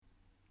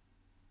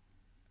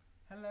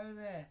Hello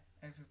there,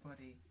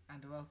 everybody,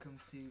 and welcome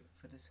to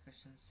For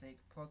Discussion's Sake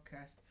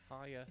podcast.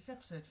 Hiya. It's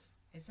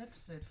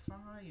episode 5,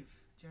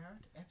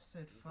 Jared.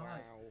 Episode 5. Wow.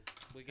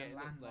 We're It's getting a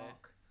up there.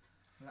 landmark.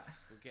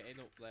 We're getting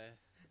up there.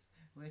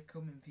 We're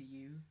coming for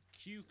you.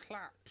 Cue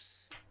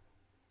claps.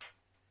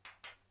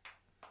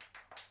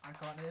 I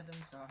can't hear them,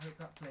 so I hope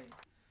that played.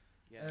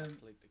 Yeah, I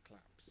played the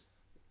claps.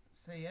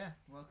 So yeah,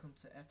 welcome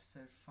to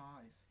episode 5.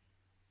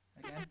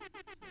 Again, so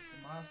it's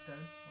a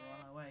milestone. We're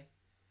on our way.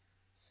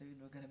 Soon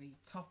we're going to be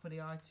top of the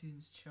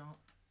iTunes chart.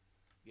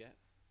 Yeah.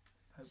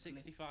 Hopefully.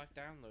 65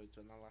 downloads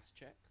when I last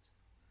checked.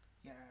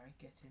 Yeah,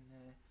 getting.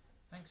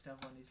 Thanks to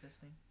everyone who's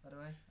listening. By the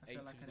way, I 8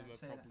 feel like of I them don't are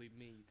say probably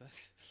me.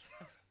 That's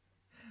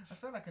I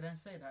feel like I don't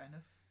say that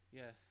enough.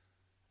 yeah.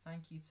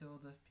 Thank you to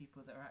all the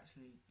people that are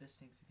actually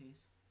listening to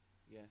these.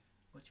 Yeah.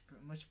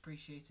 Much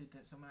appreciated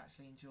that someone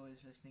actually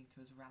enjoys listening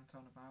to us rant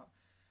on about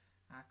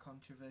our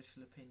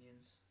controversial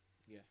opinions.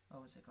 Yeah.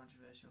 I wouldn't say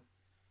controversial.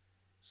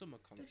 Some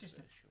are They're just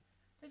controversial.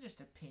 They're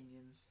just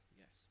opinions.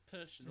 Yes.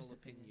 Personal Just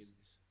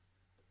opinions.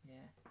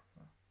 Yeah.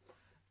 Well.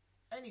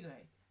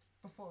 Anyway,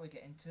 before we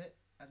get into it,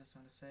 I just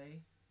want to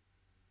say,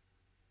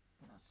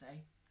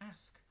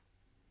 ask.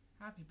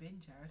 How have you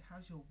been, Jared?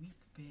 How's your week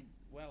been?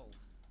 Well,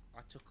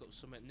 I took up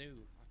something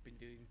new. I've been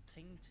doing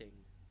painting.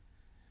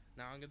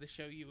 Now I'm going to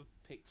show you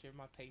a picture of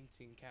my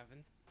painting,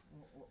 Kevin.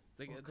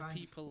 The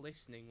people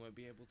listening won't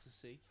be able to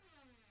see.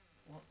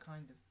 What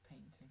kind of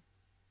painting?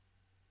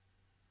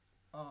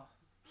 Oh,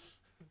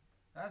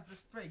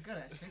 that's pretty good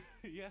actually.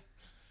 Yeah,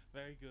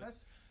 very good.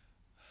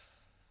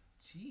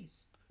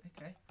 Jeez.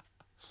 Okay.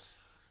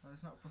 I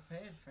was not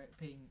prepared for it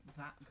being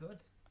that good.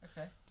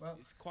 Okay. Well,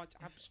 It's quite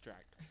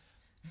abstract.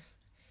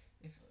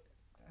 if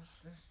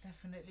that's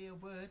definitely a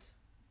word.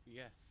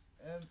 Yes.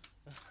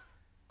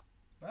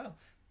 Well,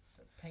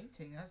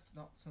 painting, that's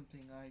not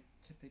something I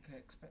typically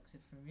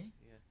expected from you.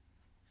 Yeah.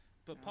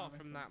 But No, apart I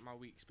from reckon- that, my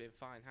week's been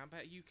fine. How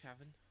about you,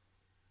 Kevin?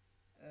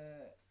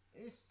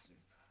 It's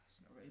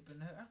not really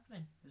been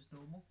happening as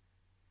normal.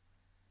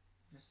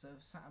 Just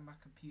sat on my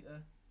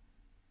computer.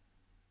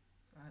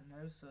 I don't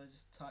know, so I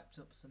just typed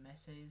up some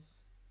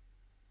essays,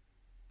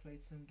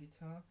 played some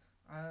guitar.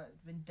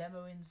 I've been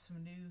demoing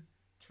some new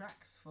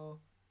tracks for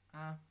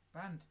our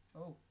band.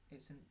 Oh,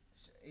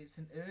 it's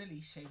an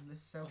early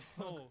shameless self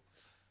plug. Oh,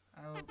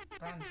 Our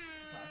band,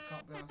 but I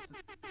can't be asked to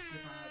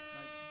give out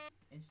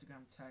like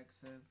Instagram tags,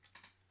 so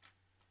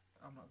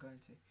I'm not going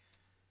to.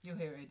 You'll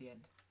hear it at the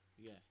end.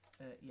 yeah.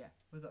 Yeah,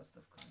 we've got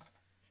stuff coming.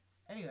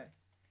 Anyway,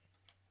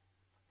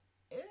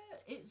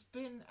 it's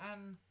been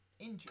an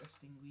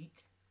interesting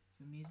week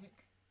for music,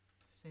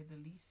 to say the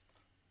least.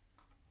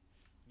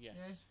 Yes.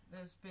 You know,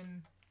 there's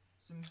been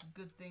some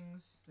good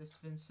things, there's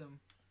been some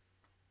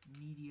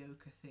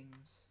mediocre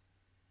things.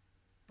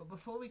 But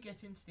before we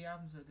get into the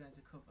albums we're going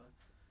to cover,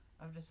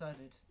 I've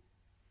decided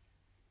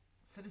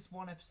for this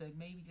one episode,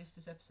 maybe just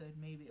this episode,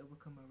 maybe it'll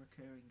become a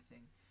recurring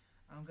thing.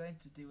 I'm going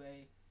to do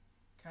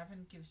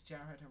Kevin gives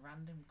Jared a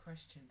random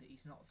question that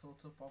he's not thought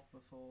up of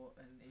before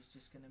and is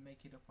just going to make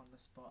it up on the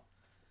spot.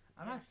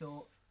 And I Yes.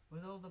 thought,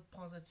 with all the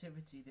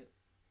positivity that,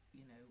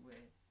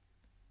 we're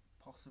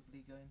possibly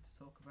going to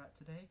talk about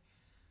today,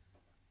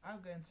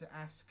 I'm going to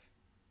ask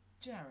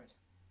Jared,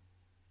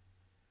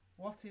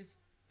 what is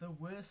the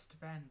worst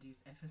band you've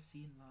ever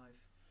seen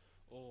live?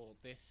 Oh,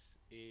 this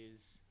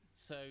is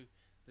so.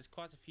 There's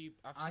quite a few.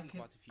 I've I seen can,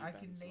 quite a few I bands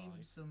can name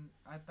live. some.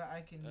 I bet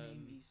I can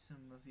name Um, you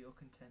some of your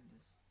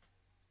contenders.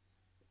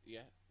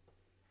 Yeah.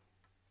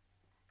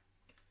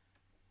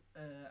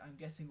 I'm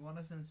guessing one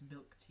of them's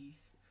Milk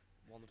Teeth.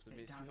 One of them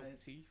It is download- Milk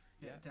Teeth.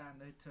 Yeah.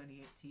 Download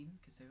 2018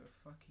 because they were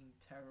fucking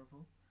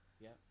terrible.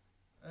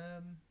 Yeah.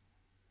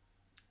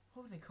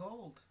 What were they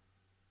called?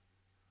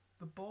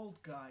 The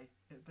bald guy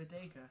at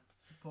Bodega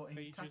supporting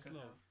Phaedra's Taco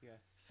Love. Bell.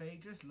 Yes.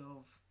 Phaedra's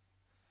Love.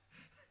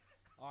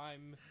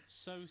 I'm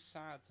so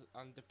sad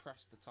and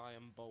depressed that I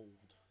am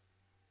bold.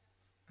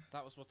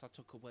 That was what I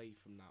took away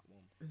from that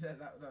one.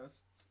 That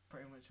was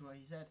pretty much what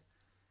he said.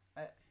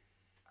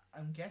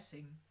 I'm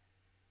guessing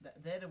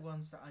that they're the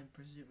ones that I'm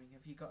presuming.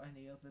 Have you got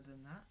any other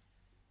than that?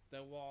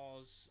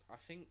 I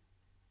think,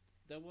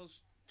 there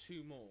was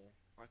two more.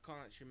 I can't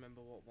actually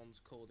remember what one's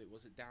called. It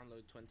was at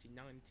Download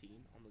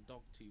 2019 on the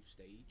Dogtooth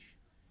stage.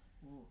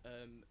 Ooh.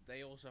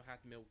 They also had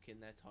milk in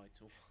their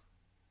title.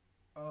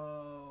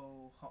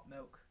 Oh, Hot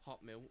Milk.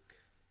 Hot Milk.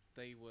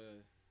 They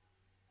were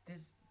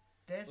There's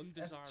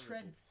undesirable. a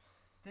trend.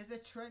 There's a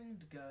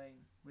trend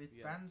going with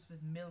Yeah. bands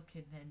with milk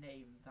in their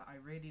name that I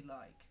really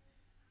like.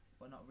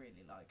 Well, not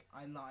really like.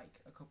 I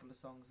like a couple of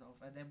songs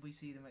of, and then we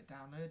see them at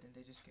Download and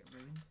they just get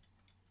ruined.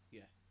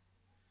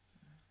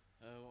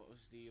 What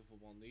was the other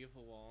one? The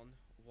other one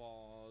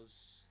was,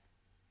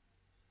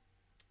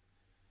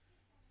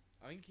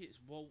 I think it's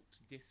Walt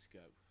Disco.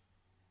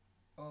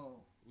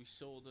 Oh. We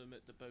saw them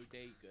at the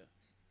Bodega.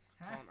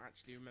 Huh? Can't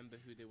actually remember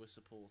who they were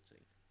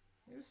supporting.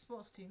 It was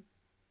sports team.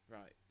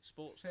 Right,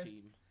 sports First-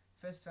 team.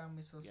 First time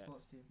we saw Yeah.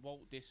 sports team.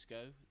 Walt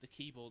Disco, the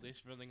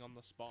keyboardist, running on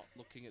the spot,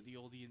 looking at the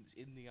audience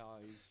in the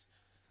eyes,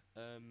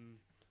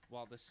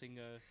 while the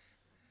singer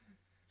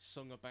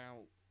sung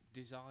about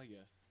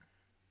desire.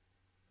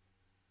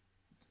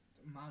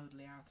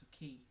 mildly out of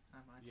key, I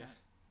might add.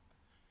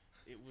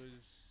 It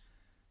was.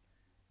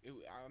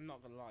 I'm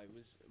not gonna lie, it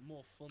was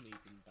more funny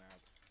than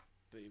bad,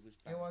 but it was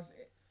bad.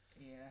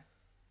 Yeah.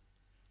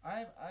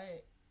 I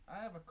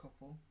have a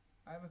couple.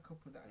 I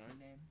that I can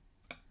name.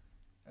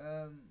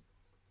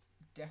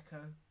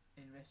 Deco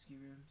in Rescue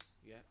Rooms.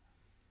 Yeah.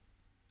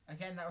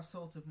 Again, that was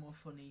sort of more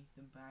funny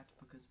than bad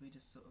because we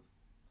just sort of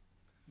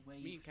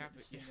waved at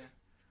the singer.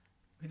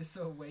 We just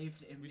sort of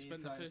waved at him. We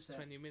spent the first set.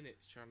 20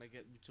 minutes trying to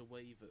get them to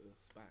wave at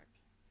us back.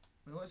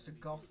 We watched a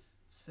goth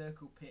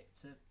circle pit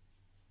to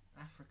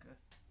Africa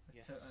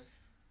with Toto.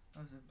 That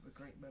was a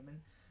great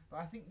moment. But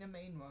I think the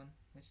main one,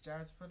 which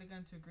Jared's probably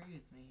going to agree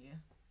with me here,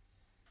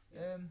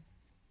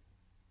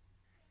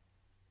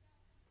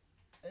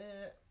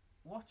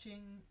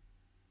 watching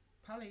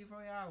Palais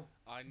Royale.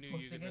 I knew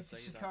you were going to say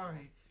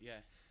Shikari. That.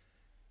 Yes.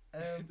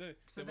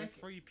 There were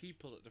 3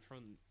 people at the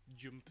front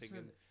jumping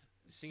and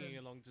singing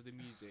along to the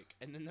music,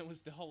 and then there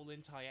was the whole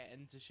entire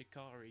Enter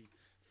Shikari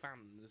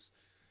fans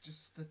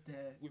just stood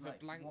there with a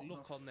blank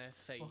look on their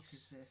face, fuck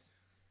is this?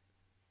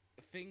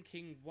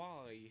 Thinking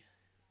why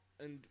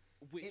and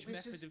which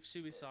method of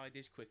suicide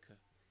is quicker.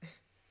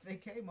 They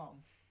came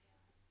on.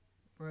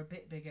 We're a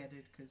bit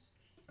big-headed because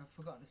I've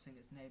forgotten the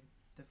singer's name,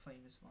 the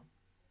famous one.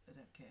 I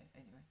don't care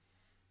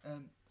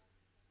anyway.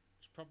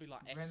 It's probably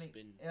like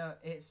Espen.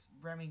 It's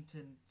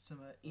Remington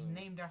Summer. He's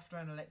named after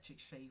an electric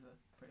shaver,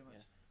 pretty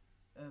much.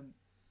 Yeah.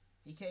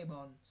 He came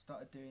on,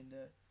 started doing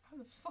the "How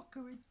the fuck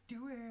are we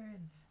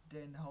doing?"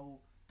 Doing the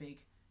whole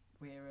big,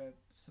 we're a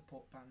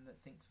support band that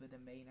thinks we're the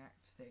main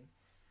act thing,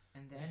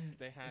 and then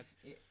they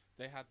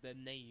had their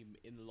name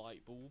in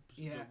light bulbs.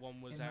 Yeah, but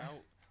one was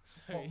out.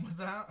 One was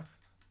out.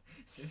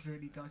 So it's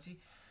really dodgy.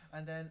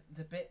 And then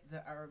the bit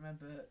that I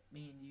remember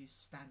me and you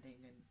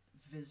standing and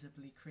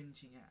visibly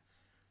cringing at,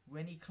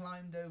 when he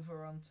climbed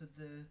over onto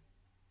the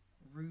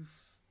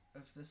roof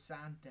of the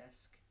sound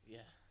desk. Yeah.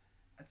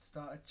 And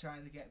started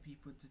trying to get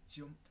people to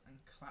jump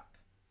and clap,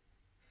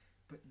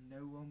 but no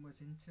one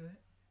was into it.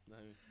 No.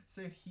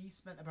 So he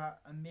spent about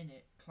a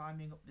minute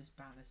climbing up this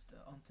banister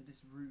onto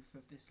this roof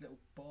of this little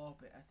bar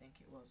bit, I think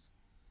it was.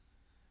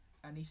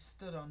 And he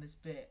stood on this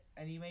bit,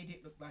 and he made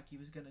it look like he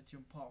was going to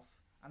jump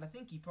off. And I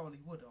think he probably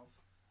would have.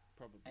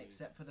 Probably.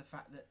 Except for the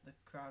fact that the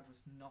crowd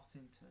was not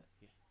into it.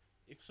 Yeah.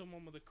 If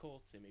someone would have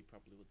caught him, he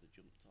probably would have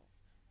jumped off.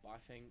 But I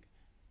think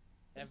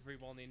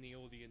everyone in the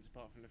audience,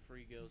 apart from the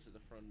 3 girls at the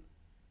front,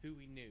 who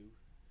we knew,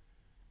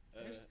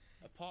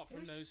 apart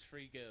from those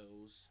 3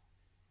 girls,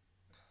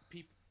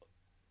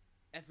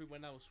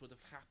 everyone else would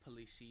have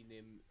happily seen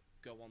him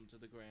go onto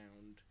the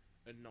ground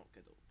and not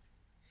get up.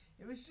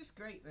 It was just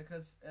great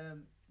because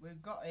we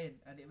got in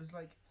and it was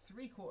like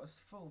 3/4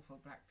 full for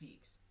Black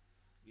Peaks.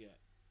 Yeah.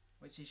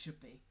 Which it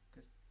should be,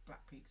 because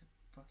Black Peaks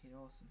are fucking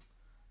awesome.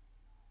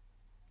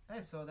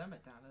 I saw them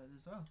at Download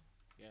as well.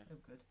 Yeah. They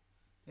were good.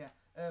 Yeah.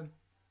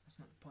 That's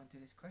not the point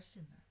of this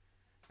question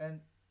though.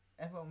 And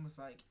everyone was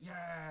like,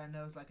 yeah, and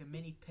there was like a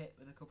mini pit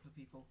with a couple of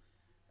people.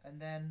 And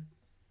then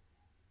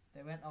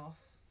they went off.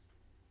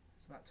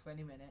 It's about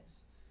 20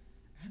 minutes.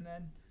 And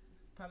then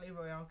Palais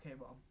Royale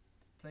came on.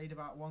 Played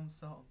about 1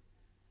 song.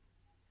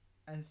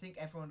 And I think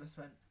everyone just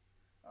went,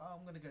 oh,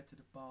 I'm going to go to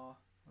the bar.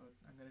 Or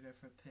I'm going to go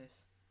for a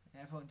piss.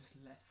 And everyone just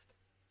left.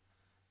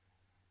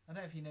 I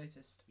don't know if you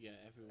noticed. Yeah,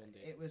 everyone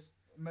did. It was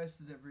most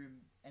of the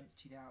room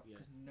emptied out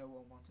because no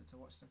one wanted to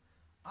watch them.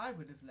 I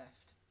would have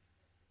left.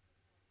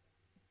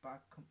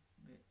 But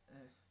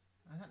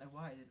I don't know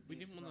why I didn't. We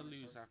didn't want to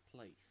lose our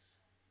place.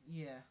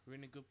 Yeah. We're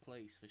in a good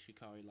place for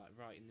Shikari, like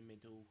right in the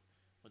middle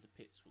where the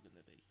pits were going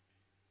to be.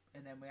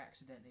 And then we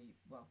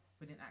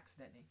didn't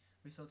accidentally.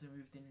 We sort of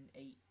moved in and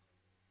ate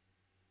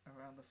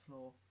around the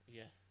floor.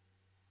 Yeah.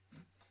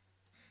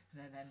 And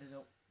then ended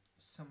up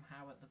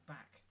somehow at the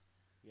back.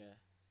 Yeah.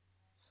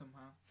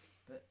 Somehow.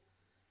 But.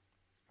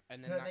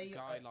 And then that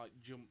guy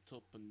jumped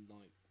up and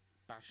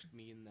bashed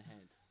me in the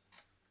head.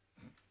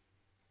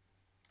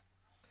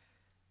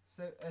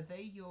 So are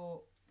they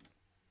your...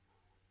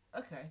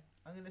 Okay,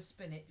 I'm going to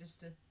spin it just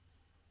to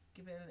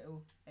give it a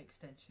little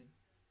extension.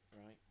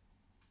 Right.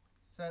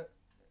 So,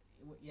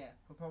 yeah,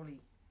 we're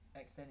probably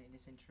extending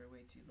this intro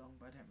way too long,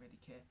 but I don't really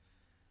care.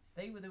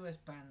 They were the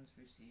worst bands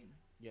we've seen.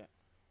 Yeah.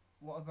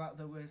 What about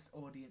the worst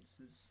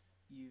audiences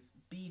you've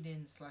been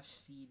in /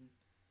 seen?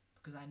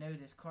 Because I know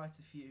there's quite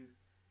a few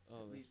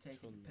that we've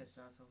taken the piss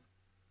out of.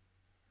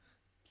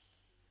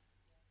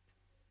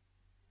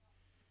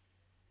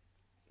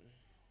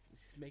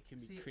 It's making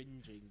me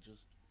cringing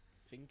just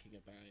thinking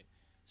about it.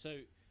 So,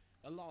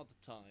 a lot of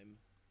the time,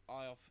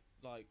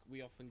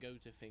 we often go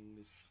to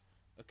things.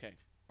 Okay,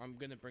 I'm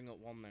gonna bring up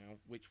one now,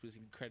 which was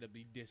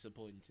incredibly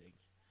disappointing.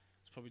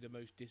 It's probably the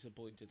most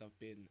disappointed I've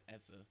been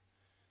ever.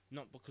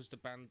 Not because the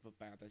band were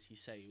bad, as you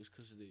say, it was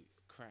because of the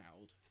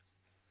crowd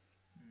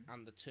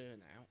and the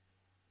turnout.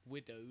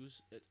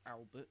 Widows at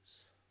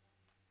Albert's.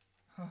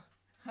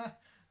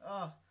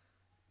 Oh,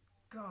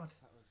 God.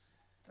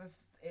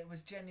 It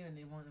was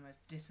genuinely one of the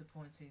most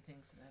disappointing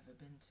things I've ever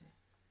been to.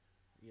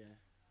 Yeah.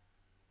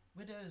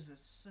 Widows are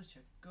such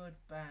a good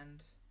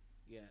band.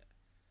 Yeah.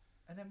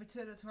 And then we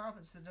turned up to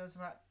Albert's and there was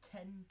about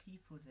 10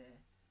 people there.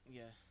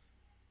 Yeah.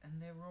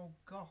 And they were all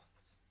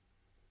goths.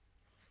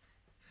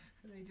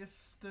 And they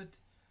just stood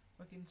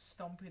fucking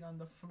stomping on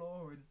the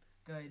floor and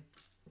going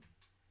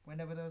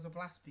whenever there was a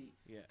blast beat.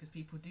 Yeah. Because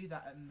people do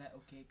that at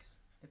metal gigs.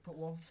 They put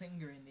one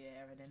finger in the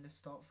air and then they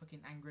start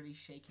fucking angrily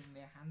shaking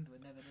their hand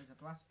whenever there's a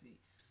blast beat.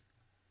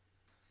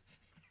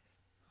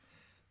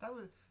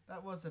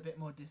 That was a bit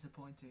more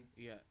disappointing.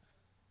 Yeah.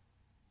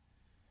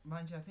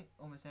 Mind you, I think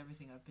almost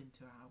everything I've been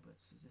to at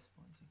Albert's was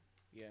disappointing.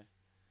 Yeah.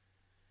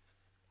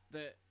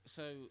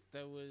 So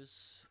there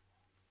was,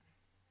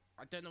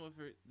 I don't know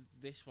whether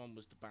this one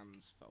was the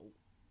band's fault,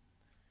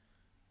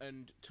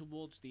 and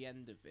towards the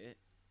end of it,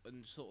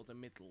 and sort of the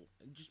middle,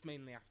 and just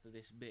mainly after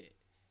this bit,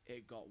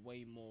 it got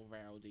way more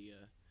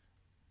rowdier,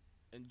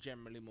 and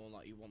generally more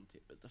like you want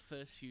it. But the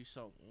first few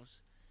songs,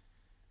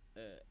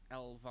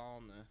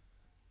 Elvana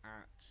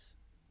at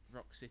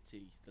Rock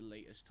City, the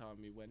latest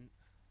time we went.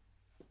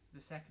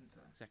 The second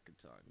time? Second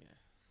time, yeah.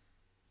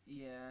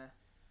 Yeah.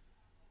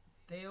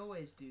 They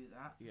always do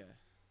that. Yeah.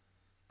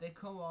 They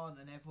come on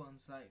and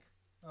everyone's like,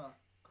 oh,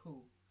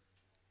 cool.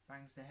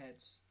 Bangs their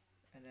heads.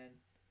 And then,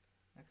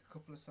 like a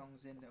couple of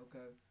songs in, they'll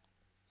go,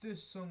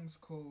 this song's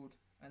called...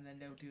 And then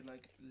they'll do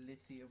like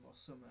Lithium or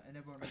Summer. And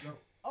everyone will go,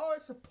 oh,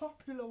 it's a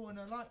popular one,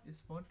 I like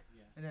this one.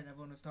 Yeah. And then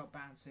everyone will start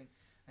bouncing.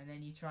 And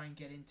then you try and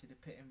get into the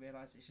pit and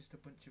realise it's just a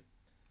bunch of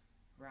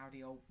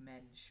rowdy old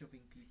men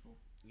shoving people.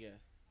 Yeah.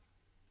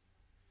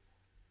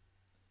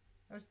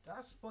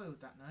 That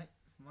spoiled that night,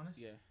 if I'm honest.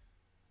 Yeah.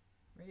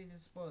 Really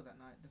did spoil that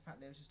night. The fact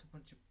there was just a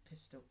bunch of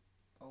pissed up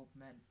old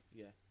men.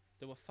 Yeah.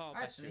 They were far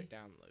Actually, better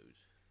at Download.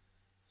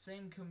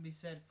 Same can be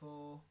said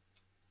for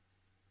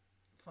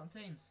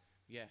Fontaines.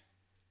 Yeah.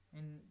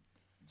 In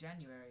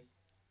January.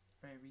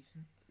 Very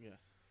recent. Yeah.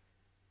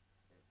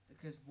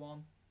 Because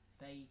one,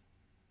 they...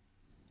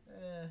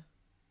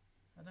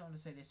 I don't want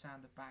to say they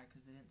sounded bad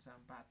because they didn't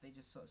sound bad. They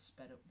just sort of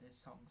sped up their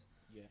songs.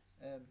 Yeah.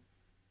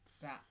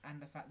 That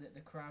and the fact that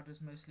the crowd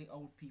was mostly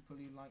old people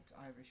who liked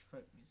Irish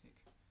folk music.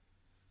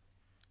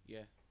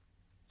 Yeah.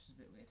 Which is a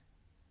bit weird.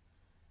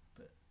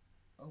 But,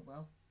 oh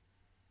well.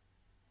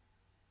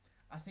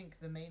 I think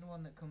the main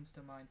one that comes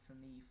to mind for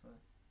me for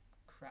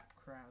crap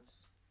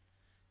crowds...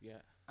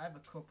 Yeah. I have a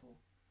couple.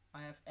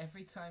 I have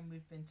every time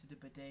we've been to the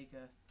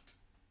bodega,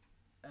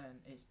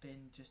 it's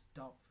been just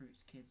Dark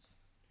Fruits kids.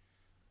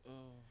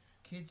 Oh.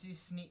 Kids who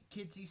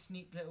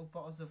sneak little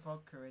bottles of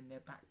vodka in their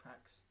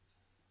backpacks,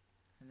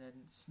 and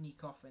then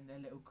sneak off in their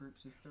little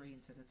groups of 3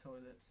 into the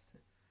toilets to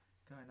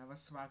go and have a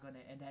swag on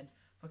it, and then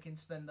fucking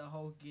spend the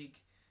whole gig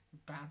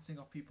bouncing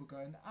off people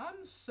going,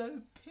 I'm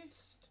so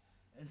pissed.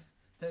 And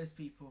those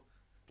people,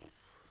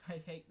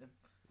 I hate them.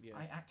 Yeah.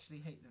 I actually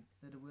hate them.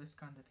 They're the worst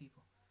kind of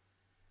people.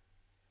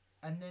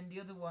 And then the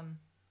other one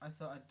I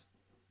thought I'd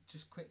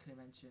just quickly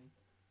mention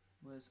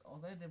was,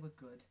 although they were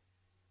good,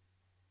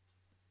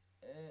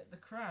 the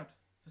crowd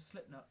for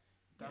Slipknot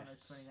Download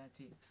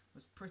 2019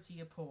 was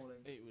pretty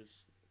appalling. It was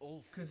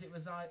awful. Because it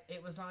was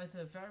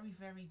either very,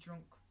 very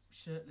drunk,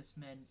 shirtless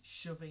men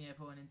shoving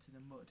everyone into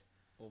the mud.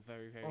 Or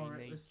very, very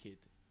naked,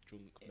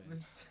 drunk men. It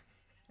was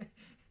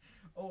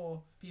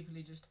or people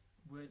who just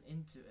weren't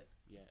into it.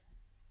 Yeah.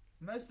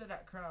 Most of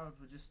that crowd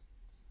were just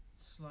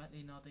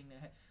slightly nodding their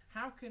head.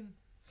 How can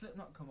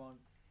Slipknot come on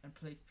and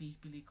play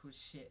People Equals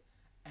Shit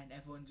and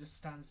everyone just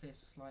stands there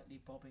slightly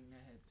bobbing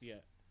their heads?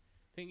 Yeah.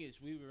 Thing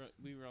is, we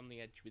were on the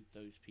edge with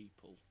those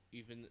people,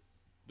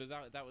 but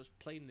that was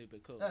plainly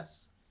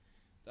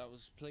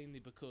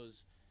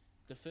because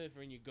the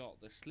further in you got,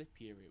 the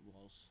slippier it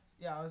was.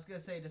 Yeah, I was gonna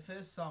say the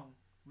first song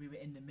we were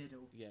in the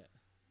middle. Yeah.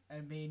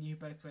 And me and you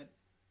both went,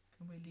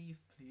 "Can we leave,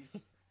 please?"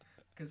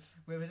 Because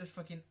we were just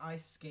fucking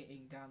ice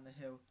skating down the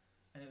hill,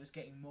 and it was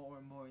getting more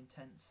and more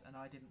intense, and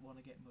I didn't want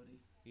to get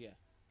muddy. Yeah.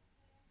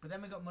 But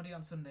then we got muddy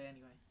on Sunday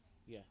anyway.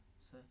 Yeah.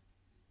 So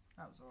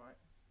that was alright.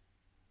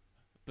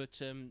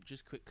 But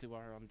just quickly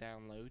while we're on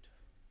Download,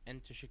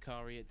 Enter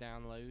Shikari at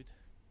Download.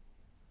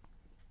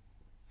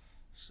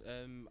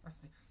 That's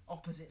the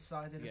opposite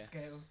side of the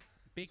scale.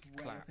 Big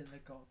way clap. Up in the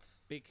gods.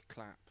 Big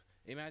clap.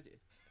 Imagine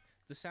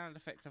the sound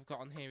effect I've got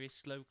on here is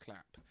slow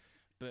clap,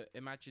 but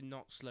imagine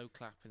not slow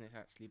clap and it's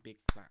actually big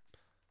clap.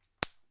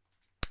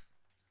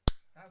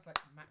 Sounds like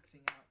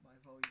maxing out my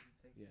volume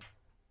thing. Yeah.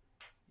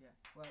 Yeah.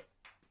 Well,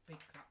 big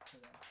clap for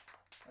them.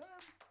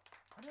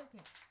 I don't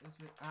think this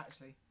was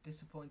actually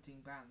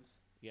disappointing bands.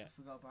 Yeah. I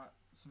forgot about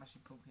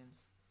Smashing Pumpkins.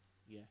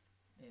 Yeah.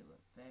 They were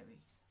very...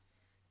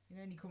 You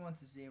know, when you come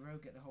onto Zero,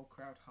 get the whole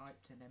crowd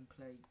hyped, and then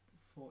play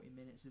 40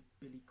 minutes of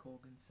Billy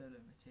Corgan solo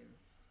material.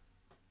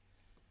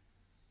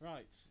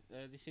 Right.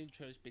 This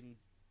intro's been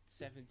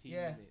 17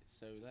 minutes,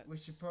 so we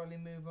should probably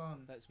move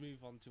on. Let's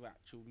move on to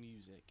actual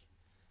music.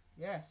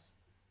 Yes.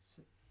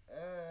 So,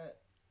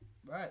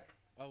 right.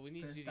 Oh, we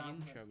need to do the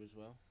intro as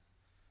well.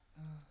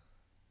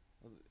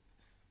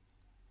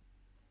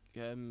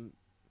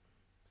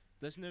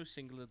 There's no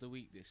single of the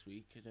week this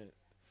week.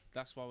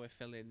 That's why we're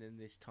filling in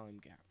this time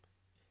gap.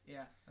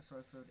 Yeah, that's why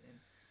I filled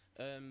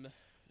it in.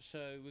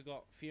 So we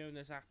got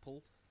Fiona's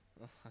Apple.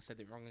 Oh, I said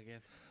it wrong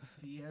again.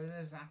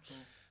 Fiona's Apple.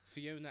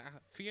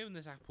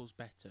 Fiona's Apple's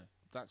better.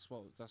 That's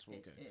what we'll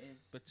go. It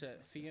is. But better.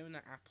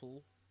 Fiona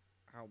Apple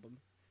album,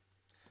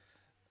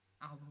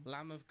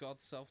 Lamb of God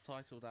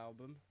self-titled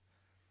album,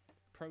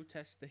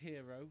 Protest the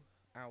Hero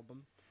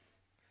album,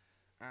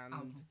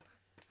 and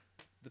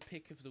the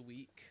pick of the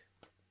week,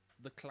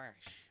 The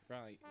Clash.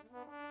 Right.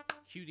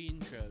 Cue the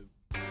intro.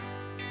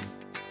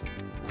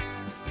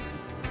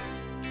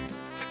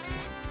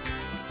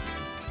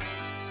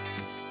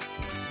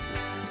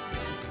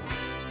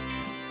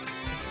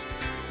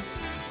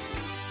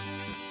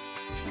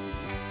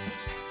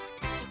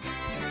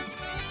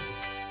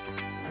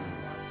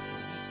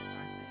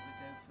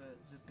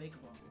 Big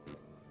one.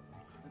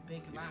 The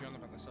Big Lad. If you're on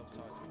about the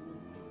self-titled one.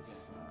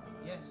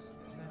 Yes,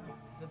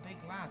 the Big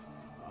Lad.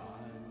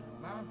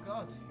 Lamb of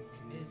God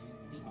is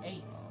the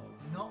 8th,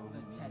 not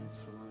the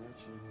 10th,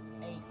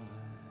 8th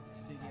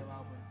studio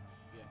album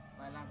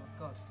by Lamb of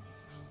God.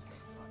 It's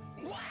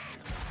self-titled.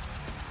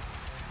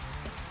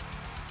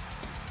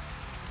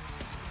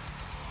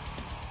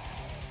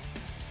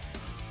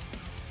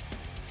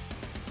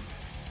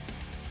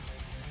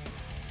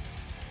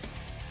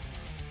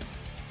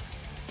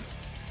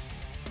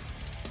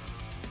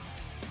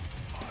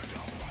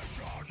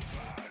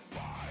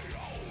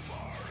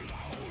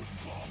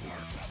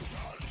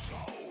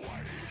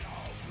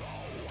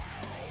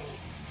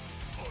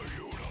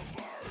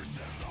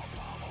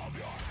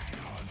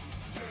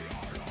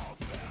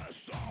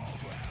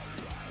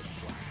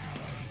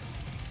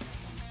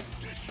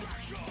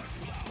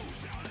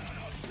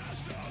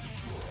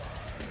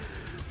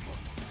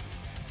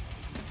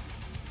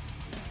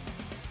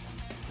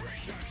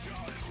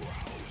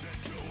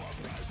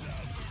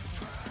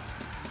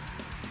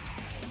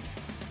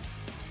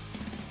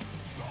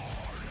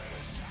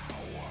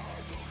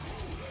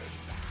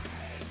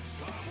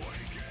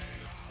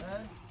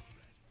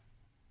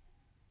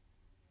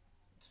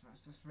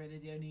 That's really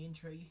the only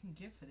intro you can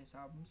give for this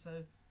album.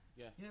 So,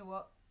 you know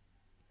what?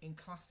 In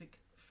classic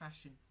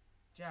fashion,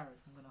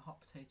 Jared, I'm going to hot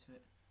potato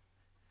it.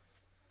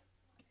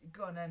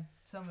 Go on then,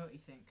 tell me what you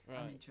think. Right.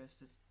 I'm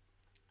interested.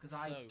 Because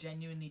I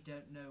genuinely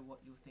don't know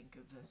what you'll think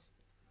of this.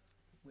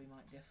 We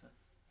might differ.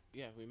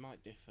 Yeah, we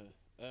might differ.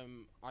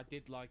 I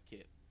did like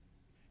it.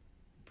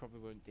 Probably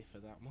won't differ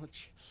that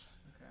much.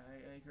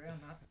 Okay, I agree on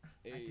that.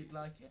 I did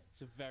like it.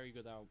 It's a very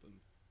good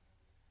album.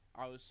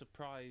 I was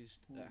surprised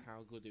at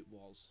how good it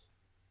was.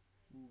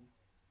 Ooh.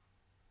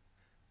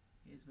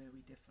 Here's where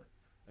we differ.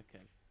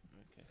 Okay.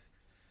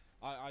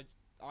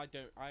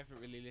 I haven't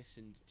really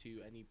listened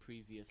to any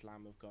previous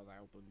Lamb of God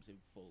albums in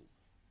full.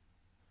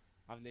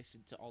 I've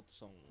listened to odd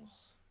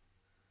songs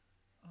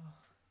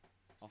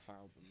off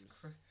albums.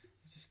 You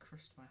just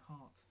crushed my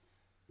heart.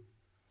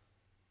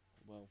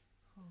 Well.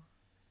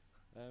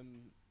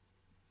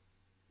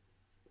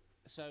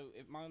 So,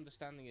 if my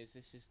understanding is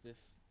this is the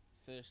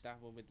first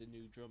album with the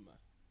new drummer.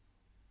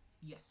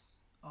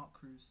 Yes, Art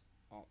Cruz.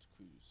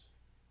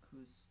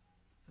 Cruz.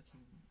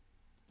 Fucking,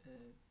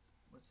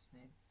 what's his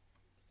name?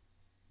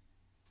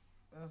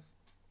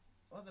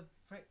 The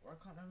frick, I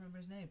can't remember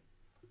his name.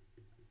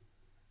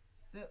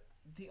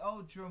 The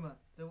old drummer,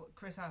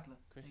 Chris Adler.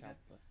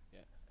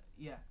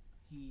 Yeah,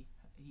 he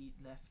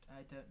left.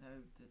 I don't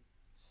know the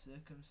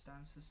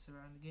circumstances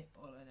surrounding it.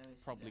 All I know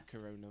is probably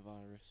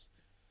coronavirus.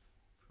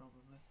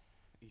 Probably.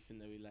 Even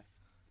though he left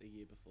a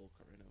year before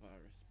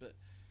coronavirus, but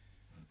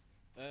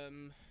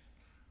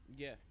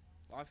yeah,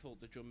 I thought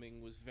the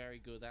drumming was very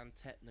good and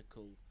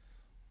technical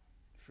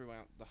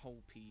throughout the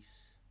whole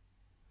piece.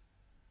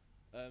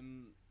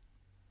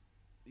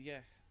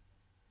 Yeah,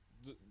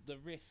 the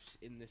riffs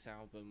in this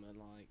album are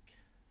like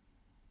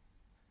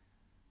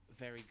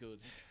very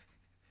good.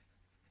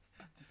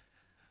 I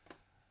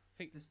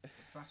think there's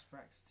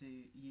flashbacks to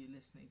you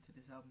listening to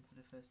this album for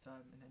the first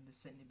time and then they're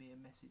sending me a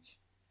message.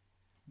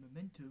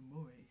 Memento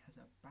Mori has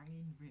a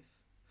banging riff.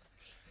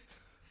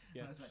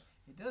 Yeah. And I was like,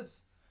 it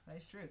does. That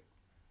is true.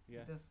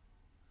 Yeah. It does.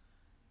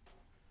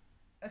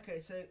 Okay,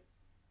 so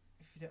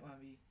if you don't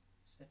mind me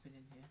stepping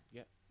in here.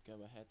 Yep,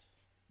 go ahead.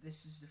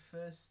 This is the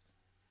first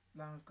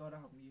Lamb of God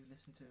album you've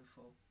listened to in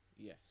full.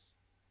 Yes.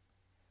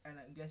 And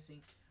I'm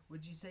guessing,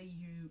 would you say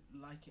you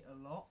like it a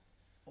lot,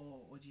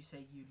 or would you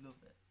say you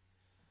love it?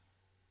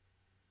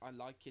 I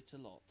like it a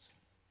lot.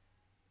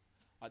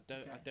 I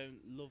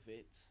don't love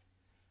it,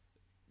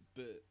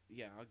 but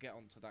yeah, I'll get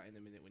onto that in a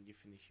minute when you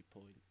finish your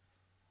point.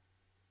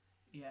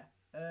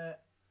 Yeah.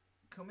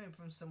 Coming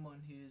from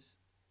someone who's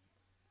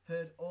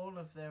heard all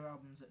of their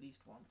albums at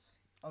least once.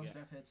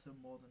 Obviously, I've heard some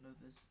more than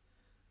others.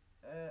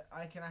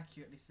 I can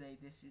accurately say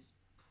this is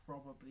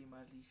probably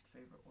my least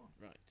favourite one.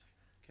 Right.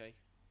 Okay.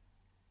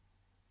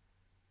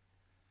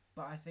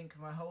 But I think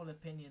my whole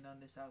opinion on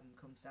this album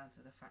comes down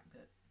to the fact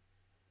that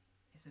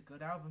it's a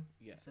good album.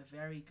 Yeah. It's a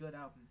very good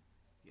album.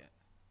 Yeah.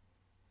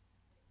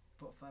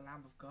 But for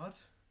Lamb of God,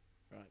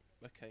 right.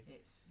 Okay.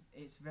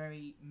 It's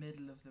very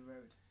middle of the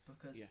road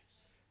because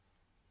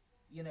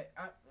you know,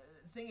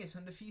 the thing is,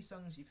 from the few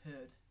songs you've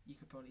heard, you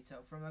could probably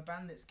tell from a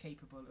band that's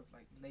capable of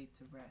like Laid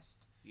to Rest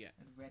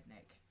and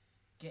Redneck,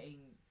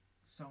 getting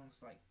songs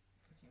like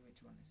fucking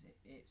which one is it?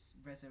 It's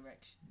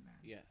Resurrection Man.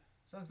 Yeah.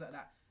 Songs like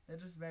that. They're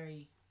just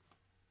very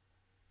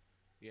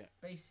Yeah.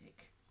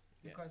 basic.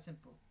 They're Yeah. quite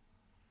simple.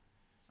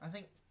 I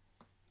think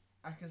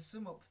I can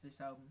sum up this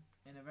album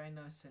in a very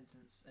nice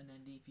sentence and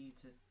then leave you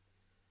to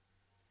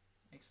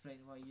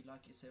explain why you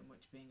like it so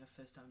much, being a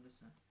first-time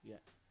listener. Yeah.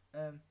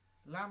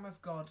 Lamb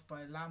of God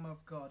by Lamb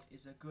of God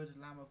is a good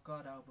Lamb of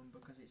God album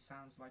because it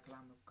sounds like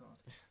Lamb of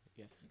God.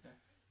 Yes. Okay.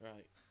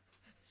 Right.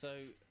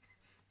 So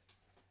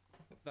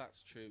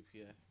that's true.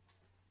 Yeah.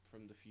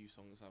 From the few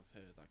songs I've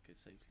heard, I could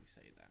safely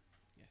say that.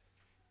 Yes.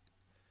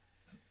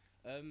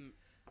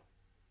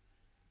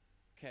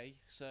 Okay.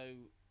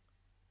 So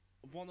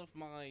one of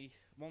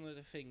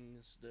the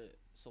things that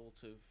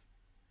sort of,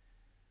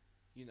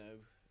 you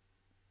know,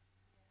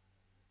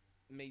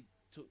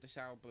 took this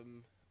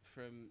album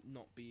from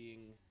not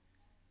being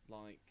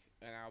like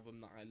an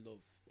album that I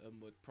love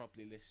and would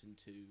probably listen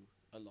to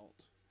a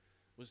lot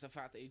was the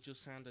fact that it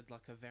just sounded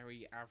like a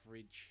very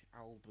average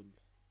album.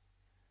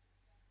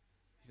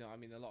 You know, I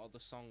mean, a lot of the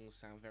songs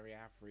sound very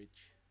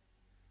average.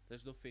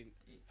 There's nothing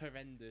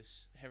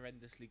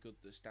horrendously good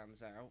that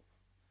stands out.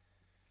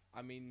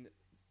 I mean,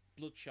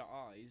 Bloodshot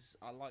Eyes,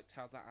 I liked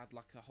how that had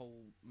like a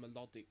whole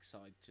melodic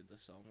side to the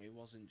song. It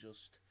wasn't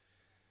just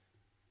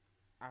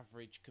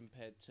average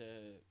compared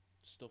to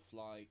stuff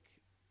like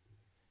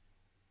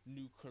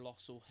New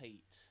Colossal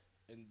Hate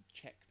and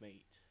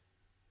Checkmate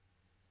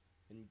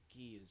and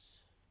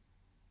Gears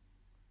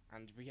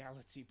and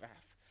Reality Bath.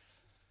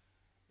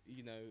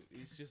 You know,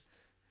 it's just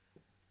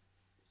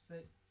So,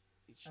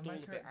 it's just all a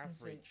bit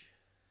average.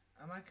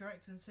 am I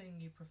correct in saying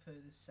you prefer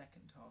the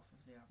second half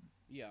of the album?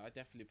 Yeah, I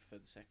definitely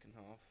prefer the second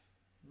half.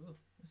 Ooh,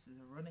 this is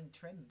a running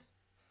trend.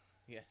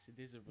 Yes, it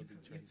is a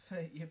running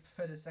trend. You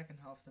prefer the second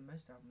half than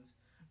most albums.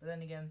 But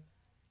then again,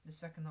 the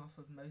second half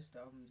of most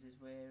albums is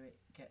where it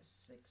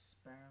gets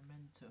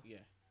experimental.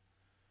 Yeah.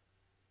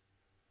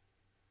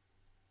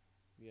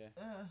 Yeah.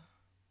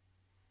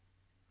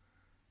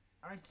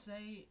 I'd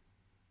say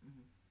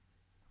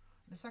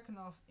the second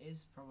half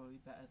is probably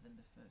better than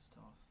the first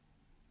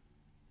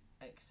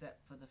half,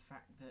 except for the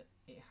fact that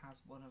it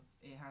has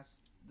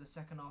the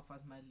second half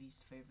has my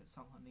least favourite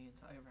song on the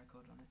entire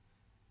record on it.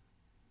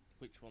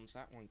 Which one's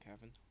that one,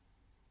 Kevin?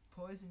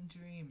 Poison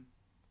Dream,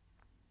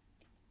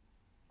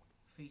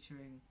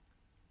 featuring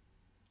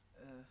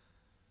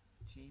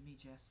Jamie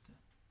Jester.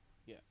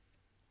 Yeah.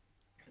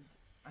 And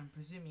I'm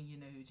presuming you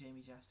know who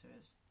Jamie Jester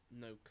is.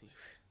 No clue.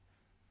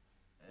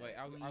 Wait,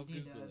 I'll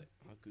Google it.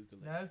 I'll Google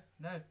it.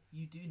 No,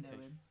 you do know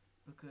him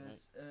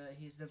because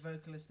he's the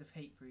vocalist of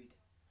Hatebreed.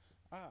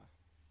 Ah.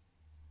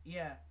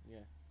 Yeah.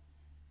 Yeah.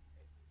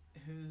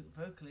 Who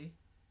vocally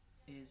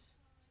is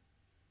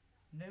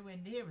nowhere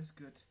near as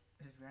good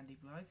as Randy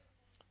Blythe.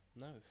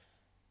 No.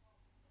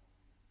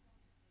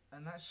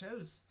 And that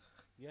shows.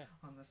 Yeah.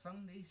 On the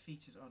song that he's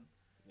featured on,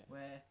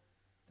 where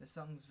the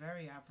song's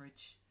very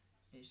average.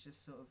 It's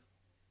just sort of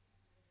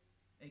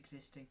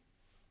existing.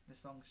 The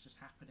song's just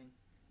happening.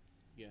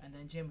 Yeah. And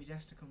then Jamie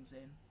Jester comes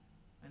in,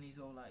 and he's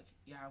all like,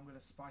 "Yeah, I'm gonna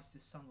spice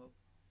this song up,"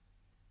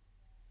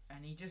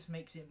 and he just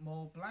makes it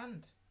more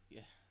bland.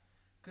 Yeah.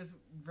 Because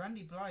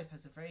Randy Blythe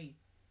has a very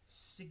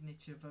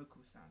signature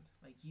vocal sound.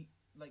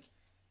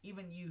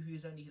 Even you,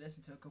 who's only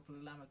listened to a couple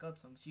of Lamb of God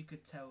songs, you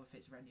could tell if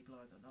it's Randy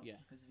Blythe or not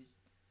because of his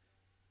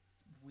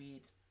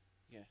weird,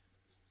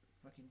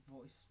 fucking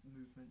voice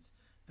movements.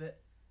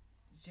 But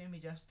Jamie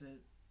Jester,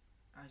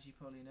 as you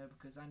probably know,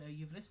 because I know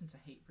you've listened to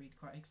Hatebreed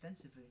quite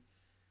extensively.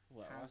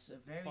 Well,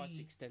 quite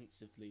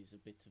extensively is a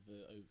bit of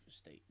an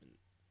overstatement.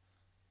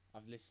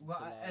 I've listened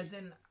to as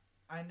in,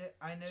 I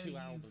know 2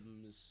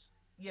 albums.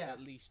 Yeah.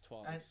 At least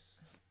twice.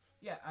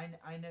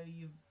 I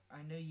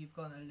know you've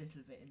gone a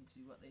little bit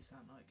into what they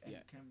sound like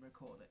and can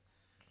recall it.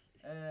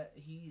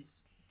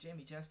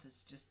 Jamie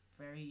Jester's just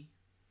very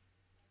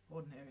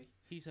ordinary.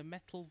 He's a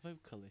metal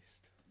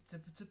vocalist.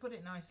 To put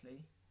it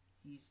nicely,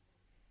 he's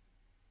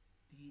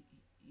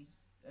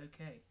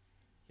okay.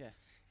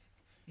 Yes.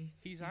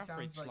 He's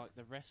average like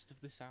the rest of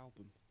this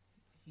album.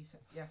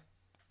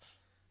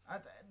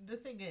 The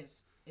thing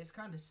is, it's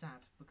kind of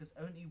sad because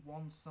only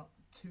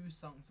 2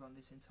 songs on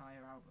this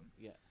entire album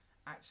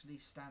actually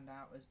stand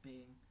out as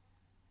being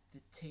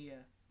the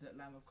tier that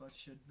Lamb of God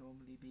should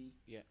normally be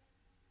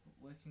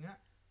working at.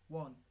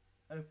 1,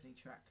 opening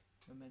track,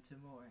 Memento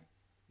Mori.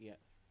 Yeah.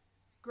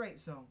 Great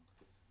song.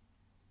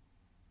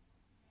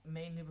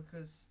 Mainly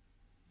because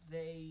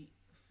the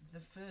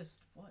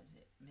first, what is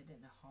it, minute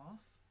and a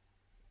half?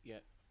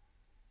 Yeah.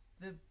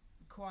 The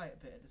quiet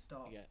bit at the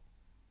start. Yeah.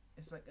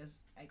 It's like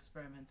as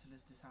experimental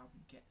as this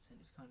album gets, and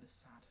it's kind of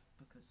sad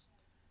because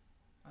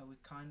I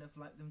would kind of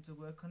like them to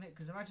work on it.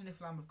 Because imagine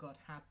if Lamb of God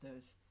had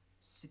those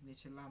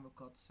signature Lamb of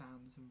God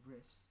sounds and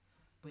riffs,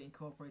 but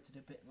incorporated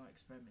a bit more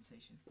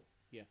experimentation.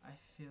 Yeah. I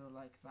feel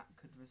like that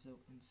could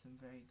result in some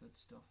very good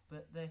stuff.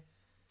 But it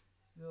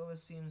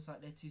always seems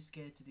like they're too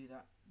scared to do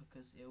that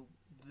because it'll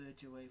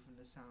verge away from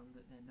the sound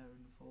that they're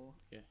known for.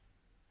 Yeah.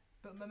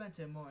 But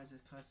Memento Mori is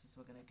as close as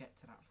we're going to get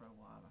to that for a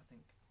while, I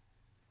think.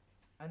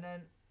 And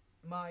then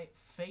my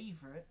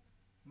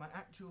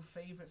actual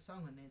favourite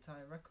song on the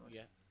entire record.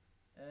 Yeah.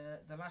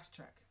 The last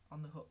track,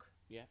 On the Hook.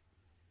 Yeah.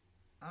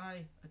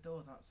 I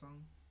adore that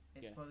song.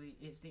 It's Yeah.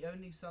 it's the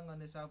only song on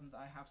this album that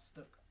I have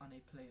stuck on a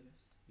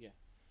playlist.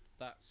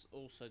 That's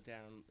also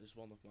down as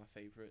one of my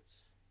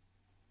favourites.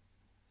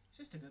 It's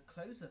just a good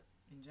closer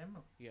in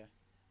general. Yeah.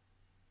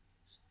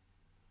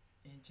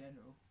 In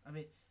general, I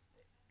mean,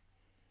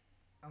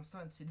 I'm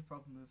starting to see the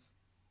problem of,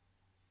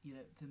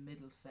 the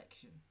middle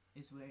section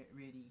is where it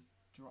really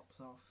drops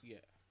off. Yeah.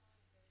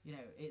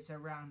 It's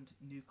around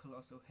New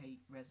Colossal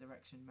Hate,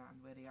 Resurrection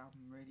Man, where the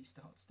album really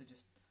starts to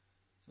just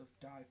sort of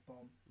dive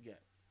bomb. Yeah.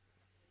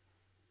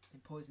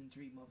 And Poison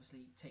Dream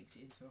obviously takes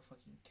it into a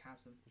fucking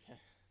chasm. Yeah.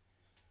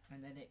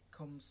 And then it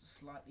comes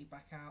slightly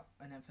back out,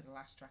 and then for the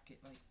last track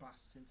it like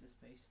blasts into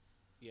space.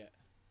 Yeah.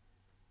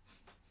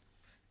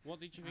 What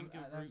did you think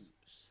of that's-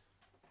 Roots?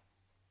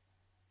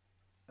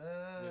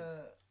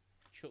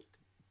 Chuck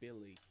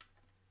Billy.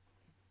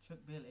 Chuck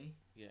Billy.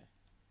 Yeah.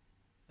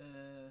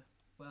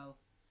 Well,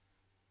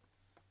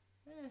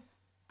 I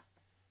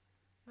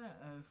don't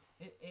know.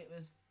 It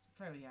was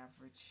very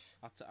average.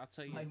 I'll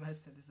tell you. Like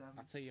most of this album.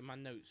 I'll tell you my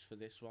notes for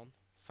this one.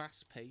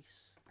 Fast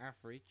pace,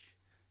 average,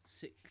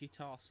 sick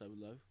guitar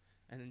solo,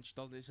 and then just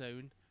on its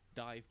own,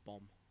 dive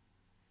bomb.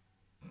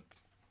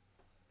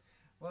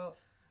 Well,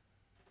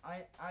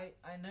 I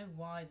know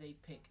why they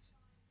picked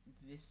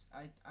this.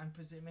 I'm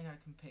presuming I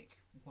can pick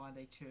why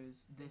they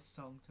chose this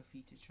song to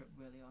feature Chuck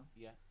Billy on.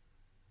 Yeah.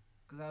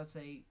 Because I would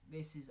say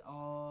this is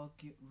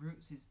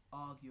Roots is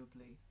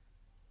arguably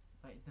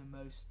like the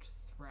most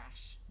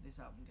thrash this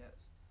album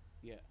gets.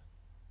 Yeah.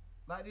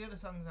 Like the other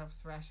songs have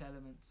thrash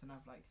elements and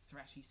have like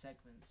thrashy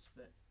segments,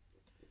 but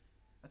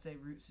I'd say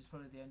Roots is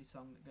probably the only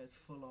song that goes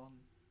full on,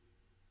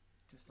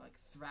 just like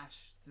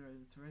thrash through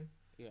and through.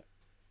 Yeah.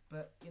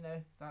 But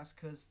that's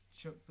because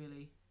Chuck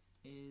Billy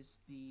is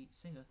the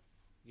singer.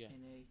 Yeah.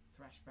 In a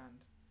thrash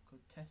band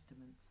called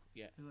Testament.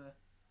 Yeah. Who are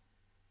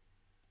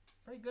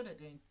very good at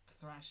doing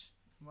thrash,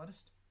 if I'm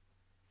honest.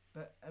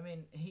 But I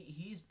mean,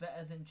 he's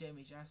better than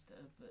Jamie Jasta,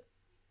 but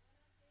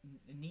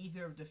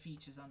neither of the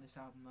features on this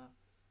album are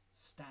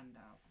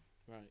standout.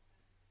 Right.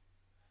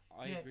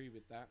 I agree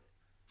with that.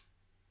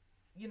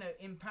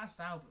 In past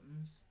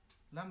albums,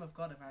 Lamb of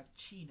God have had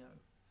Chino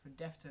from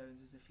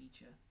Deftones as a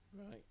feature.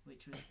 Right.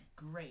 Which was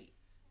great.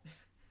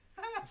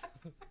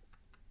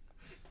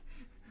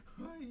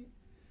 Right.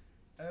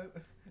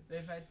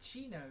 They've had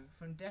Chino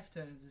from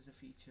Deftones as a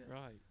feature.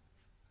 Right.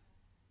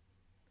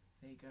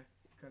 There you go.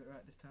 Got it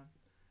right this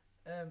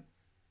time.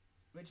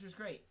 Which was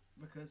great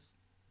because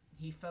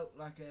he felt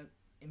like a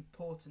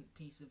important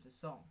piece of the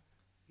song.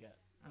 Yeah.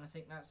 And I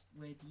think that's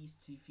where these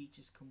two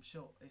features come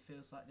short. It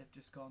feels like they've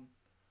just gone,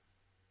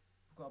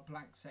 we've got a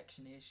blank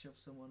section here, shove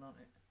someone on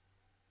it.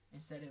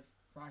 Instead of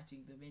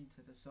writing them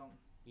into the song.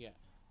 Yeah.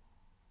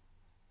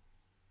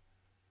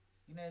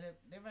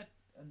 They've had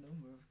a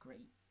number of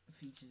great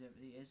features over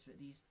the years, but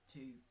these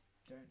two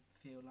don't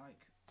feel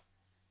like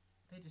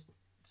they're just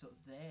sort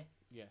of there.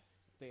 Yeah.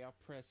 They are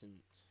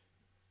present.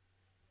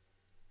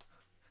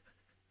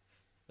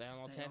 They are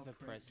not ever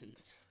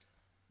present.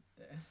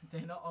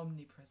 They're not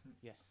omnipresent.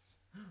 Yes.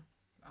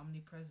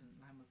 Omnipresent,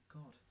 Lamb of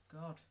God.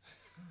 God.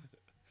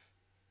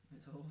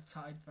 It's all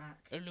tied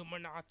back.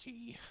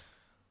 Illuminati.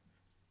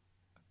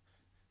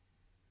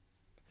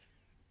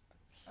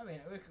 I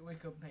mean, we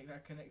could make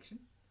that connection,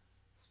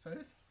 I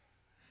suppose.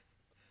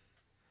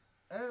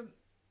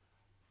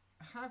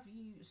 Have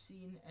you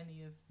seen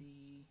any of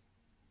the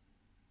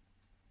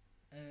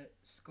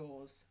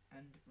scores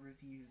and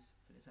reviews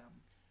for this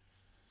album?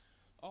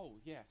 Oh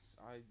yes,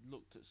 I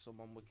looked at some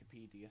on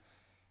Wikipedia.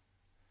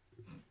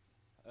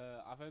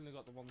 I've only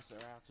got the ones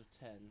that are out of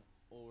 10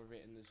 or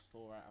written as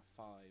 4 out of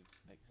 5,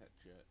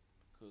 etc.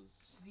 Because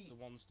the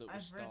ones that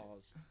were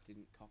stars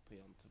didn't copy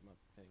onto my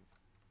thing.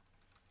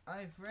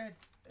 I've read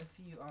a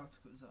few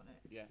articles on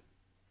it. Yeah.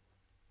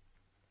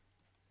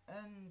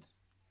 And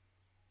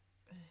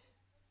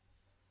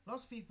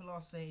lots of people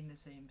are saying the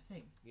same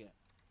thing. Yeah.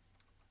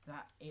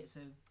 That it's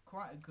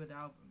quite a good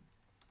album.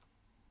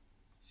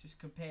 It's just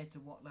compared to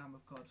what Lamb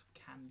of God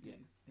can do. Yeah.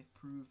 They've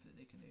proved that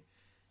they can do.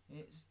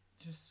 It's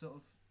just sort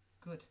of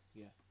good.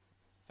 Yeah.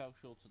 Fell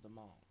short of the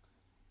mark.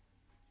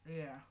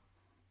 Yeah.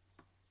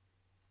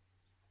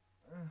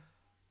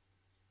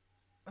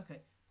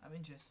 Okay, I'm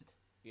interested.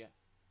 Yeah.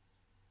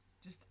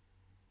 Just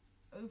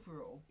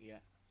overall, Yeah.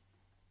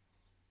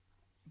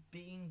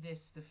 being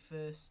this the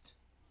first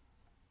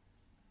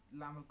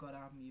Lamb of God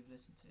album you've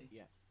listened to.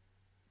 Yeah.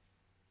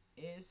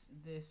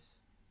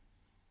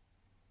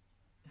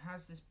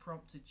 Has this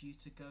prompted you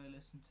to go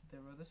listen to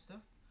their other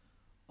stuff,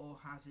 or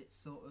has it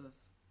sort of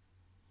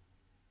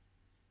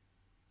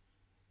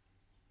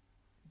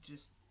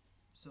just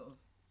sort of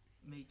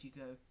made you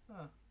go,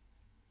 oh,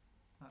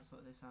 that's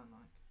what they sound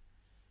like?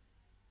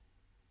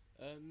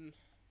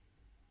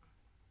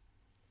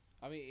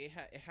 I mean,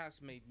 it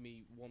has made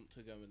me want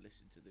to go and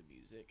listen to the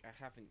music. I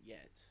haven't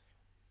yet,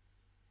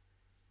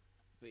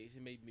 but it's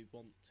made me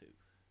want to.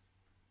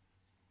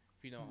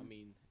 If you know what I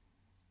mean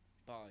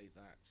by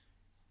that.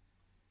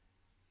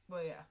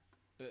 Well, yeah.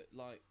 But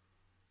like,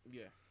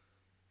 yeah.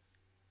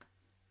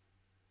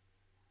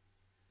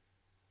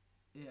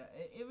 Yeah,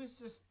 it was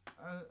just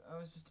I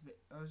was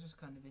just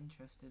kind of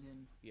interested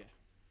in. Yeah.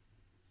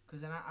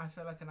 Because I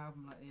feel like an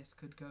album like this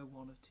could go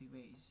one of two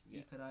ways. Yeah.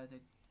 You could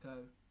either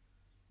go,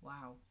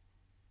 wow,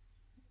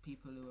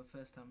 people who are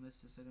first time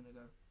listeners are gonna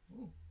go,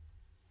 ooh,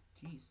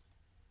 jeez,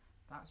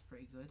 that's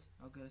pretty good.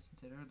 I'll go listen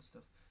to their other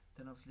stuff.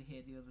 Then obviously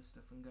hear the other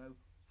stuff and go,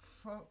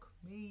 fuck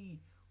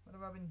me, what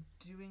have I been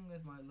doing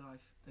with my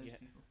life? Those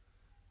people.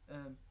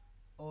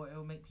 Or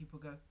it'll make people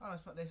go, oh,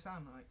 that's what they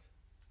sound like.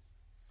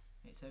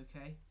 It's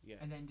okay. Yeah.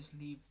 And then just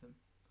leave them.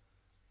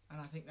 And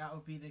I think that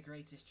would be the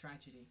greatest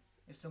tragedy.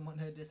 If someone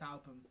heard this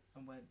album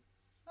and went,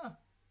 oh,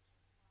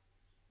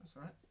 that's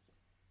right.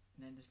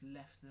 And then just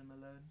left them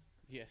alone.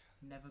 Yeah.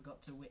 Never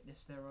got to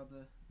witness their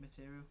other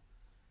material.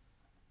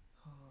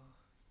 Oh.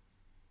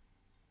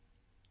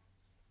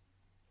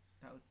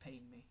 That would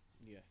pain me.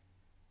 Yeah.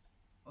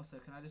 Also,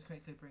 can I just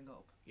quickly bring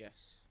up?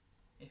 Yes.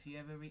 If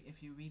you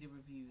read a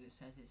review that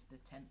says it's the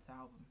 10th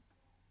album.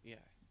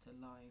 Yeah. They're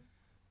lying.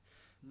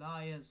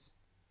 Liars.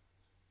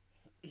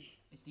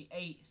 It's the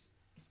 8th.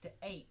 It's the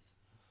 8th.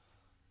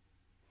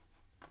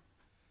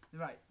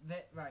 Right.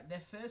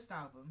 Their first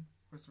album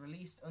was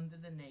released under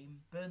the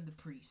name Burn the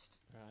Priest.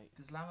 Right.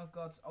 Because Lamb of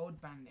God's old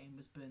band name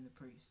was Burn the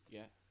Priest.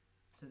 Yeah.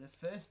 So the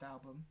first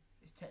album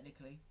is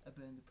technically a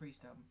Burn the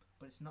Priest album,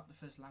 but it's not the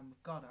first Lamb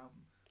of God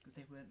album because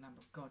they weren't Lamb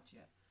of God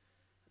yet.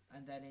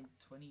 And then in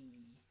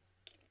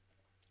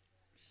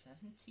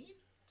 2017,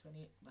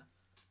 a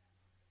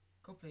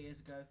couple of years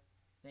ago,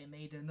 they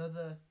made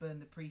another Burn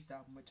the Priest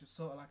album, which was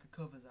sort of like a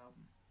covers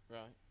album.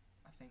 Right.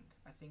 I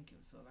think it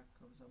was sort of like a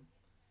covers album.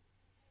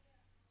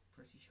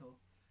 Pretty sure.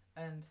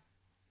 And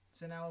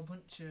so now a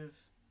bunch of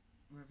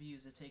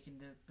reviews are taking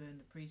the Burn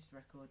the Priest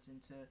records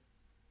into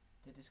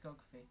the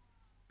discography,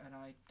 and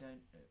I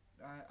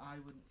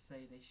wouldn't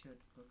say they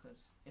should,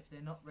 because if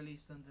they're not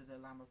released under the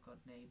Lamb of God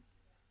name,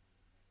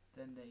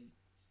 then they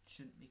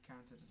shouldn't be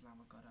counted as Lamb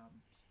of God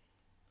albums.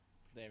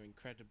 They're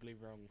incredibly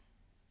wrong.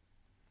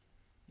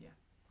 Yeah.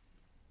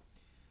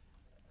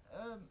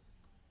 I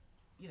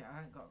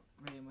haven't got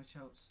really much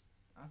else.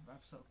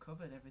 I've sort of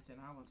covered everything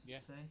I wanted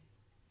to say.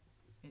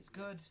 It's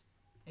good.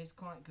 It's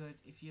quite good.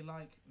 If you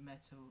like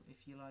metal,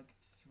 if you like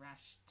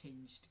thrash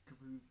tinged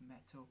groove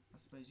metal, I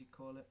suppose you'd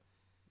call it.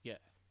 Yeah.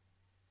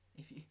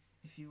 If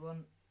you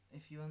want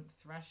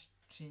thrash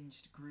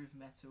tinged groove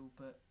metal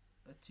but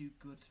are too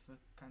good for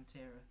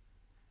Pantera,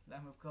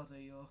 Lamb of God are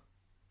your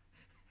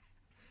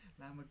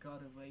Lamb of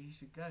God are where you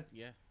should go.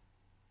 Yeah.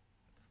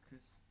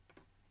 Because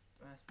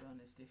let's be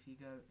honest, if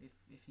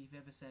you've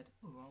ever said,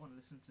 oh, I want to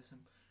listen to some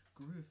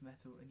groove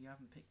metal and you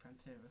haven't picked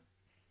Pantera,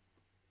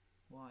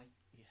 why?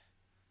 Yeah.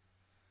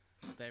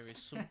 There is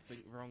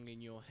something wrong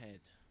in your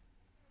head.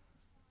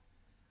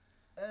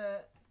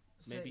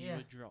 Maybe you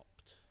were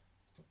dropped.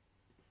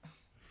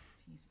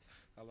 Jesus.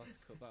 I'll have to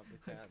cut that bit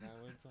out now,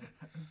 won't I?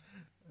 That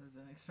was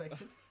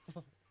unexpected.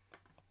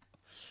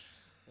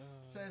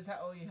 So is that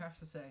all you have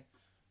to say?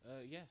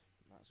 Yeah,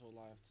 that's all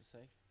I have to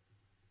say.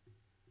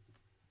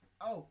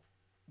 Oh,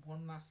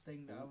 one last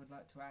thing that I would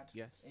like to add.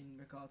 Yes. In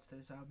regards to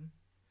this album.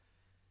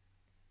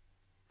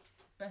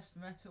 Best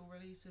metal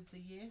release of the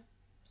year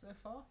so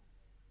far?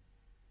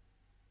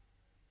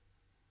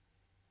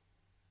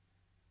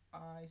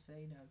 I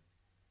say no.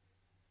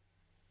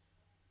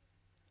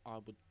 I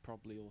would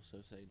probably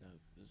also say no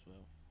as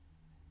well.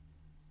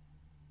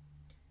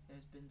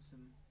 There's been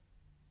some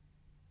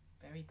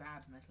very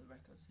bad metal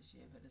records this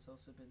year, but there's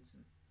also been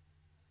some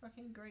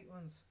fucking great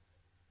ones.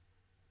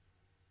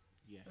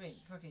 Yes. I mean,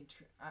 fucking.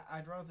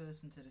 I'd rather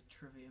listen to the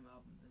Trivium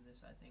album than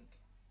this. I think.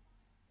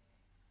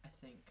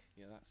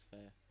 Yeah, that's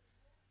fair.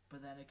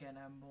 But then again,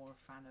 I'm more a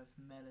fan of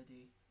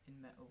melody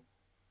in metal.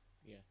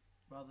 Yeah.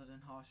 Rather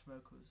than harsh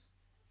vocals.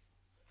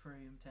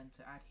 Trivium tend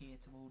to adhere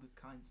to all the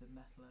kinds of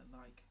metal I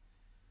like.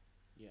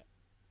 Yeah.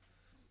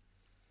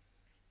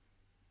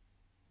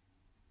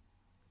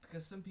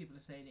 Because some people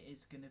are saying it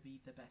is going to be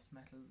the best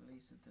metal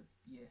release of the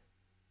year.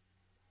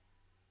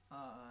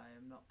 I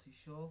am not too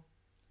sure.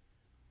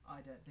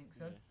 I don't think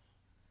so. Yeah.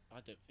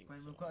 I don't think when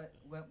so. We've got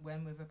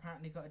when we've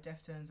apparently got a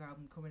Deftones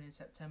album coming in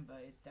September,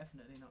 it's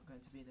definitely not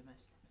going to be the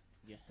best.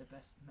 Yeah. The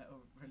best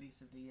metal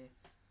release of the year.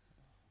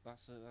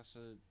 That's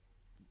a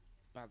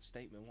bad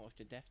statement. What if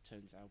the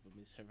Deftones album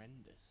is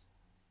horrendous?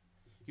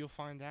 You'll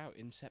find out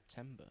in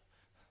September.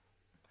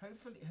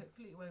 Hopefully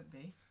it won't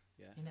be.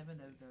 Yeah. You never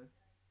know though.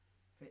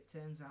 If it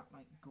turns out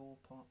like Gore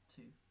Part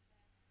 2.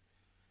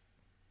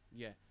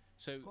 Yeah.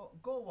 So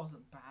Gore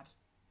wasn't bad.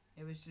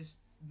 It was just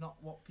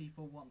not what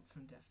people want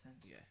from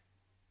Deftones. Yeah.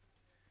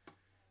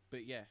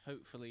 But yeah,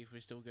 hopefully if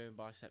we're still going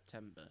by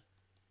September.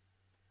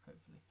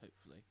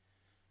 Hopefully.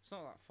 It's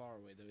not that far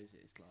away though, is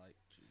it? It's like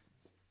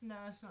no,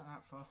 it's not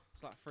that far.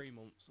 It's like 3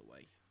 months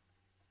away.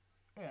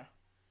 Yeah.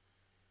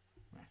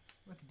 Yeah,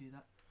 we can do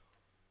that.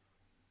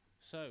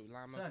 So,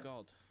 Lamb of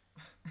God.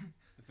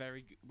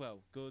 Very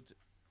good.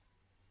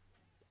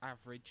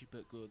 Average,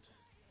 but good.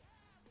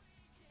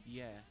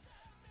 Yeah.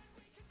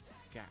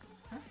 Gap.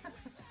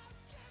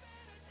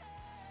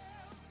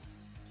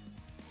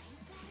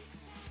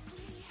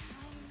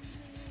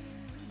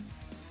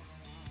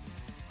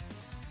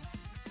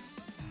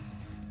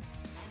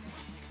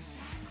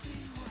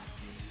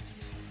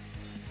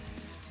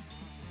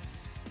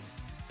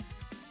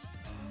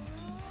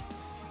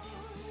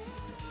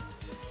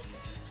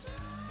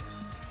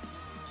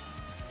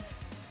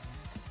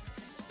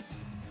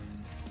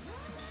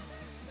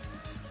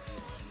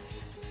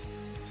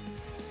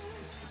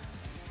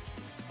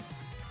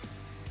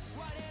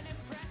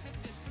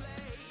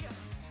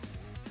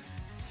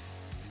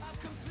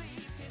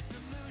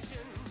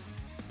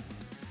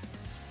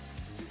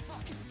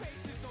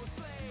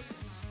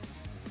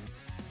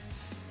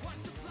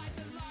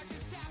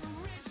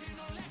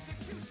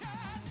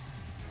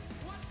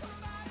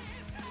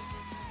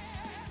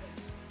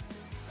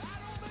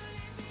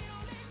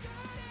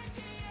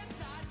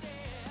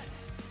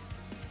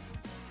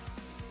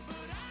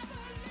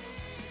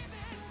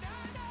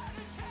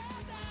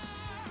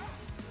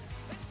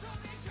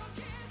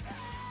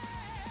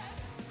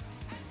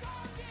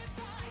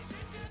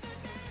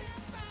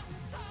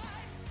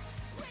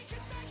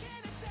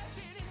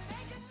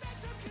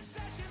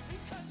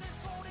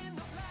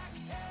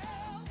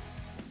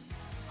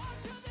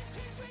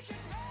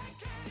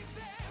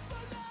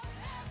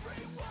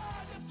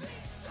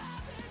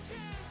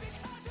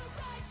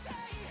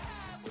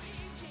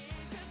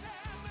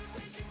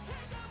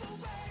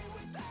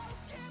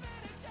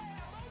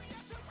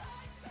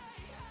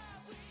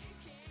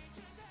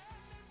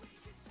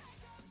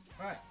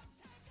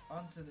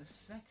 to the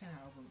second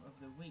album of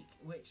the week,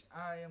 which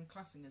I am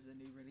classing as a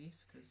new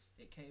release because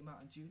it came out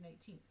on June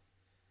 18th,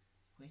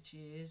 which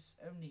is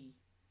only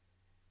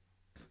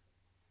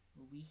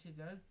a week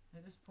ago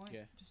at this point.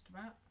 Yeah. Just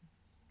about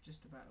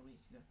a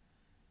week ago.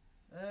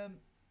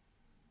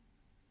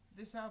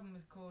 This album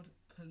is called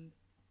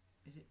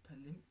is it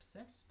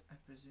Palimpsest? I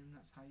presume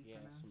that's how you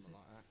pronounce something it.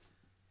 like that.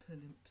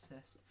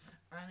 Palimpsest,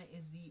 and it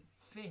is the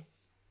 5th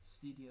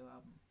studio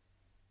album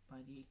by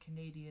the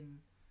Canadian,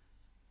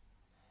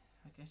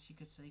 I guess you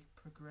could say,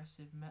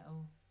 progressive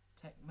metal,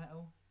 tech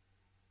metal,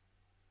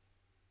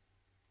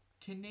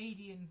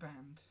 Canadian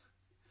band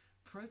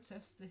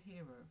Protest the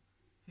Hero,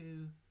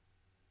 who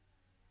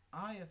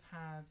I have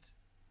had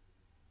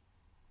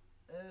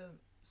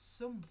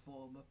some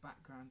form of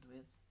background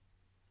with,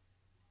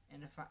 in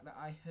the fact that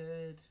I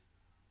heard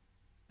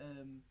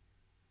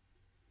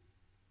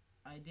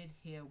I did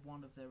hear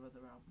one of their other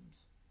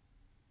albums,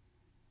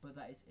 but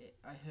that is it.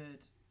 I heard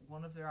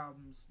one of their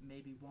albums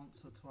maybe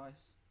once or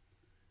twice,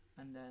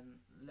 and then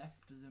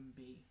left them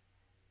be.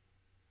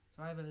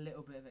 So I have a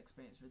little bit of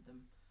experience with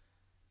them.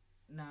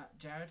 Now,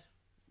 Jared,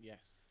 Yes.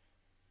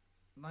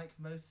 like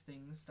most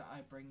things that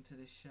I bring to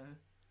this show,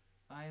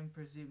 I am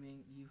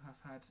presuming you have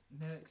had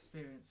no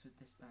experience with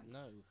this band.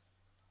 No.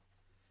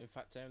 In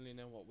fact, I only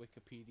know what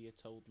Wikipedia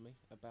told me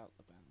about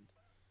the band.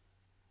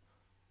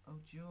 Oh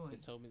joy! They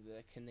told me that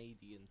they're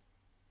Canadian.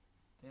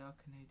 They are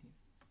Canadian.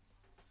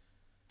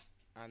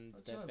 And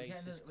Oh their joy!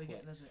 bassist We quit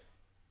get another.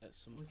 at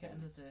some We point.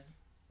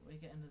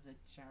 get another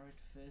Jared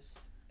first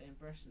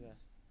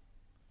impressions.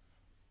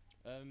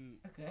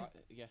 Okay.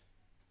 Yeah.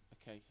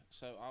 Okay.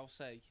 So I'll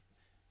say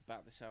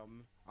about this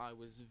album, I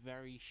was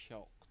very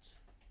shocked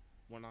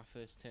when I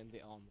first turned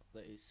it on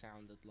that it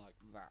sounded like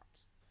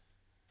that.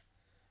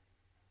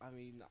 I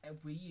mean,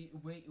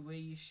 Were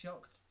you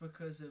shocked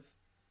because of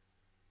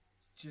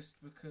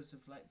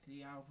like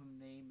the album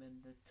name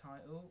and the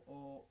title,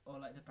 or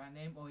like the band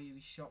name, or you were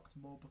shocked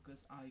more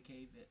because I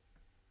gave it?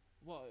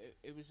 well,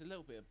 it was a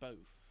little bit of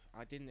both.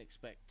 I didn't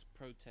expect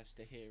Protest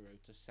a Hero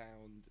to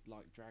sound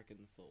like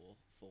Dragon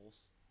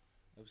Force.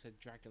 I said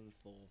Dragon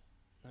Thor.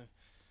 No,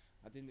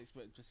 I didn't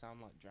expect it to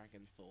sound like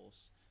Dragon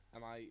Force,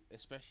 and I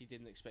especially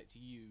didn't expect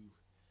you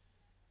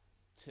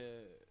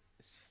to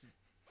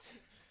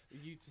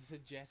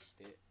suggest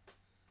it.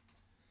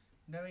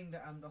 Knowing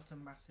that I'm not a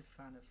massive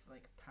fan of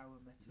like power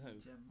metal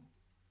in general.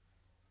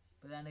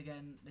 But then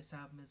again, this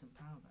album isn't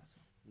power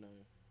metal.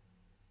 No.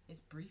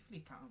 It's briefly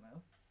power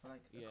metal for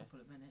like a Yeah. couple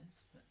of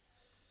minutes, but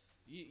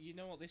You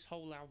know what this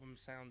whole album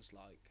sounds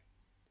like?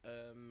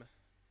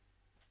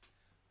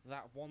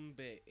 That one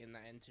bit in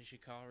that Enter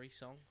Shikari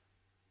song.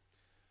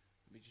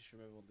 Let me just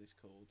remember what it's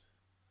called.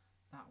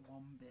 that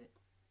one bit.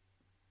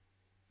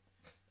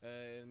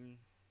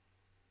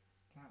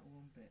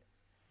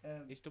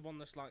 It's the one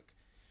that's like,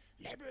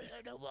 never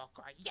heard a walk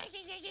right.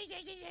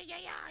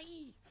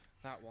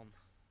 That one.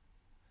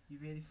 You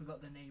really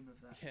forgot the name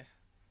of that. Yeah.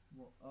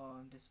 What? Oh,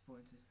 I'm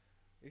disappointed.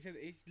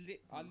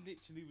 I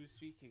literally was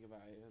speaking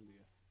about it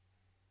earlier.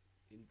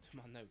 Into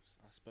my notes.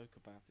 I spoke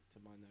about it to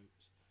my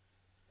notes.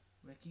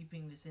 We're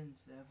keeping this in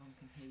so everyone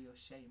can hear your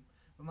shame.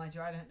 But mind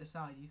you, I don't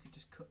decide. You could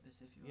just cut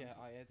this if you want.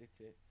 Yeah, I edit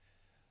it.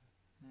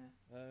 Yeah.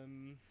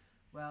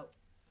 Well,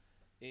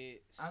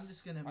 it's. I'm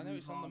just gonna. I know move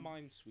it's on the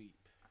Minesweep.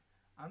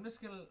 I'm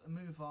just gonna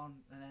move on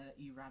and then let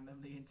you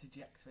randomly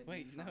interject. When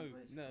Wait, you no. find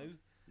what it's called.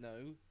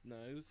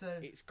 No. So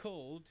It's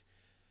called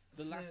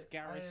The Last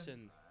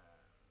Garrison.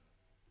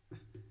 The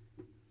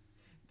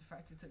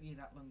fact it took you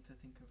that long to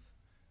think of.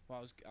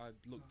 Well, I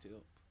looked it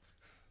up.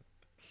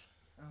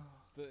 Oh,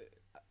 But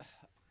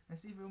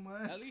that's even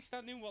worse. at least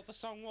I knew what the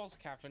song was,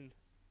 Kevin.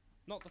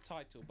 Not the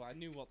title, but I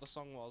knew what the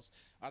song was,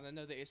 and I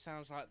know that it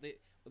sounds like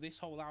this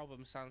whole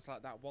album sounds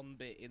like that one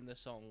bit in the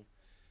song.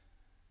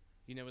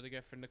 You know, where they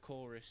go from the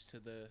chorus to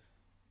the.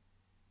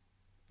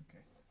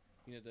 Okay.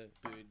 You know the.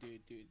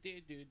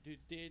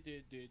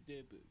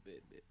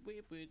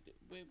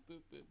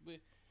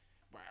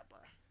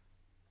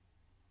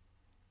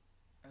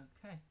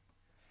 Okay.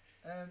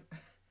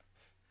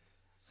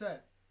 So.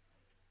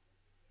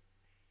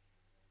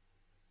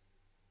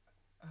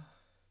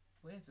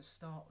 Where to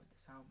start with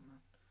this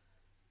album,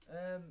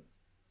 man?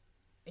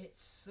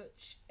 It's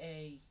such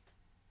a.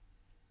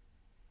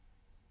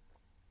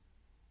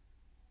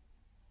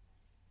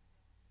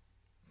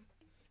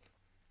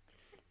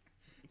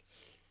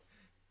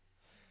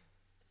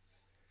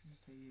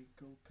 Just hear you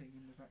gulping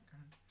in the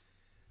background.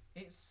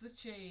 It's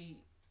such a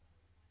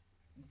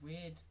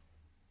weird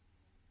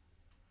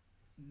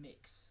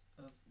mix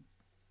of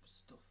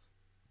stuff.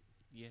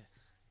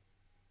 Yes.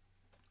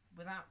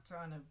 Without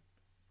trying to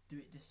do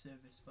it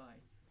disservice by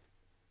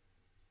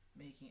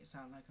making it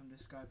sound like I'm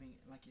describing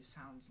it like it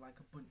sounds like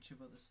a bunch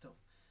of other stuff,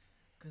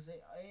 because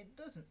it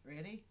doesn't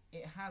really.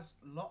 It has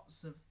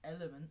lots of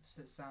elements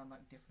that sound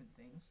like different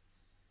things,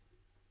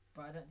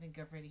 but I don't think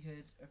I've really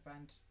heard a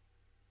band,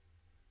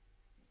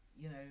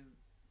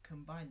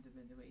 combine them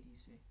in the way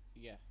these do.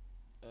 Yeah.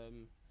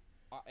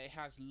 It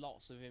has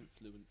lots of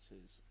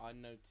influences. I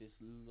noticed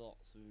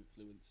lots of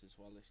influences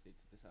while listening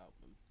to this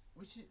album.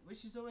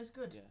 Which is always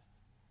good. Yeah.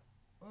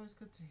 Always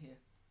good to hear.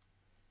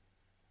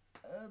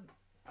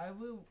 I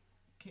will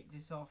kick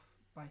this off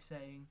by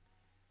saying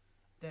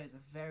there's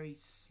a very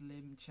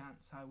slim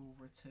chance I will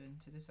return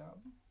to this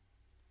album.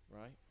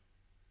 Right.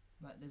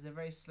 Like, there's a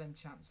very slim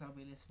chance I'll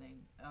be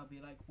listening. I'll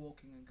be like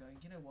walking and going,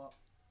 you know what?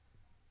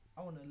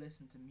 I want to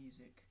listen to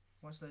music.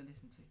 What should I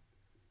listen to?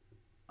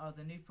 Oh,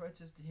 the new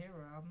Protest to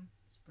Hero album.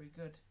 It's pretty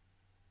good.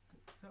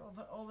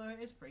 Although it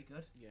is pretty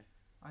good. Yeah.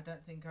 I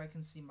don't think I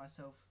can see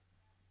myself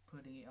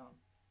putting it on.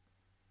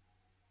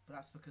 But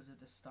that's because of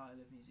the style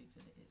of music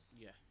that it is.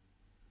 Yeah.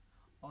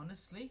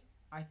 Honestly,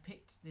 I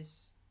picked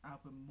this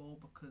album more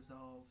because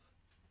of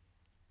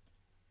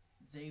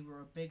they were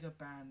a bigger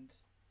band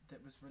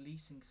that was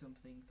releasing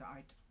something that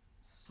I'd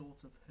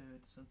sort of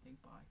heard something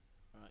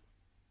by. Right.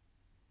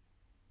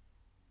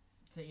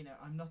 So, you know,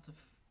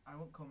 I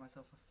won't call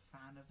myself a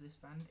fan of this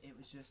band. It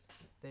was just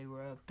they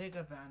were a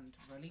bigger band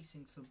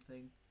releasing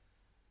something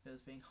that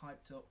was being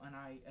hyped up, and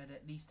I had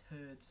at least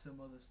heard some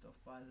other stuff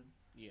by them.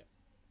 Yeah.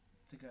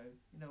 To go,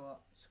 you know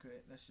what? Screw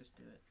it. Let's just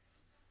do it.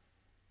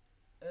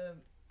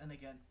 And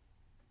again,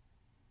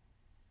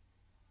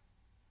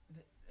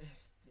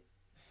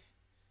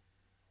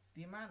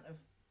 the amount of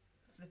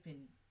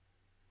flipping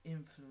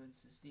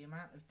influences, the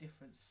amount of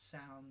different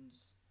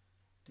sounds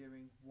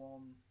during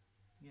one,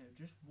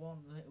 just one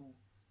little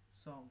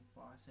song.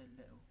 Well, I say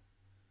little.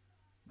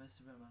 Most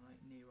of them are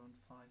like near on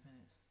 5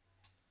 minutes.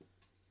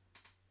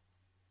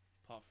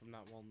 Apart from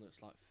that one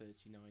that's like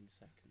 39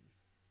 seconds.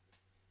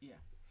 Yeah.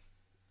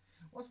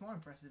 What's more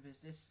impressive is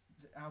this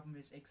album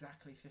is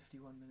exactly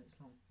 51 minutes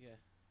long. Yeah.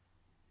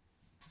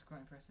 It's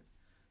quite impressive.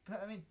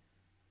 But, I mean,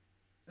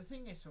 the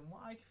thing is, from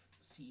what I've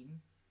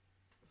seen,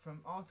 from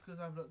articles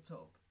I've looked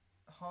up,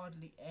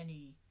 hardly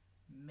any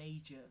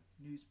major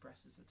news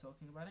presses are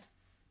talking about it.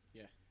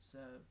 Yeah. So,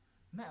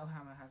 Metal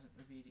Hammer hasn't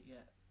reviewed it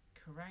yet.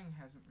 Kerrang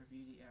hasn't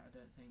reviewed it yet, I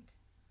don't think.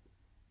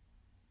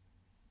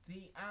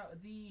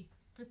 The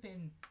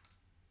flipping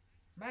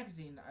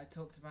magazine that I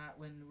talked about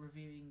when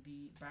reviewing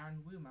the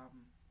Baron Womb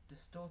album,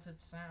 Distorted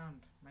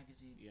Sound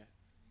magazine. Yeah.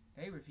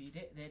 They reviewed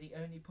it. They're the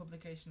only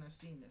publication I've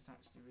seen that's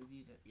actually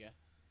reviewed it. Yeah.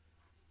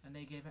 And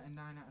they gave it a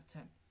 9 out of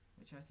 10,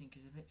 which I think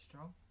is a bit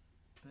strong,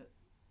 but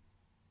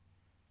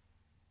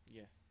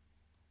yeah,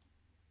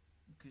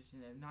 because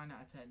 9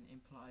 out of 10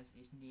 implies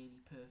it's nearly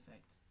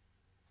perfect.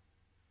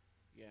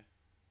 Yeah.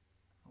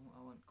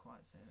 I won't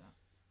quite say that.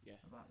 Yeah.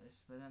 About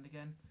this, but then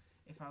again,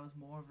 if I was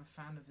more of a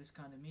fan of this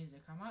kind of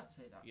music, I might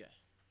say that. Yeah.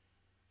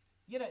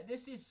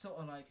 This is sort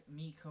of like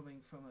me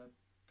coming from a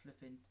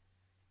flipping.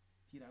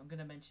 I'm going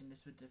to mention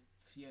this with the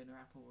Fiona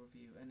Apple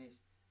review, and it's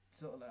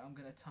sort of like I'm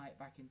going to tie it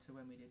back into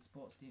when we did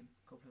Sports Team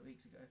a couple of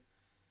weeks ago.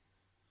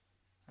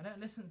 I don't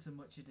listen to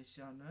much of this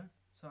genre,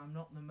 so I'm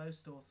not the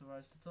most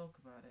authorised to talk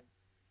about it.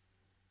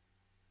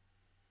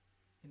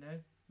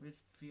 With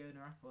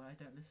Fiona Apple, I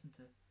don't listen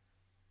to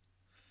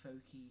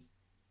folky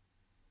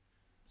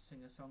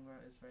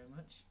singer-songwriters very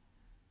much.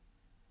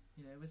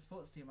 With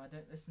Sports Team, I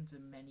don't listen to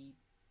many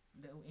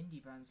little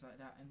indie bands like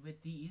that, and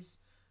with these,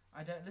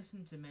 I don't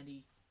listen to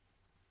many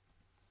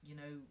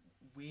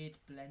weird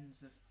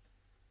blends of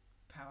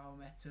power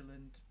metal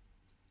and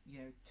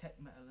tech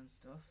metal and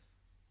stuff.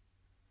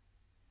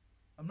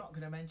 I'm not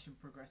going to mention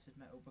progressive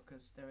metal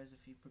because there is a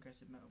few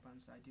progressive metal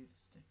bands that I do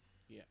listen to.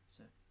 Yeah.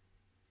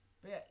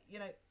 But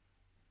yeah,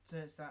 so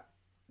it's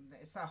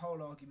that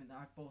whole argument that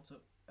I've brought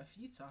up a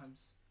few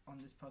times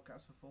on this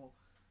podcast before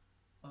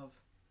of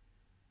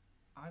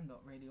I'm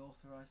not really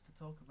authorised to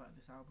talk about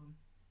this album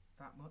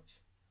that much.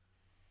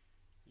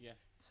 Yeah.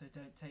 So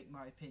don't take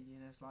my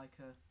opinion as like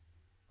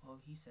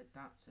he said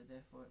that, so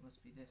therefore it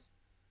must be this.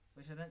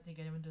 Which I don't think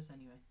anyone does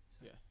anyway.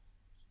 So yeah.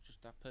 It's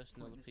just our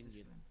personal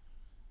opinion.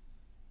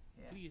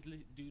 Yeah. Please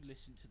do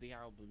listen to the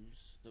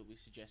albums that we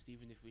suggest,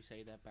 even if we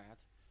say they're bad.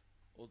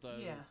 Although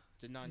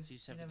the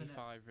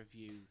 1975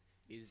 review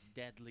is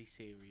deadly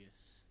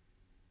serious.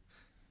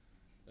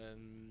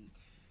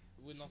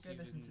 We're not even.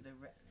 Listen to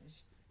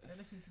go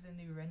listen to the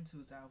new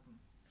Rentals album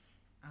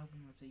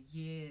of the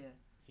year.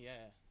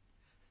 Yeah.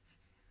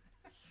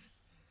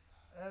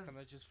 Can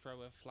I just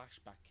throw a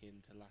flashback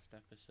into last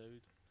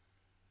episode?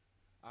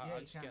 I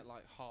just get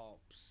like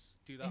harps.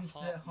 Do that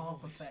insert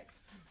harp noise. effect.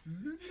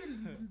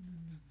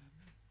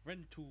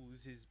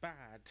 Rentals is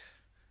bad,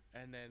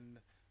 and then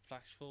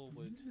flash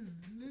forward.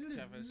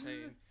 Trevor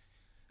saying,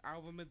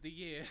 "Album of the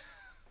year."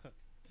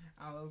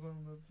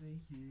 Album of the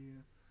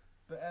year.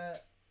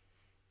 But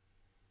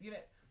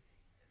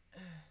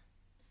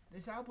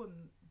this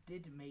album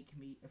did make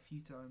me a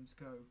few times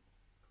go,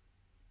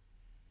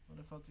 "What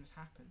the fuck just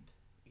happened?"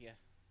 Yeah.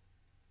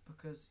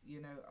 Because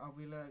I'll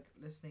be like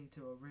listening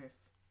to a riff,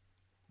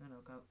 and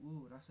I'll go,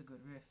 "Ooh, that's a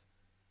good riff."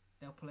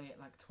 They'll play it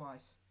like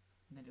twice,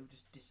 and then it'll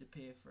just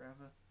disappear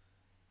forever.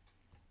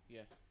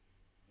 Yeah.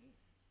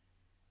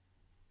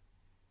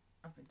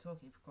 I've been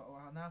talking for quite a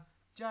while now.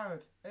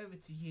 Jared, over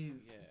to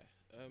you.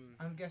 Yeah.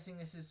 I'm guessing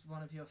this is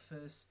one of your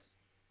first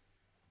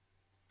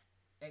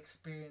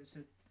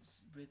experiences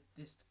with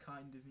this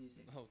kind of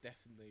music. Oh,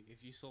 definitely.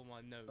 If you saw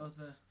my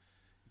notes,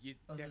 you'd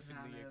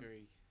definitely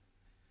agree.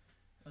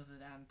 Other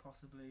than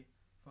possibly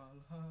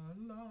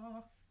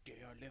Valhalla.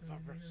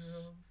 Deliver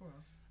For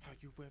us. Have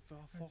you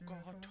ever Have you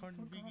ever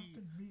forgotten me?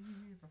 forgotten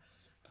me?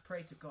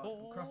 Pray to God.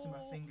 I'm crossing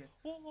my finger.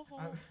 I'm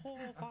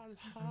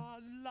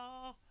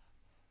Valhalla.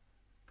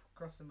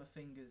 crossing my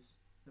fingers.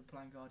 The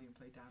Blind Guardian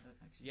play down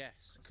next year.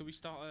 Yes. Could we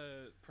start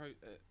a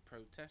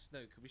protest?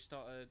 No. Could we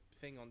start a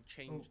thing on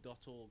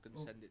change.org and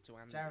send it to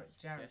Andy? Jared,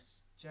 Yes.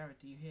 Jared,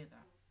 do you hear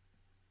that?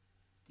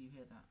 Do you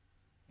hear that?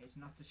 It's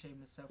not a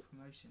shameless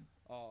self-promotion.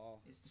 Oh,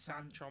 It's the sad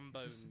sound.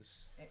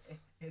 trombones.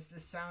 It's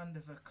the sound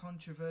of a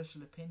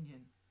controversial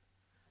opinion.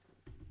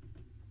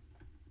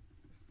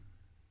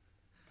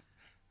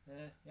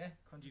 Yeah,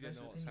 You don't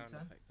know controversial what opinion sound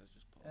time. effect I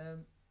just put.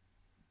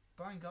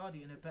 Blind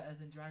Guardian are better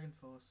than Dragon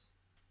Force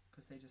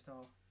because they just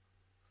are.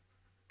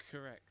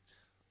 Correct.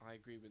 I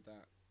agree with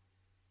that.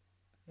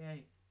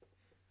 Yay.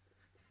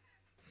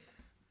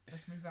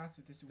 Let's move out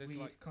of this There's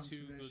weird like two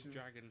controversial. good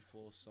Dragon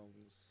Force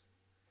songs.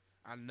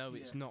 And no,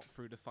 it's not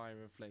Through the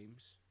Fire and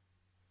Flames.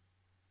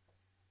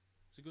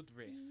 It's a good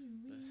riff.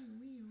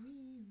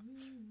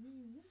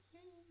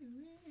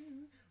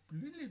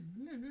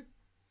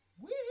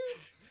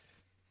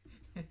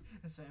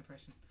 That's my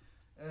impression.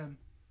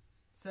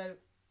 So,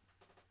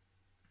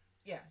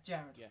 yeah,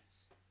 Jared. Yes.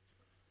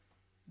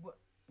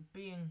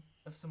 Being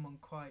of someone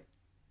quite,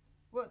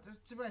 well,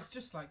 to be honest,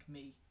 just like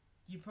me,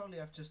 you probably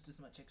have just as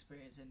much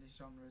experience in this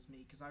genre as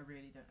me because I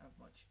really don't have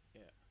much.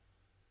 Yeah.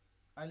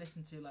 I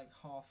listened to like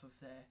half of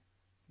their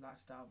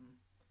last album,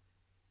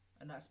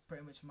 and that's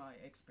pretty much my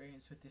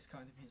experience with this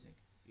kind of music.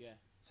 Yeah.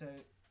 So,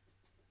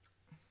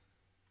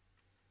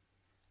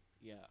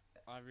 Yeah,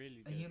 I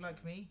really. are you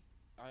like me?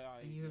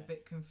 Are you a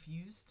bit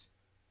confused?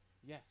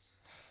 Yes.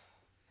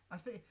 I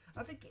think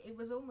it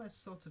was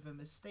almost sort of a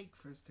mistake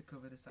for us to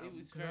cover this album. It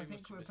was 'cause very I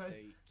think much a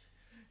mistake.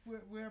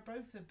 We're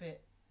both a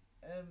bit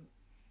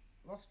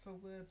lost for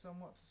words on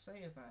what to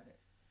say about it.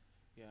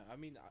 Yeah, I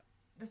mean,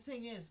 The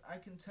thing is, I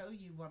can tell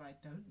you what I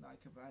don't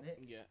like about it,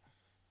 yeah,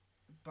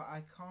 but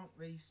I can't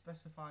really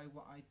specify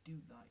what I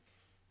do like.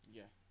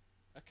 yeah.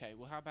 Okay,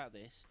 well, how about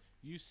this?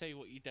 You say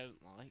what you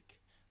don't like,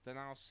 then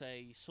I'll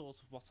say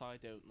sort of what I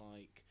don't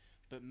like,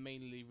 but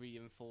mainly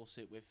reinforce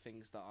it with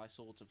things that I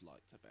sort of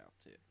liked about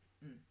it.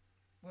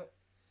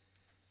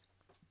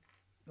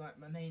 Like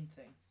my main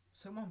thing.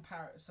 Someone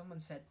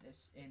said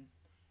this in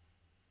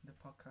the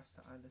podcast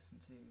that I listen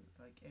to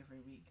like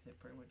every week that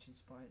pretty much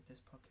inspired this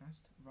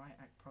podcast. Riot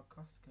Act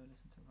Podcast. Go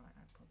listen to Riot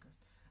Act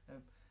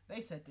Podcast. They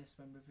said this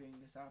when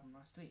reviewing this album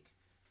last week.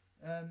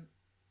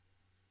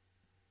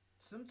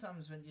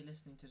 Sometimes when you're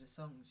listening to the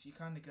songs, you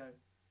kind of go,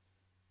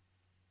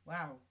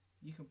 "Wow,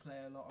 you can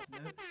play a lot of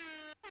notes.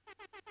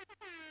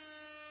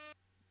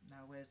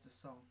 Now where's the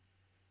song?"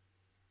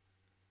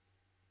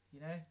 You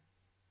know?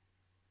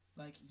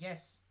 Like,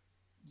 yes,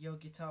 your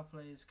guitar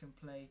players can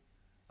play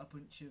a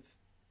bunch of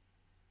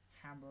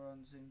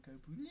hammer-ons and go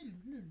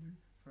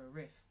for a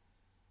riff,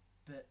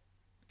 but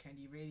can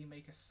you really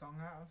make a song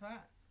out of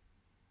that?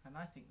 And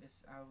I think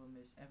this album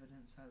is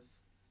evidence as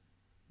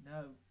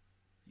no,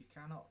 you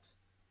cannot,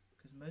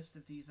 because most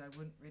of these I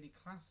wouldn't really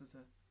class as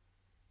a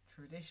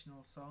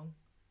traditional song.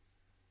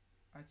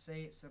 I'd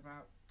say it's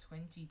about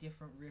 20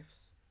 different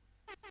riffs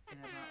in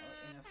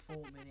a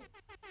 4-minute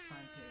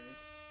time period,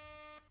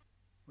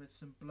 with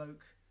some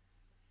bloke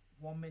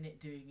 1 minute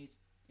doing his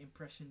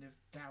impression of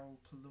Daryl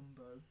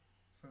Palumbo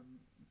from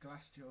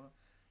Glassjaw,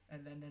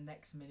 and then the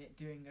next minute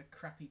doing a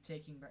crappy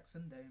Taking Back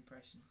Sunday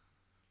impression.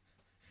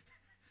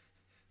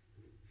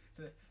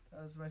 That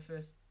was my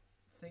first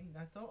thing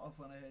I thought of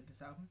when I heard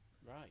this album.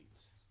 Right.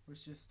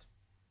 Was just,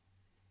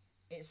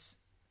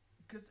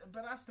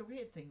 but that's the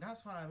weird thing.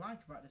 That's what I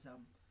like about this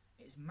album.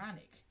 It's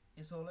manic.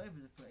 It's all over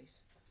the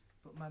place.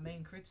 But my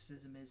main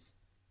criticism is,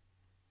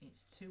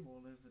 it's too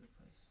all over the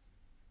place.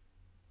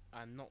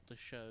 And not the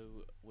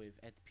show with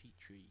Ed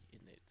Petrie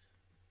in it.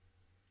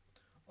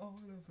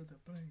 All over the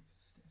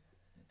place.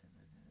 Yeah,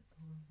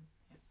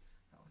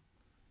 that one.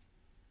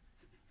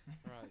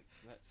 Right,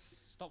 let's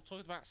stop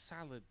talking about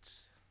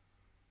salads.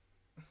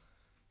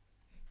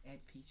 Ed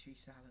Petrie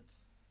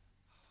salads.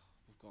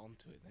 We've got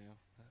onto it now.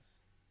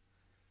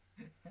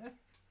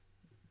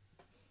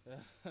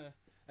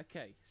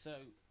 Okay, so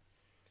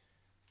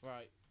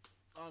right,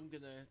 I'm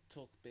gonna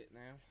talk a bit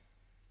now.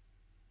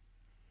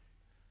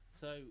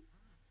 So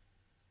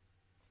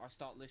I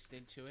start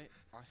listening to it.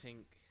 I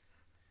think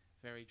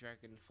very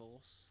Dragon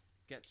Force.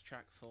 Get to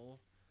track 4.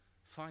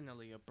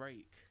 Finally a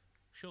break.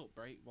 Short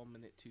break, 1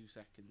 minute 2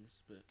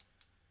 seconds, but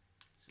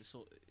it's a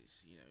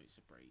it's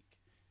a break.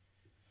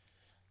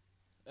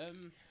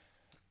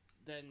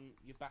 Then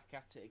you're back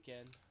at it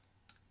again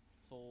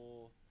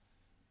for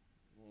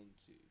 1,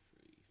 2,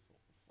 3,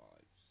 4, 5,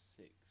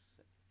 6,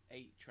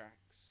 8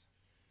 tracks.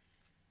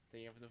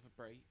 Then you have another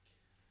break.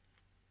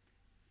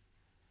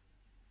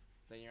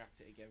 Then you're at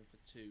it again for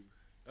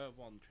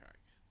 1 track,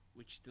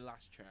 which is the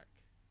last track,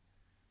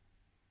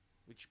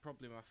 which is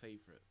probably my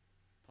favourite,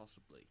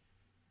 possibly.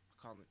 I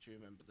can't actually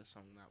remember the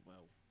song that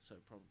well, so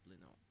probably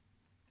not.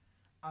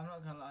 I'm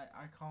not gonna lie,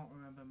 I can't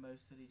remember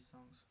most of these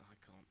songs. I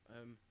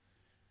can't.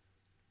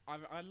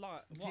 I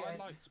like The what I en-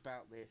 liked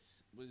about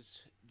this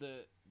was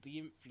the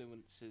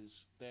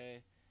influences.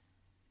 They're,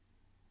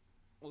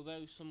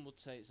 although some would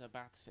say it's a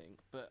bad thing,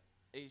 but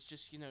it's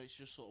just, it's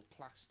just sort of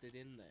plastered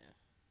in there,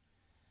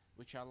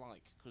 which I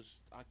like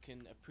because I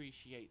can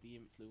appreciate the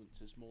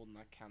influences more than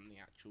I can the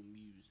actual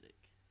music.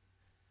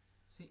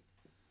 See,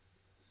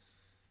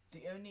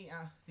 the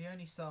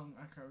only song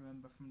I can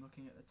remember from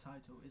looking at the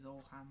title is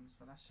All Hands,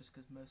 but that's just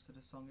because most of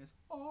the song is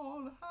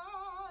All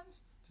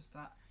Hands, just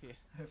that Yeah.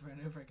 over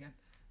and over again.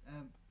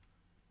 And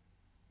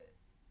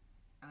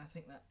I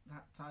think that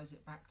ties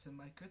it back to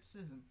my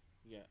criticism.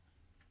 Yeah.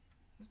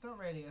 There's not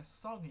really a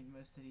song in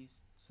most of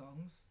these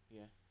songs.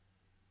 Yeah.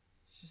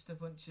 It's just a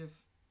bunch of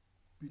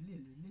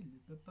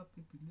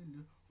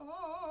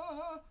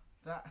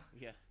that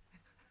Yeah.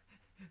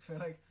 for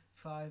like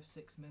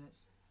 5-6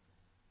 minutes.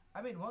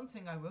 I mean, one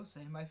thing I will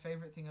say, my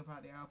favourite thing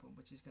about the album,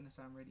 which is going to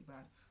sound really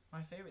bad,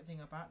 my favourite thing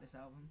about this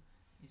album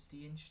is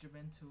the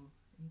instrumental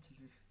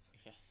interludes.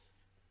 Yes.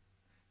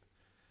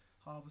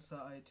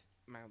 Harbourside,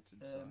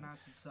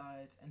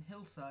 Mountainside, and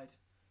Hillside.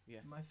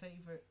 Yes. My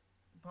favourite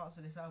parts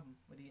of this album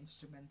were the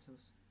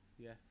instrumentals.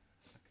 Yeah,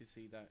 I could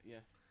see that.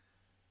 Yeah.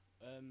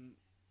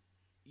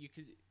 You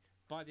could,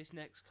 by this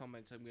next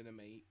comment I'm gonna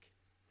make,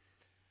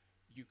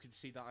 you can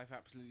see that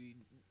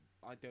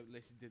I don't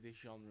listen to this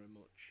genre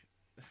much.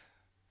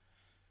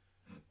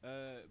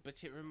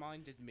 But it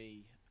reminded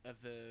me of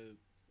a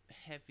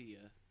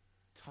heavier,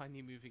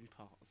 tiny moving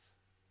parts,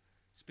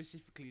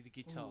 specifically the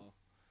guitar.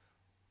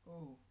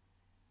 Ooh,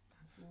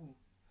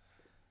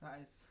 that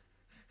is.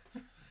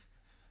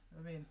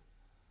 I mean,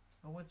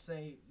 I would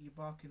say you're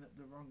barking up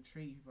the wrong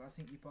tree, but I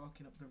think you're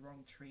barking up the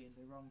wrong tree in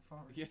the wrong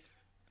forest. Yeah.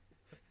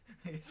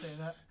 You say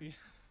that? Yeah.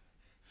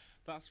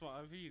 That's what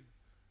I mean.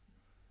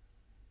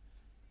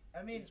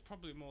 I mean, it's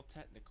probably more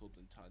technical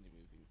than tiny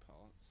moving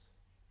parts,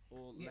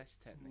 or less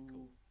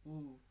technical.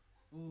 Ooh.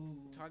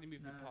 Tiny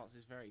moving parts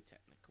is very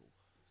technical.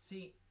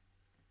 See,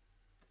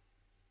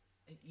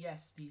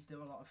 yes, these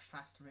do a lot of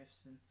fast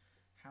riffs and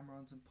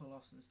hammer-ons and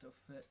pull-offs and stuff,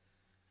 but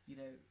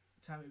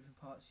tiny moving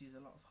parts use a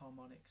lot of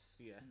harmonics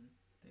and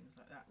things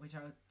like that, which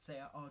I would say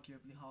are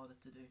arguably harder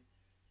to do.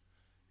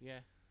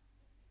 Yeah.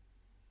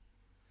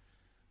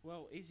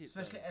 Well, is it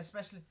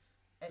especially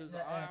because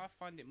I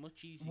find it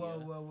much easier.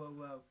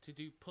 Whoa. To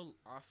do pull,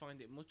 I find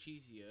it much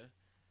easier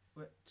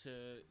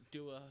to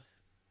do a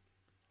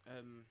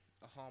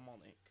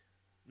harmonic.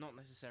 Not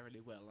necessarily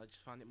well. I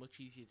just find it much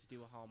easier to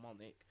do a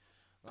harmonic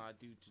than I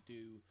do to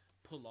do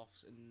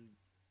pull-offs and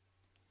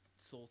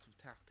sort of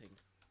tapping.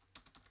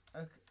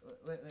 Okay,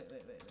 wait.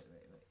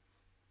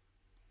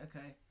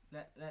 Okay,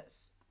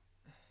 let's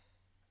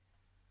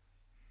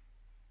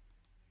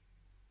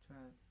try.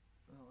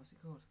 Oh, what's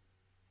it called?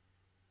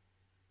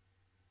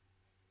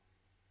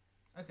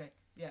 Okay,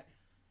 yeah.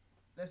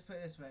 Let's put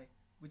it this way: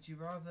 would you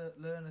rather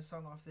learn a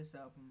song off this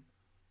album,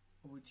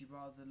 or would you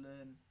rather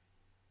learn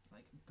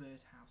like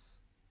Birdhouse?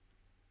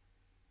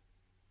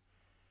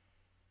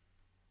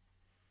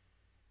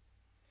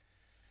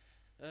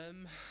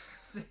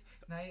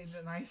 Now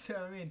you see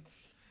what I mean.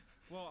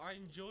 Well, I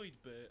enjoy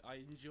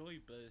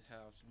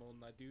Birdhouse more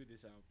than I do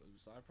this album,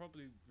 so I'd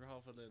probably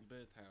rather learn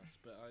Birdhouse,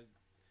 but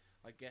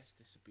I guess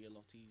this would be a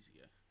lot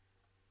easier.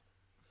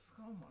 I've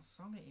forgotten what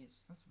song it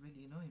is. That's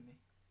really annoying me.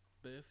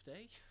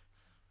 Birthday?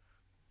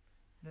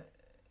 No,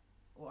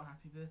 what,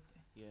 Happy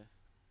Birthday? Yeah.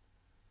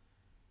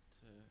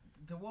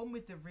 The one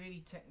with the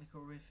really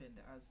technical riff in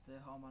that has the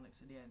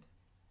harmonics at the end,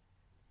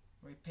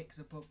 where he picks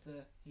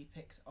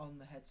on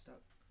the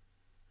headstock.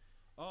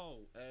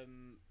 Oh,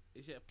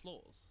 is it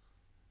Applause?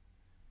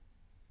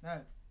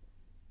 No.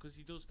 Because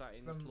he does that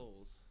in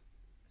Applause.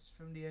 It's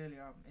from the early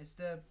album. It's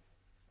the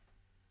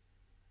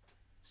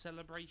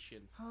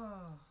Celebration.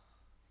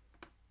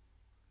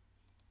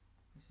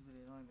 This is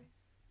really annoying me.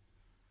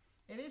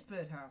 It is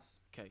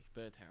Birdhouse. Okay,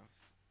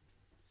 Birdhouse.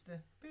 It's the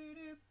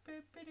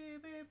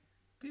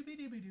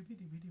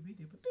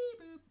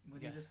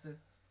when he does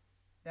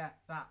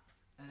that,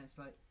 and it's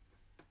like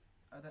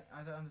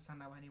I don't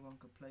understand how anyone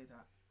could play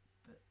that,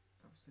 but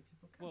obviously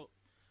people can. Well,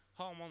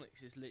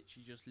 harmonics is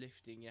literally just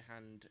lifting your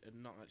hand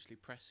and not actually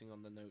pressing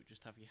on the note.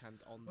 Just have your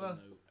hand on the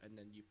note and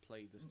then you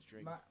play the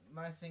string.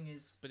 My thing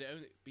is, but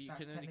you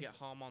can only get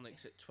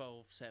harmonics at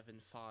 12,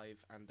 7, 5,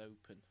 and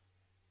open.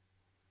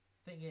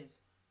 Thing is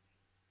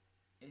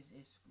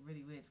it's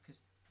really weird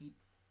because he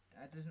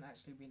doesn't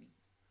actually really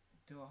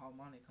do a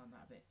harmonic on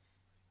that bit.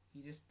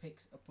 He just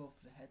picks above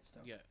the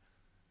headstock. Yeah.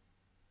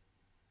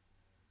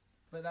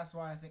 But that's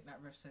why I think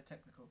that riff's so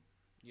technical.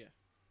 Yeah.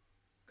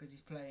 Because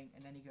he's playing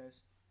and then he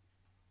goes,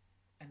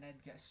 and then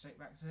gets straight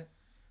back to it.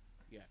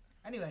 Yeah.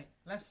 Anyway,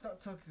 let's start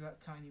talking about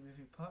tiny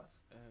moving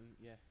parts.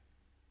 Yeah.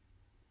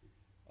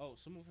 Oh,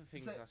 some of the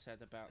things I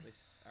said about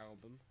this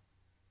album.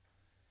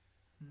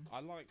 I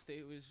liked that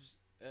it was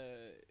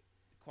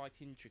quite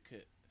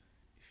intricate,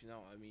 if you know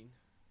what I mean.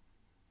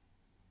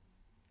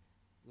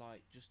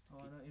 Like just. I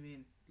know what you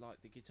mean.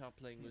 Like the guitar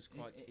playing was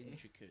quite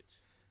intricate.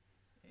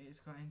 It is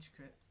quite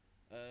intricate.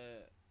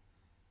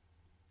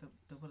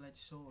 Double-edged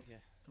sword.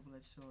 Yeah.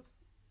 Double-edged sword.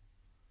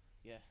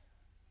 Yeah.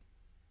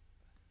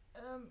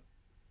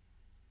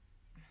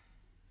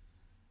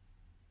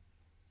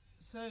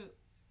 So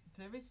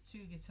there is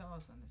 2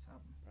 guitars on this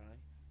album. Right.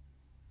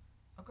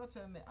 I've got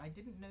to admit, I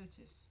didn't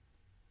notice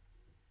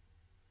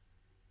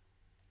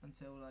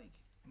until like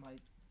my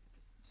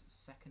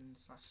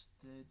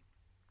second/third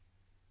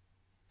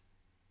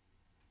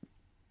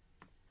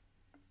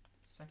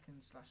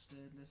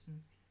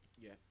listen.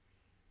 Yeah.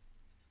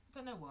 I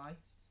don't know why.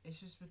 It's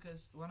just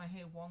because when I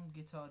hear one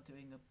guitar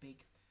doing a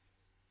big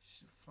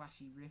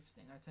flashy riff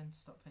thing, I tend to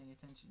stop paying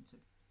attention to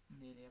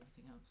nearly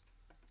everything else.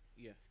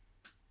 Yeah.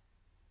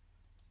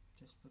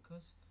 Just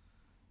because.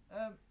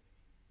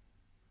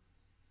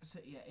 So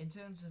yeah, in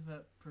terms of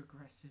a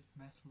progressive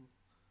metal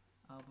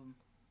album,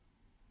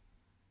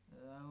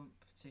 I wouldn't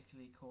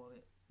particularly call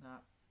it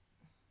that.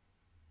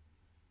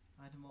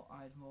 I'd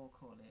more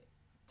call it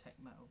tech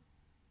metal.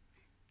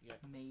 Yeah.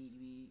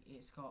 Maybe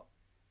it's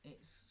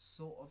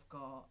sort of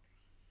got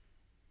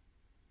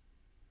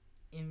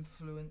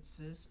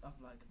influences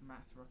of like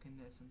math rock in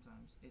there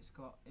sometimes. It's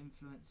got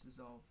influences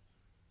of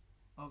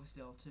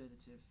obviously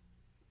alternative,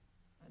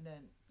 and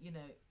then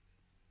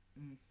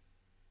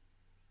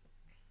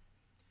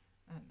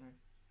I don't know.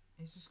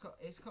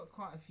 It's got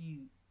quite a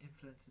few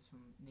influences from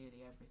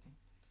nearly everything.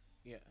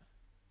 Yeah.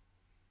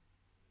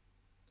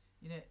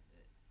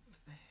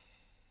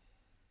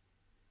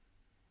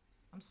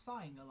 I'm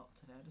sighing a lot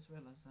today. I just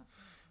realised that.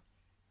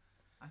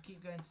 I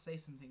keep going to say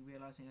something,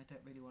 realising I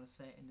don't really want to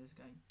say it, and just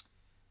going,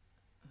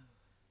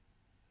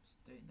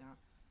 just doing that.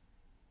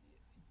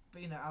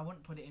 But I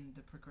wouldn't put it in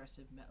the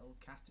progressive metal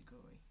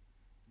category.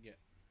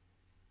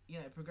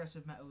 Yeah.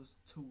 Progressive metal's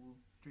Tool,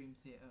 Dream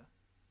Theater,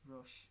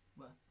 Rush,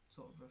 well,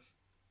 sort of Rush.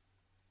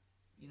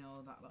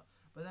 All that lot.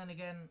 But then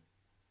again,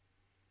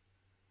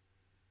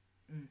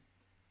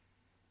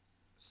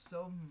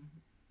 some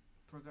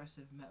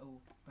progressive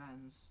metal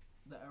bands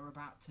that are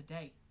about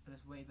today are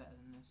just way better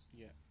than this.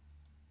 Yeah.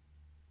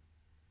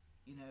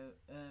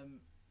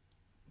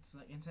 It's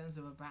like in terms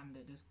of a band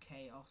that does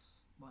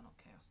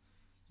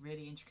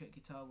really intricate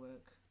guitar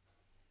work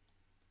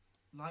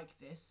like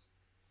this,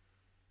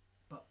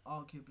 but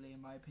arguably,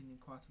 in my opinion,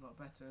 quite a lot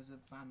better as a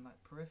band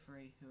like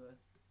Periphery, who are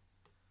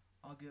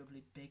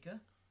arguably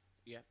bigger.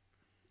 Yeah.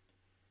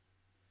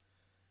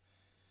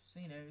 So,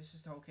 it's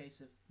just a whole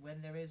case of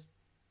when there is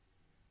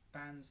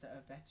bands that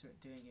are better at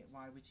doing it,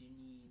 why would you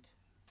need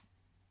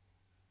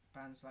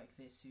bands like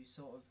this who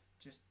sort of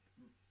just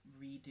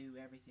redo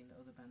everything that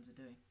other bands are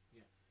doing?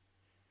 Yeah.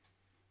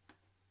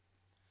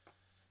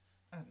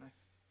 I don't know.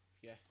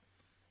 Yeah.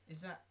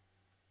 Is that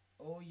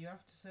all you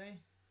have to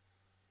say?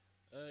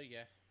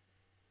 Yeah.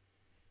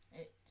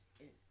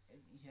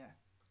 Yeah.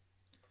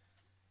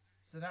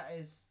 So that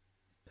is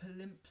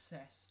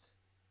Palimpsest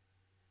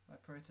by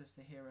Protest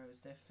the Heroes,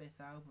 their 5th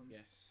album.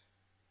 Yes.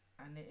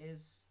 And it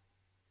is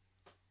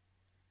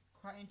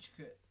quite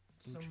intricate.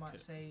 Some might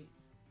say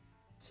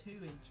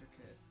too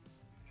intricate.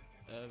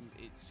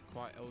 It's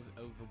quite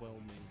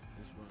overwhelming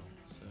as well,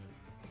 so...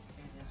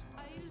 It is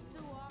quite. I used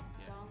to walk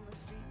down the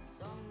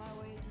streets on my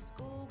way to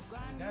school,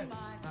 grinding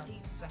my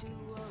teeth to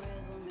a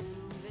rhythm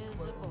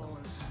invisible.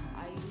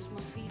 I used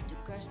my feet to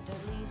crush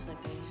dead leaves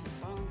like they had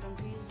fallen from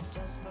trees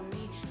just for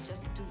me,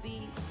 just to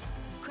be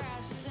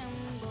crash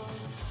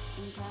cymbals.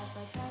 In class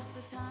I passed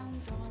the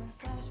time, drawing a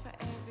slash for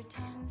every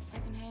time the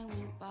second hand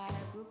went by.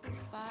 A group of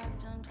 5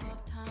 done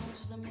 12 times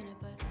was a minute,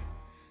 but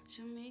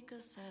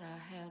Shamika said I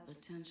had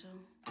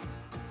potential.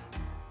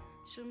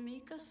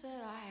 Shamika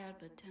said I had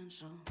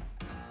potential.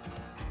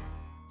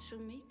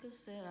 Shamika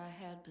said I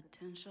had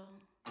potential.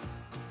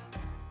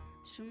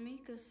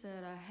 Shamika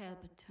said I had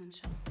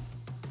potential.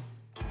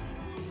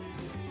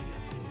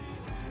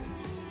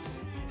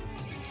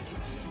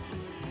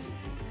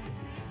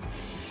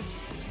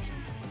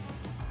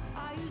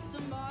 I used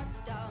to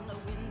march down the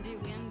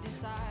windy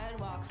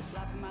sidewalk,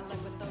 slapping my leg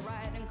with the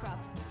riding crop,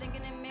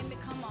 thinking it made me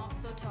come off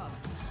so tough.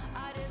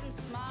 I didn't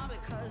smile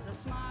because a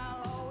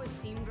smile always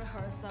seemed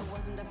rehearsed. I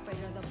wasn't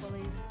afraid of the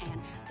bullies,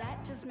 and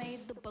that just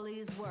made the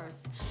bullies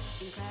worse.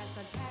 In class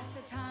I'd pass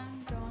the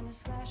time, drawing a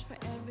slash for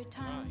every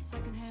time the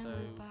second hand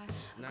went by.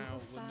 Now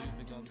we're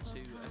moving on to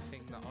a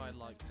thing that I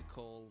like to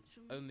call,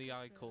 only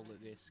I call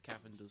it this,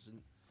 Cavan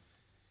doesn't.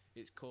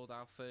 It's called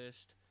our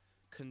first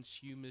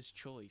consumer's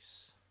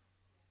choice.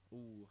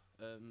 Ooh,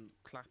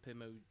 clap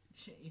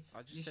emoji.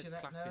 I just said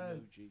clap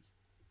emoji.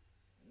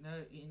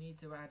 No, you need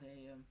to add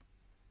a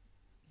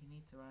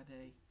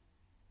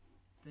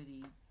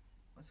bloody,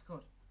 what's it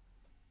called?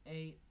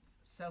 A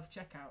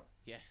self-checkout.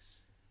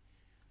 Yes.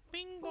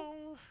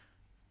 Bingo!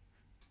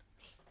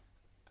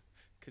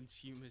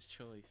 Consumer's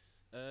choice.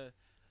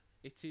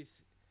 It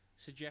is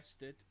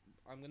suggested.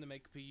 I'm going to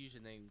make up a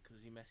username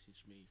because he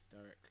messaged me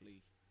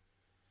directly.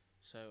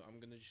 So I'm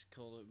going to just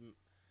call him...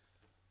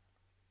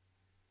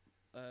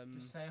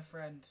 just say a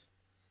friend.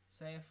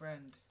 Say a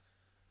friend.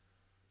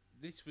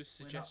 This was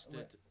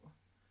suggested...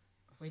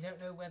 We don't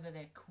know whether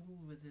they're cool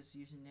with us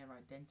using their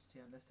identity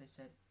unless they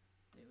said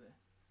they were.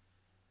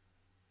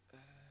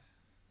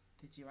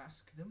 Did you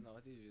ask them? No,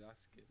 I didn't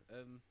ask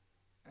him.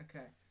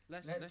 Okay.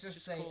 Let's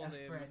just say call a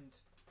him, friend.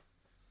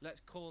 Let's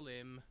call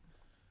him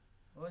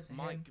Oh, it's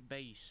Mic him.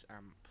 Bass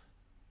Amp.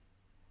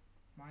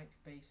 Mic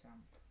Bass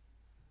Amp.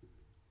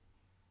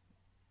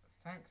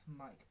 Thanks,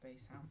 Mic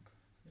Bass Amp.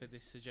 For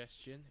this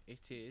suggestion.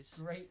 It is...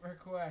 Great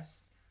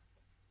request.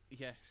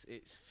 Yes,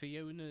 it's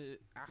Fiona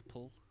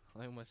Apple.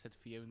 I almost said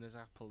Fiona's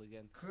Apple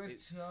again. Good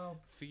job.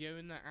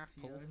 Fiona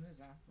Apple. Fiona's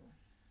Apple.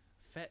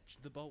 Fetch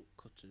the Bolt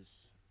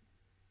Cutters.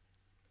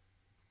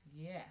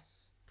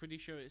 Yes. Pretty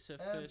sure it's her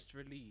first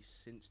release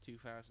since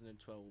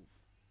 2012.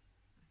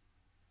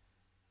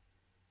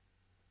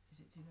 Is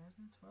it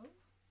 2012?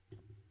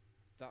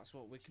 That's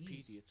what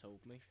Wikipedia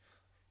told me.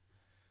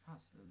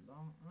 That's a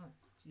long... Oh,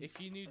 if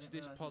you're new to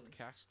this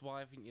podcast, why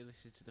haven't you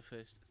listened to the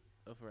first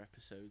other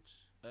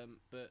episodes?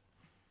 But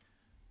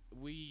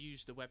we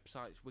use the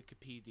websites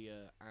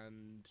Wikipedia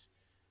and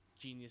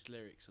Genius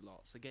Lyrics a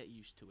lot, so get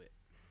used to it.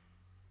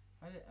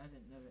 I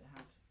didn't know it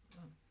had...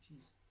 Oh,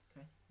 jeez.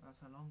 Okay,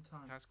 that's a long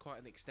time. It has quite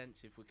an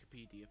extensive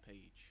Wikipedia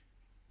page.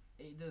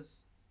 It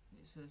does.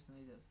 It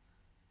certainly does.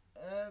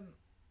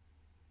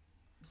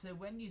 So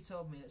when you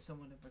told me that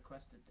someone had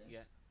requested this,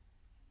 yeah.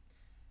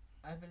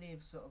 I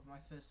believe sort of my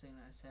first thing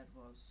that I said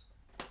was,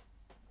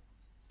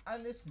 I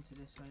listened to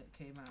this when it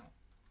came out.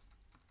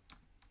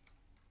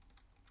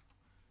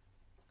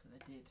 Because I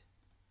did.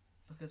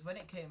 Because when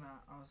it came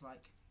out, I was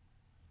like,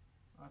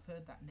 I've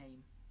heard that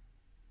name.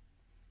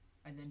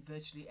 And then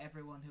virtually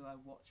everyone who I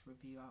watch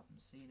review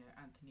albums, so, you know,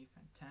 Anthony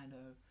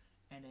Fantano,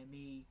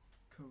 NME,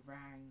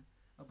 Kerrang,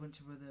 a bunch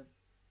of other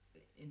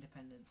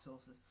independent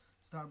sources,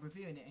 started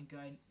reviewing it and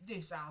going,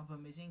 this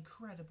album is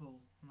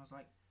incredible. And I was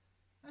like,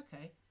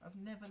 okay, I've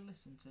never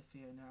listened to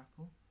Fiona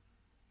Apple.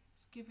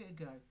 Let's give it a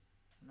go.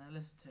 And I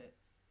listened to it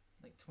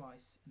like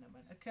twice, and I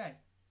went, okay,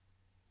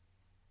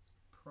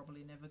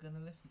 probably never going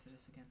to listen to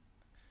this again.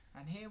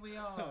 And here we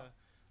are.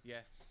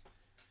 Yes.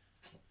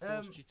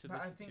 Forced you to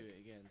listen to it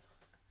again.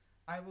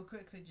 I will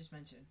quickly just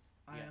mention,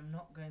 I am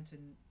not going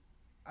to...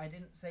 I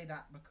didn't say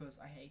that because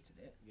I hated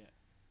it. Yeah.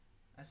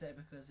 I said it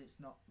because it's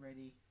not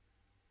really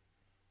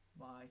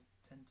what I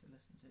tend to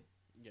listen to.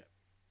 Yeah.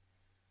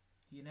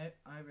 You know,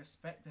 I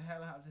respect the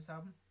hell out of this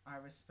album. I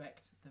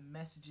respect the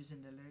messages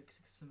in the lyrics,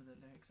 because some of the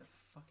lyrics are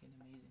fucking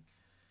amazing.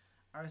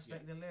 I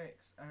respect the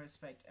lyrics. I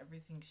respect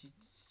everything she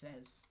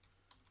says.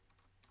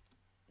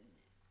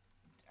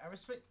 I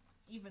respect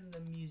even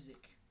the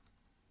music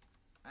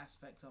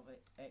aspect of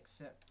it,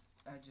 except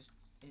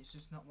it's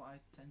just not what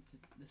I tend to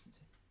listen to.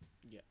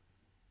 Yeah.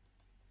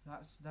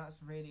 That's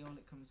really all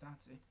it comes down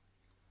to.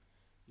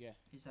 Yeah.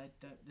 Is I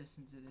don't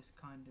listen to this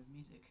kind of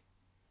music.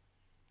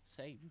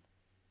 Same.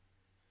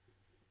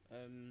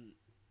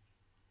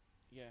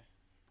 Yeah.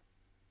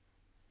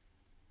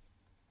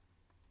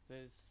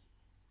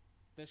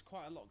 There's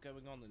quite a lot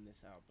going on in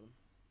this album.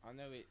 I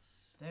know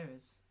it's... There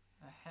is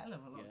a hell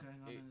of a lot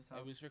going on in this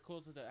album. It was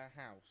recorded at her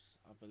house,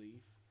 I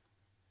believe.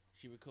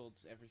 She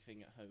records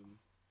everything at home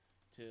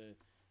to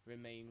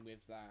remain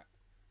with that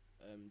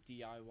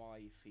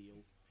DIY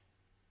feel.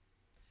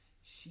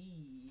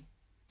 She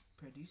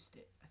produced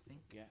it, I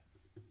think. Yeah.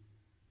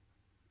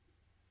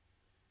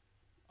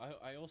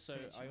 I also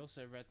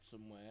read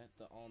somewhere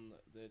that on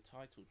the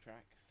title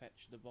track,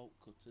 Fetch the Bolt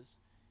Cutters,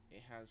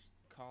 it has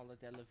Carla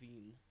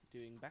Delevingne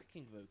doing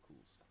backing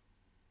vocals.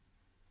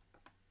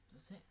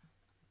 Does it?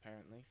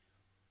 Apparently.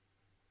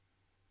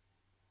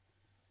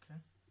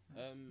 Okay.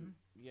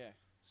 Yeah.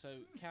 So,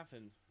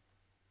 Kevin.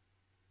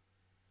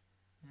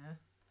 Yeah?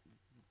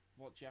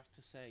 What do you have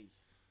to say?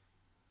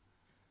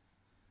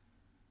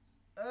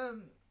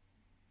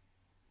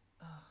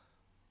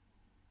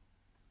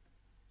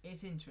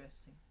 It's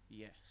interesting.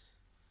 Yes.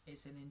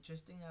 It's an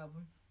interesting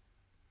album,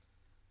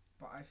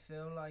 but I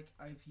feel like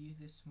I view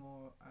this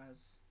more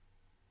as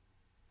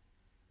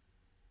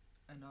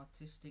an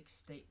artistic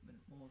statement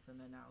more than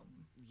an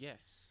album.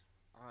 Yes,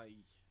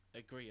 I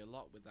agree a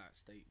lot with that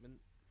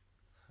statement.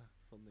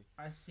 Funny.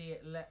 I see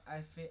it.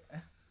 I feel.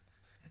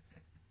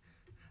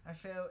 I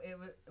feel it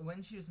was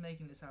when she was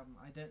making this album.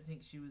 I don't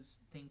think she was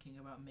thinking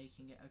about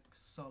making it a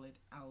solid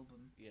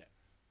album. Yeah.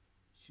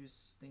 She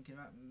was thinking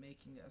about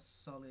making it a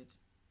solid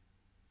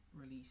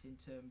release in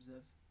terms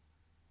of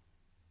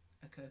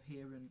a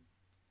coherent,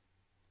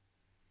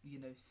 you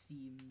know,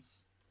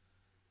 themes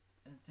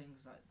and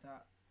things like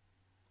that.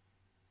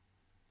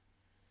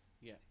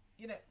 Yeah.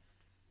 You know,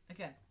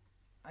 again,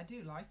 I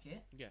do like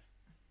it. Yeah.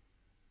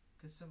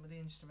 Because some of the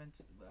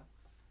instrumental, well,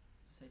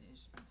 I say the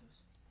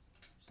instrumentals.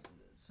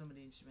 Some of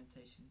the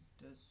instrumentation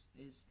is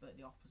like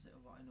the opposite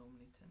of what I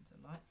normally tend to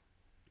like.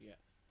 Yeah.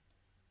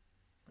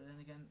 But then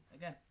again,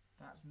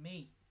 that's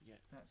me. Yeah.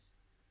 That's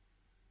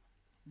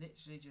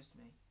literally just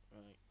me.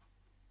 Right.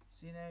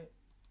 So, you know,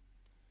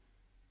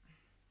 it's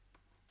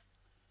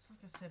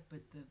like I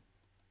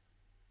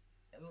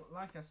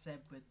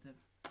said with the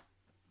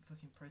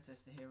fucking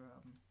Protest the Hero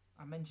album.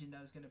 I mentioned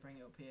I was going to bring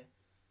it up here.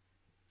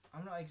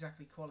 I'm not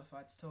exactly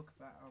qualified to talk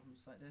about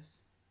albums like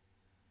this.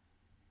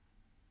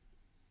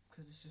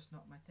 Because it's just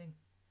not my thing.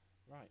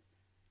 Right.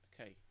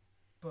 Okay.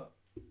 But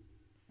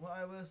what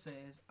I will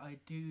say is I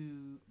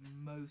do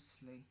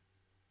mostly...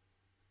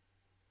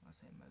 I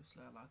say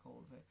mostly, I like all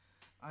of it.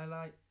 I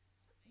like,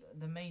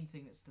 the main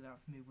thing that stood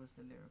out for me was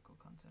the lyrical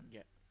content.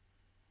 Yeah.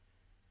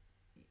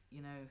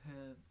 You know,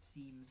 her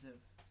themes of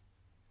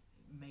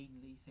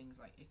mainly things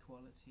like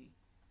equality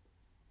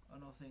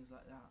and all things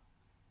like that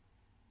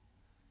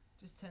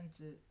just tend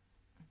to,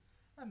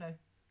 I don't know,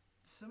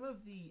 some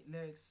of the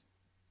lyrics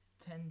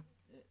tend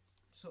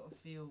sort of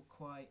feel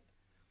quite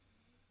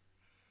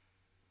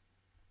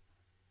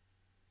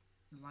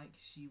like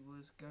she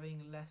was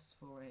going less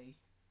for a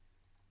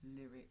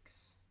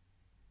lyrics,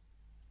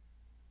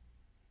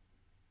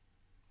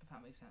 if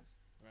that makes sense.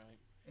 Right.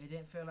 It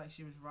didn't feel like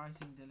she was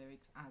writing the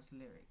lyrics as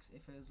lyrics.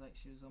 It feels like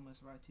she was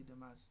almost writing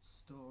them as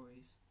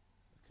stories.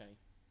 Okay.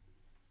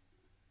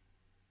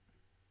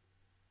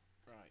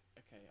 Right.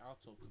 Okay. I'll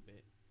talk a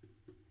bit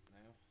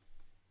now.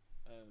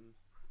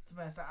 To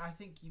be honest, I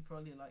think you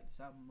probably like this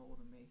album more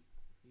than me.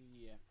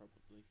 Yeah,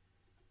 probably.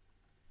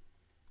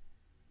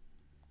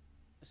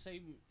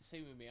 Same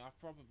with me. I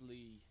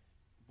probably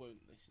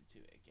won't listen to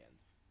it again.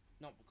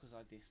 Not because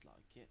I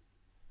dislike it,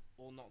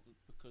 or not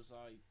because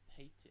I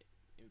hate it.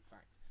 In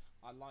fact,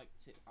 I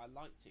liked it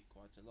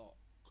quite a lot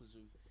because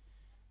of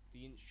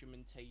the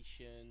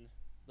instrumentation,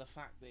 the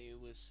fact that it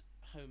was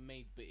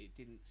homemade, but it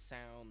didn't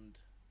sound.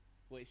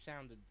 Well, it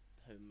sounded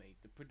homemade.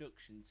 The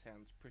production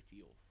sounds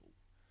pretty awful,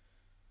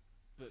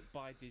 but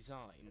by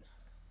design.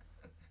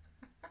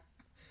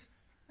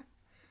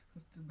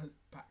 That's the most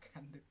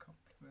backhanded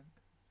compliment.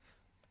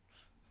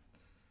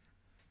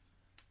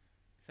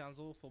 Sounds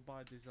awful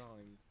by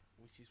design,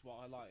 which is what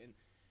I like. And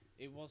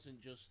it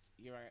wasn't just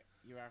your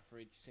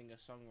average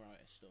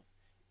singer-songwriter stuff.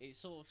 It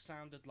sort of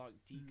sounded like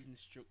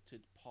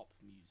deconstructed pop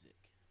music.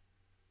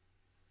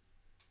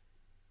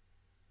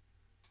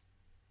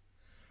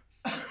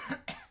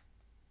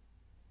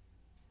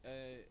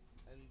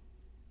 And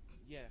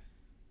yeah,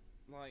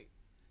 like,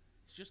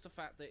 it's just the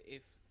fact that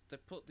if they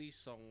put these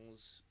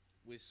songs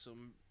with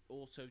some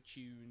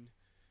auto-tune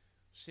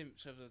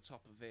synths over the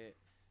top of it,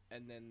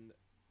 and then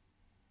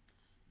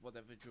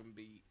whatever drum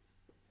beat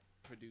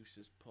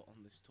producers put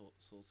on this sort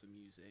of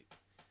music,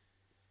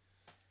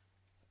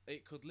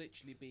 it could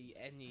literally be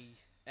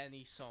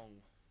any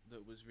song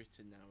that was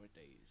written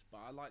nowadays. But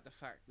I like the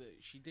fact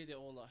that she did it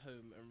all at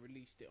home and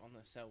released it on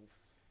herself,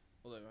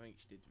 although I think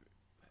she did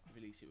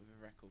release it with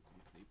a record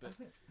company, but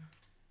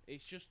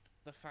it's just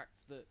the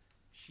fact that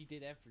she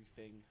did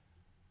everything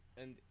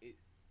and it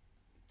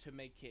to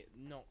make it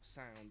not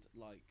sound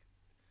like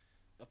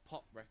a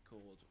pop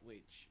record,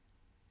 which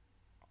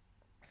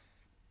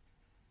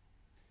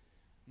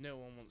no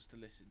one wants to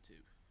listen to.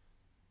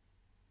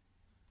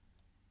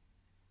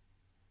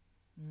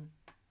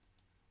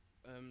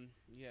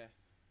 Yeah.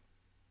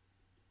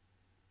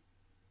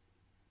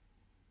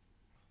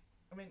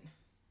 I mean,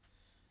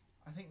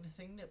 I think the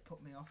thing that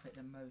put me off it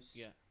the most,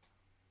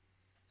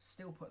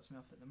 still puts me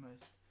off it the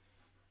most,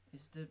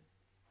 is the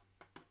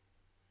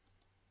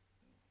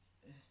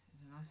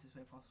nicest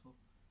way possible,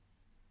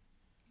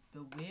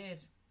 the weird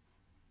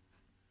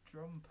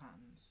drum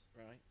patterns.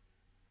 Right.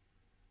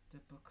 The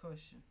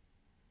percussion.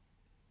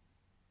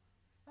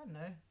 I don't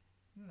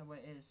know what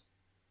it is.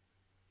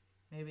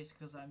 Maybe it's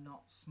because I'm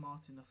not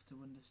smart enough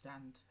to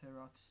understand her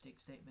artistic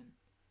statement.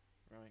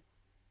 Right.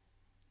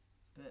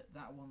 But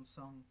that one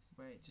song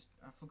where it just,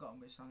 I've forgotten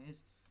which song it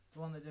is. The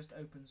one that just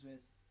opens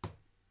with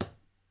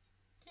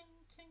ting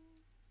ting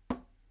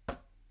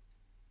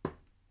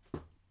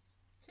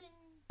ting.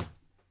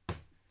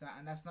 That,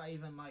 and that's not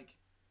even like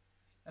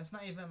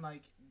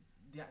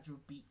the actual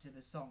beat to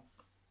the song.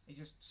 It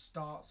just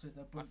starts with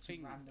a bunch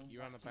of random.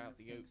 You're on about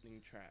the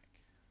opening track,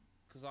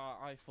 because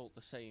I thought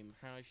the same.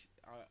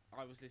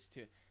 I was listening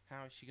to it.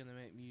 How is she gonna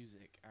make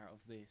music out of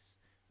this?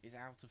 It's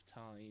out of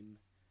time.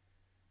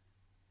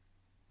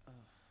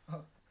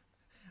 Oh,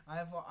 I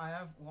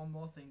have one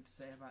more thing to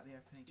say about the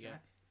opening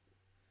track.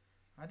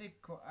 I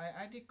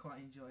did quite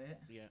enjoy it.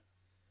 Yeah.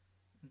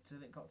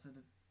 Until it got to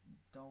the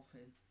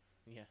dolphin.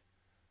 Yeah.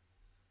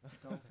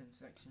 The dolphin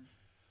section.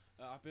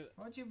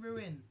 Why'd you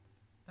ruin?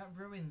 That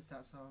ruins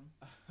that song.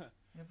 You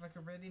have like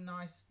a really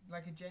nice,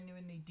 like a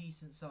genuinely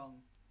decent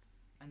song,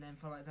 and then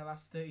for like the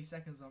last 30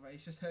 seconds of it,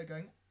 it's just her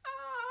going.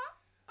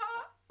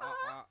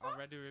 I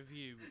read a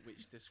review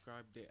which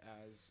described it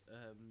as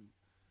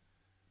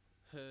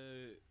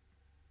her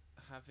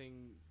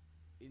having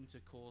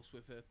intercourse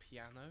with her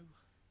piano.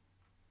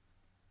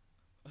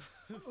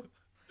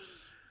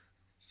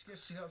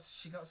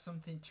 She got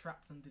something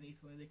trapped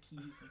underneath one of the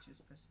keys when she was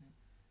pressing it.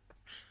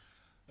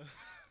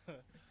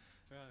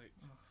 Right.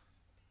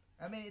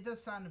 Oh. I mean, it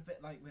does sound a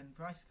bit like when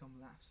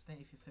Ricegum laughs. I don't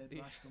know if you've heard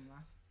Ricegum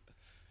laugh.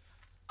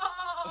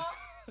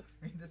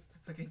 He just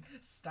fucking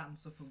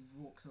stands up and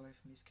walks away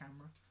from his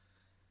camera.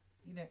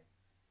 You know,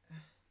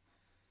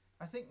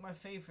 I think my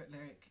favourite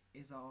lyric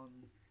is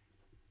on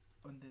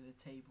Under the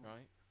Table.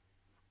 Right.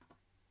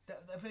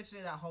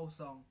 Eventually that whole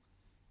song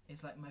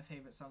is like my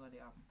favourite song of the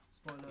album.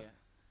 Spoiler. Yeah.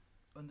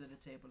 Under the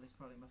Table is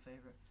probably my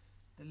favourite.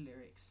 The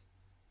lyrics.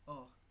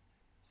 Oh.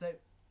 So,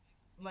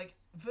 like,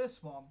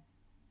 verse 1,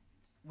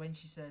 when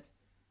she said,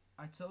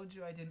 I told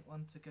you I didn't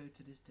want to go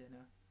to this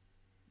dinner.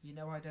 You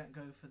know I don't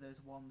go for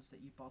those ones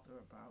that you bother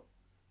about.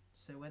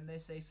 So when they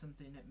say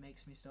something that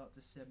makes me start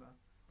to simmer,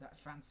 that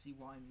fancy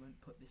wine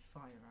won't put this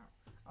fire out.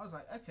 I was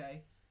like,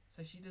 okay,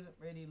 so she doesn't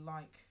really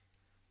like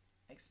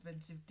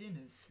expensive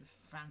dinners with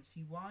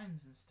fancy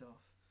wines and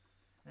stuff.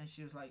 And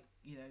she was like,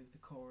 you know, the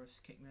chorus,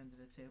 kick me under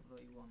the table all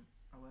you want,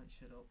 I won't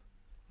shut up.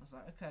 I was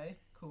like, okay,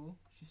 cool,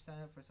 she's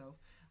standing up for herself.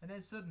 And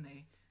then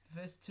suddenly,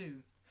 the verse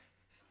 2,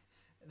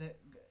 that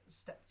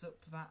stepped up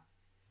that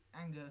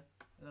anger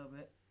a little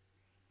bit,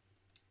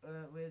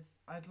 with,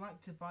 I'd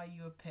like to buy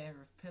you a pair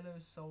of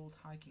pillow-soled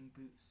hiking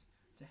boots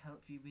to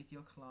help you with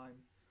your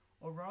climb,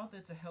 or rather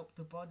to help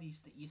the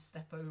bodies that you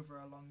step over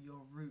along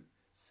your route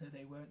so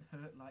they won't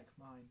hurt like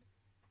mine.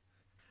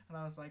 And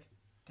I was like,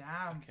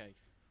 damn, Okay.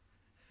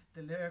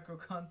 the lyrical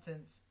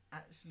content's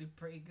actually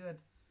pretty good.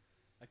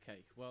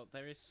 Okay, well,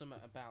 there is something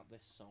about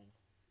this song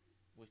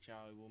which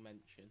I will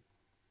mention.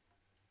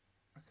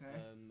 Okay.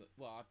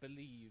 Well, I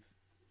believe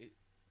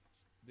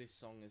this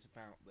song is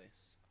about this.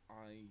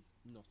 I'm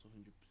not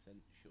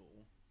 100%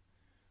 sure.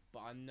 But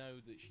I know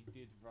that she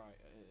did write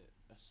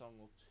a song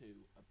or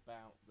two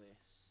about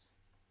this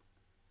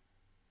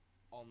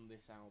on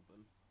this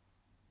album.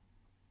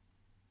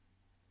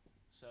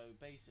 So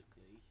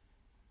basically,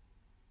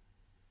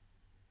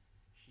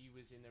 she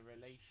was in a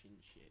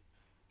relationship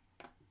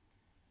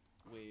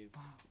with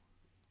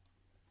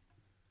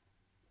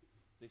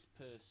this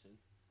person.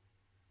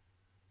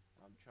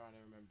 I'm trying to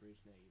remember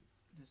his name.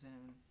 Does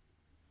anyone...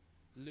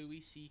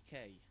 Louis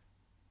C.K.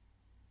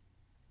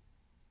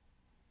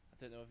 I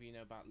don't know if you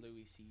know about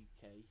Louis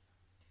C.K.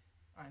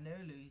 I know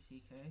Louis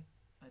C.K.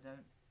 I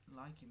don't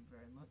like him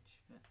very much,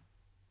 but...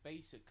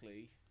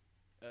 Basically,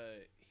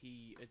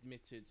 he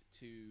admitted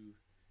to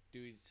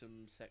doing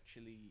some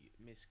sexually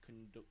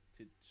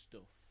misconducted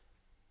stuff.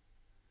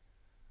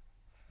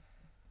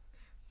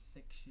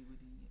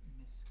 Sexually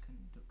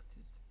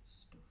misconducted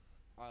stuff.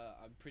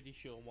 I'm pretty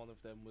sure one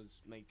of them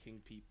was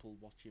making people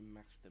watch him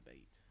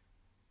masturbate.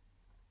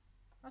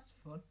 That's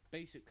fun.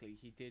 Basically,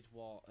 he did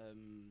what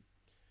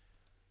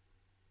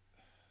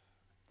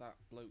that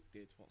bloke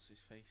did. What's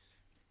his face?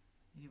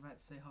 You about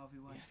to say Harvey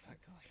Weinstein? Yes,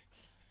 that guy.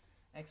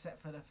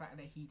 Except for the fact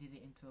that he did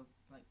it into a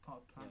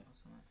potted plant or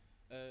something.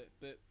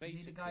 But basically,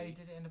 is he the guy who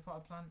did it in a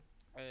potted plant?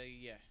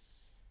 Yes.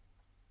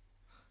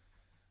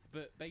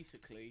 But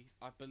basically,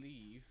 I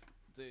believe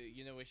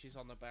you know where she's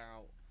on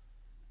about,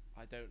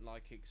 I don't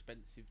like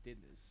expensive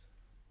dinners.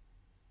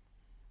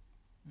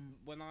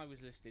 When I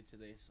was listening to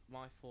this,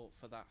 my thought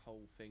for that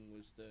whole thing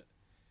was that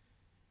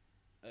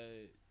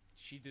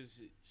she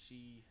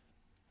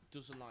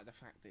doesn't like the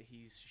fact that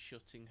he's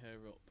shutting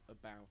her up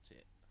about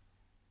it.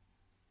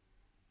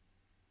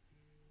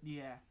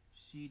 Yeah,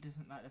 she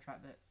doesn't like the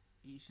fact that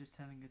he's just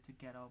telling her to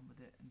get on with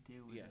it and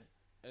deal with it.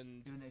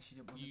 And even though she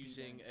didn't want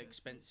using to be there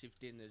expensive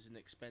dinners and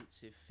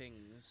expensive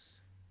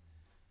things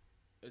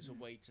as a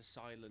way to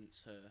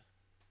silence her.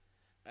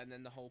 And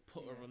then the whole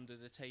put her under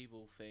the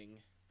table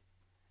thing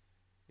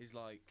is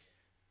like,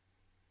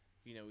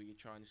 you know, you're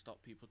trying to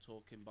stop people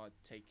talking by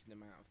taking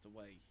them out of the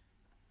way,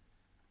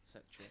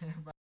 etc.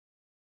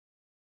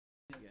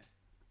 Yeah,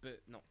 but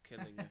not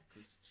killing her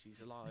because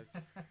she's alive.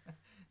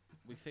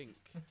 We think.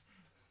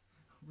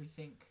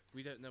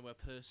 We don't know her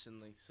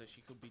personally, so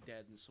she could be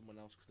dead and someone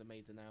else could have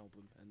made an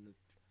album and they're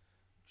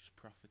just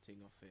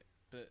profiting off it.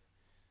 But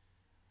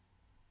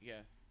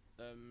yeah,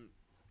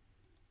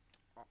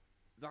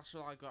 that's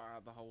what I got out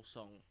of the whole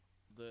song.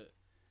 That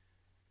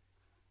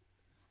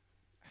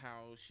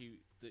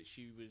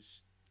she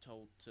was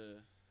told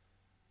to,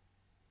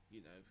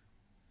 you know,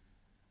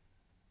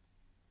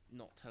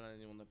 not tell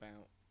anyone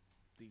about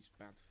these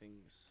bad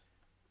things.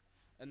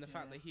 And the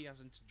fact that he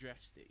hasn't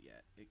addressed it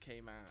yet. It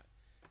came out,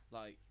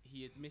 like,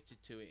 he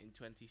admitted to it in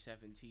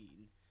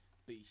 2017,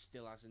 but he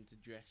still hasn't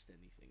addressed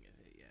anything of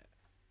it yet.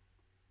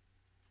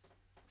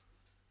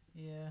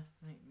 Yeah,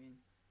 I know what you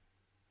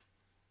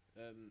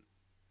mean.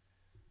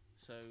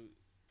 So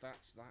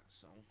that's that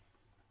song.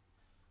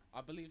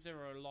 I believe there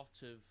are a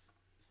lot of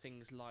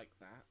things like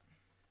that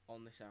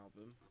on this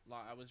album.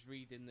 Like, I was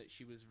reading that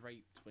she was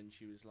raped when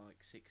she was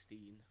like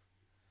 16.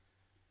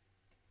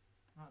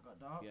 That got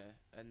dark. Yeah,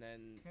 and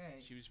then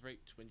she was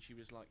raped when she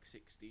was like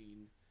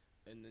 16,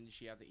 and then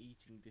she had an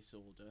eating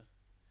disorder,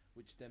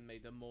 which then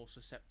made her more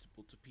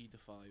susceptible to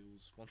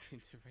paedophiles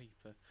wanting to rape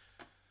her.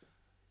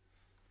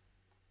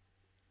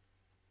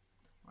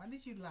 Why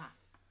did you laugh?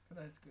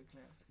 Let's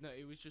quickly ask. No,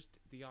 it was just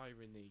the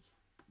irony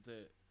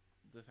that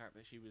the fact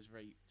that she was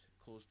raped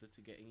caused her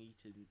to get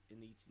eaten.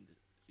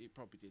 It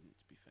probably didn't,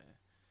 to be fair,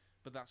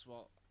 but that's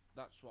what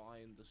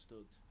I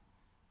understood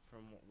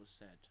from what was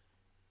said.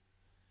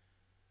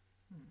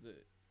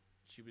 That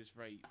she was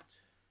raped,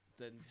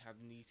 then had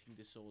an eating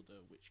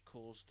disorder, which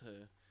caused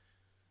her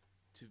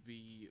to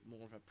be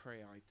more of a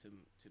prey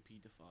item to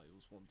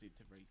paedophiles wanting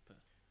to rape her.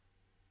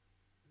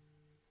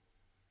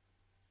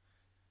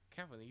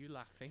 Kevin, are you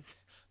laughing?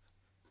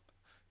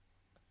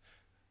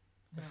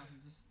 No,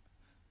 I'm just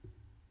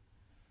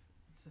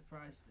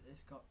surprised that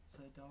this got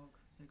so dark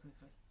so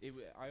quickly.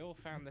 I all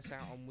found this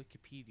out on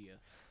Wikipedia.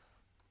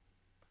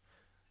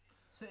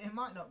 So it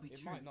might not be true.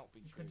 It might not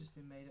be true. It could just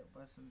be made up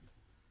by some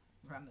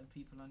random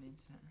people on the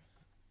internet.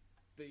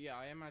 But yeah,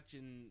 I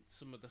imagine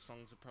some of the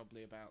songs are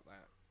probably about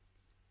that.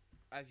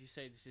 As you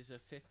say, this is her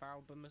 5th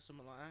album or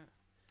something like that.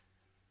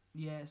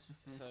 Yeah, it's the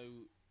 5th.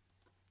 So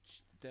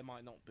there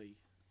might not be.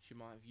 She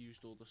might have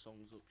used all the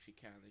songs up she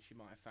can, and she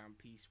might have found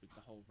peace with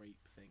the whole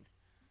rape thing.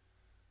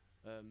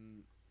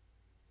 And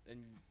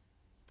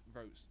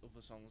wrote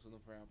other songs and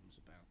other albums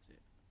about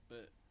it.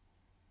 But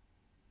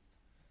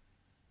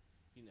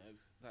you know,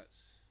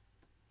 that's.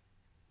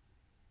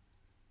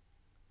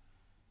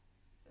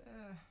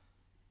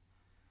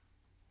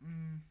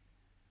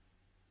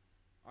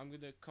 I'm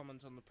gonna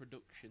comment on the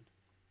production.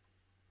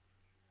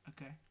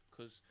 Okay.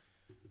 Because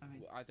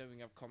I don't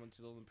think I've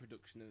commented on the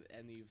production of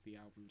any of the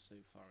albums so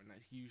far, and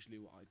that's usually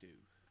what I do.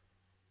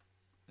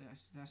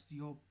 That's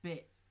your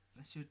bit.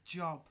 That's your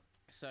job.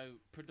 So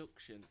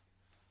production.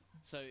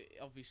 So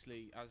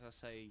obviously, as I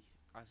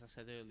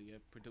said earlier,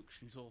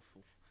 production's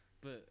awful,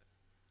 but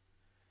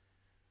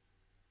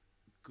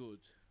good.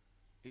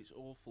 It's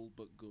awful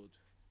but good.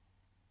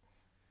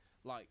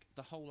 Like,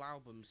 the whole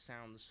album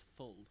sounds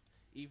full,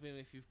 even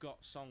if you've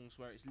got songs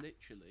where it's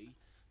literally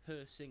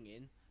her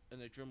singing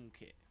and a drum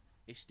kit.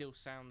 It still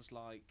sounds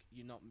like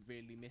you're not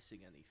really missing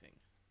anything.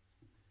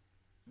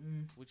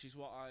 Which is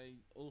what I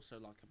also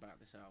like about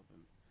this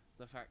album.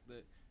 The fact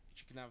that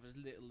she can have as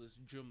little as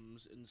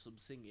drums and some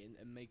singing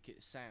and make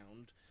it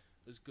sound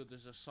as good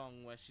as a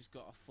song where she's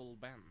got a full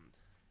band.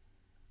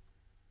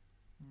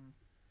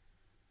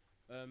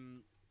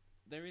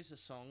 There is a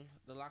song,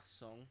 the last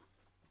song,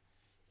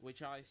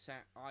 which I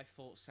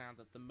thought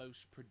sounded the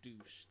most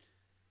produced.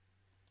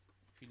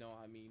 If you know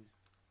what I mean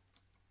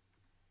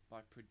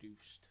by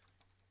produced.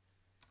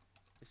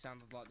 It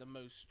sounded like the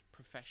most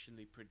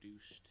professionally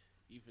produced,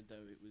 even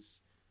though it was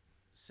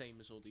same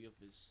as all the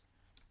others.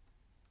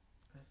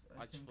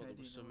 I just thought there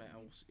was something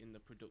else in the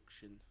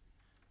production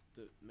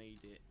that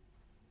made it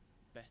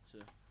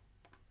better.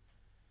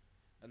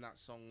 And that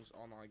song's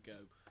On I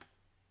Go.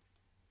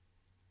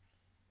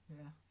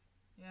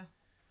 Yeah.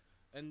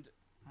 And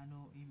I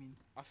know what you mean.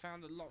 I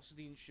found that lots of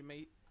the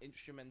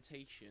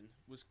instrumentation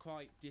was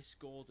quite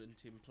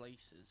discordant in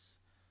places,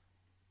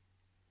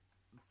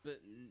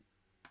 but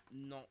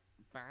not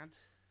bad.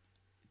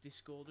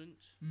 Discordant.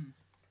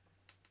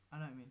 I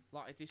know what you mean.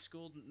 Like a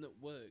discordant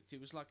that worked. It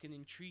was like an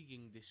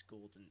intriguing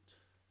discordant.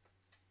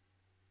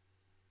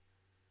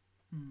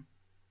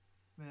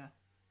 Yeah.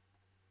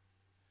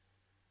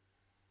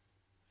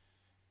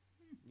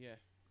 Yeah.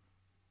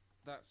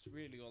 That's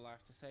really all I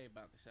have to say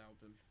about this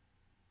album.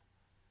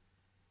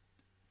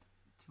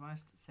 To be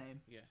honest,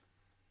 same. Yeah.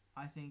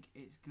 I think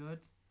it's good,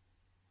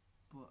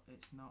 but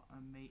it's not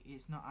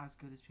it's not as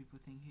good as people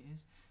think it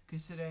is.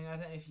 Considering, I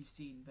don't know if you've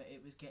seen, but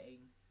it was getting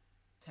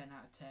 10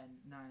 out of 10,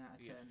 9 out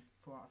of 10,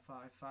 4 out of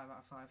 5, 5 out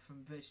of 5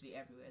 from virtually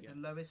everywhere. Yeah.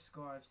 The lowest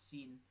score I've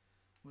seen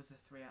was a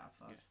 3 out of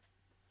 5. Yeah.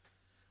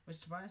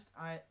 Which, to be honest,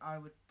 I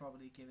would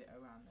probably give it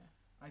around there.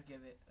 I'd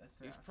give it a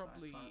 3 out of 5,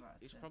 5 out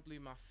of 10. It's probably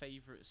my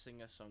favourite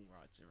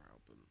singer-songwriter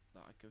album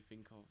that I can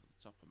think of at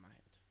the top of my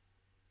head.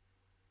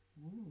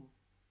 Ooh.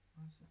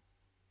 That's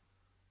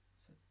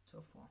a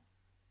tough one.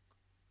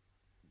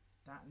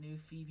 That new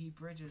Phoebe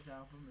Bridgers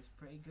album is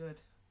pretty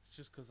good. It's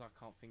just because I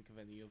can't think of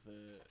any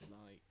other,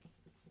 like...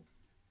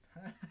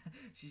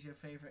 She's your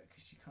favourite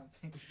because you can't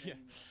think of any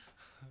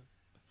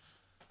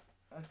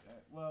more.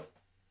 Okay, well,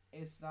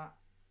 is that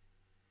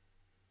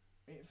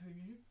it for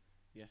you?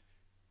 Yeah.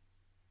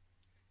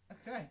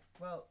 Okay,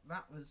 well,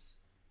 that was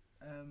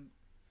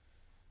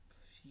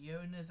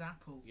Fiona's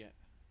Apple. Yeah.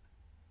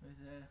 With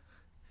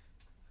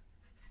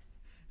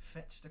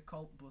Fetch the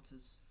Colt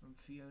Butters from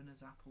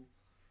Fiona's Apple.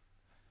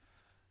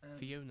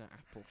 Fiona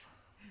Apple.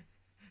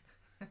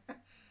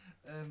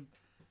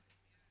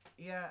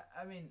 Yeah,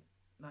 I mean,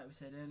 like we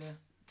said earlier,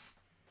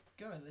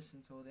 go and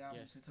listen to all the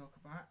albums we talk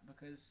about,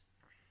 because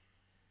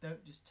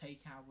don't just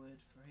take our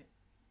word for it,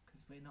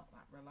 because we're not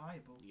that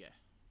reliable. Yeah.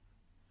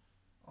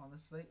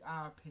 Honestly,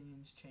 our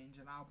opinions change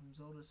on albums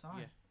all the time.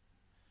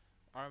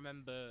 Yeah. I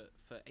remember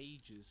for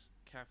ages,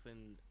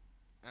 Catherine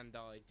and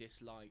I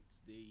disliked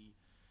the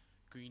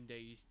Green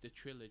Day's The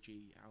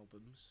Trilogy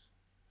albums.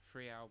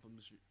 3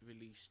 albums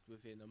released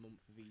within a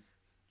month of each.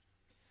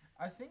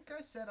 I think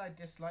I said I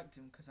disliked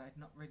them because I'd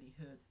not really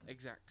heard them.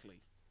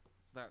 Exactly.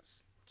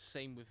 That's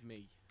same with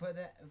me.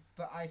 But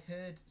I'd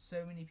heard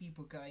so many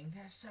people going,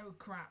 they're so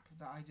crap,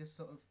 that I just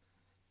sort of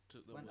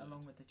went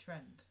along with the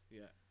trend.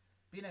 Yeah.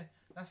 But you know,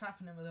 that's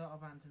happening with a lot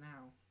of bands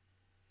now.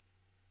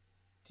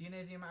 Do you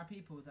know the amount of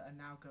people that are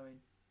now going,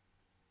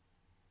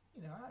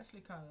 you know, I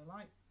actually kind of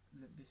like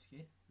Limp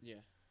Bizkit?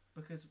 Yeah.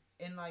 Because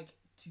in like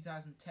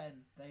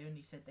 2010, they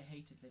only said they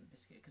hated Limp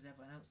Bizkit because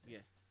everyone else did.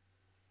 Yeah.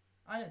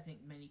 I don't think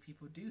many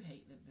people do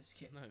hate Limp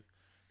Bizkit. No.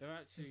 They're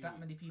actually just that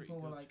many people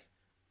were good. Like,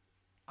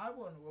 I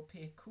want to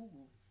appear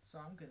cool, so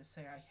I'm going to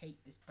say I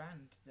hate this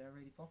band. They're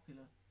really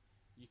popular.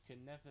 You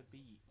can never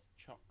beat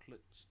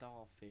Chocolate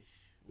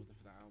Starfish,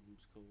 whatever that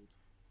album's called.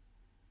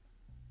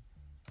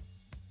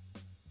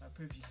 That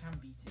proves you can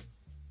beat it.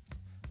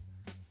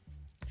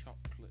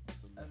 Chocolate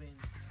something. I mean,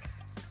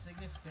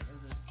 Significant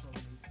Others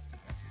probably the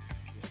best.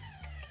 Yeah.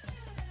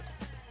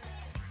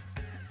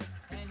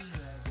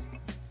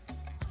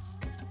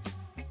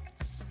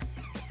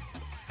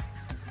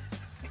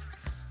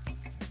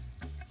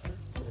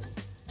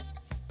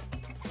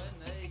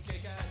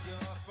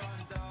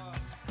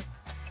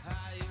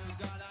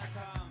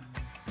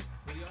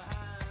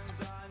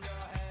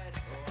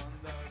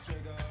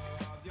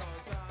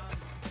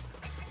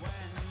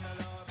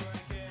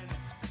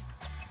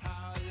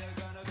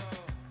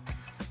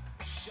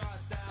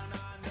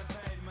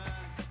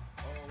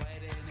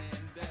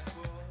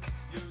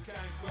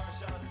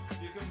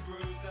 can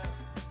bruise it,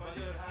 but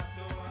you'll have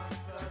to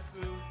answer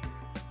to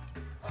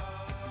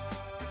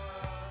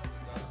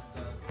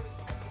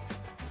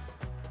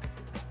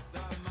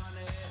the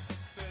money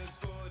feels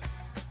good,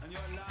 and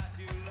your life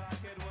you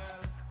like it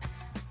well,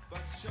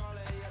 but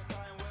surely your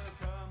time will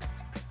come,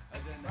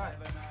 as in Right,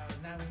 heaven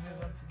as now we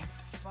move on to the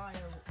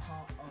final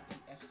part of the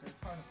episode,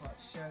 final part of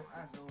the show.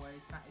 As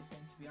always, that is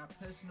going to be our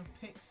personal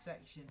picks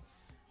section.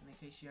 And in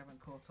case you haven't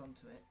caught on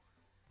to it,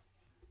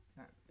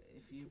 that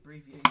if you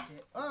abbreviate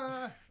it,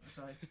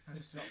 sorry, I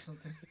just dropped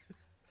something.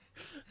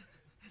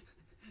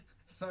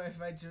 Sorry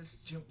if I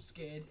just jump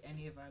scared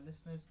any of our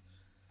listeners,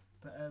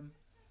 but I'm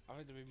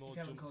going to be more If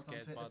you haven't jump caught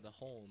on scared to it, by the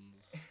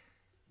horns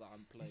that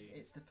I'm playing.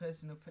 it's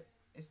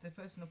the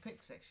personal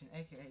pick section,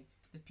 aka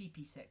the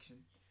PP section.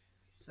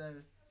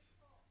 So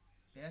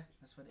yeah,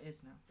 that's what it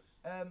is now.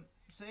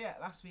 So yeah,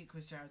 last week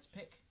was Jared's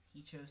pick.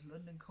 He chose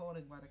London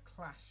Calling by The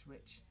Clash,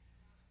 which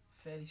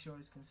fairly sure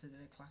is considered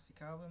a classic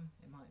album.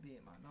 It might be,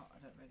 it might not, I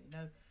don't really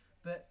know.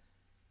 But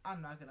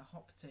I'm now going to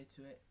hot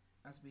potato it,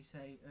 as we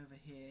say over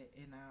here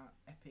in our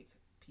epic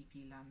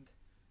PP land.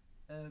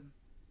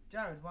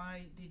 Jared,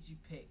 why did you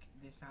pick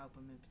this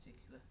album in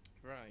particular?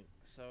 Right,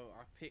 so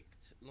I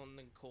picked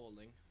London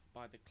Calling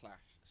by The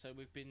Clash. So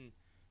we've been,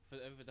 for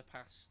over the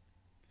past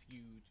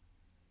few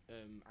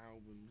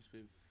albums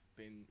we've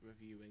been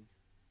reviewing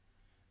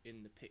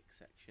in the pick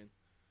section,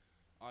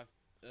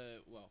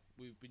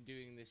 we've been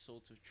doing this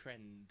sort of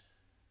trend.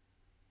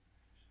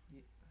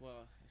 Yeah.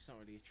 Well, it's not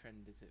really a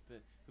trend, is it?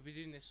 But we've been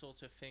doing this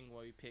sort of thing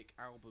where we pick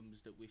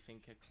albums that we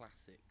think are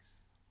classics.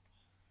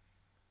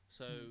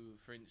 So,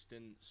 for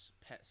instance,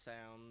 Pet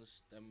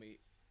Sounds. Then we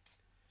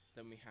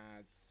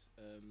had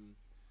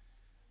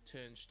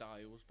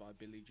Turnstiles by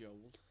Billy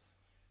Joel.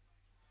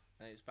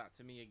 And it's back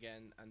to me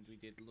again, and we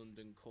did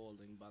London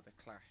Calling by The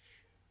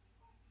Clash,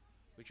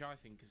 which I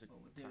think is a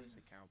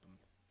classic album.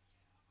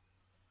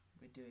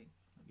 We're doing.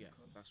 Yeah,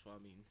 that's what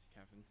I mean,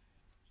 Kevin.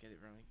 Get it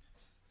right.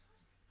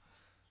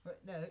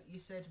 But no, you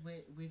said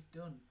we've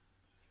done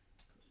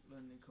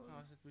London Calling. No,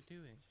 I said we're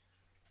doing.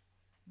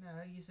 No,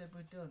 you said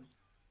we're done.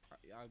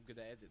 I'm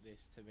gonna edit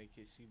this to make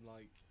it seem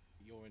like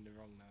you're in the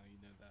wrong now. You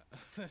know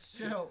that.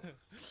 Shut up.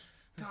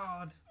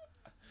 God.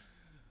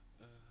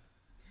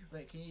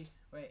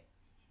 Wait.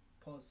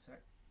 Pause a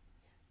sec.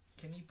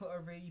 Can you put a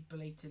really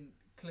blatant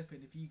clip in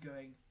of you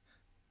going,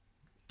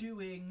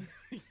 doing?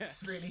 Yes.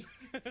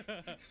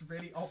 It's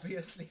really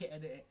obviously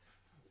edit it.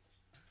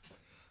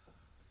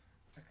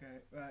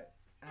 Okay, right,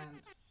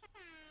 and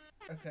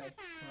okay,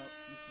 well,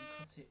 you can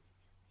cut it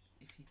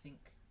if you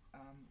think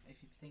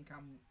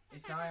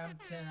if I am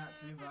turn out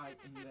to be right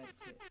and you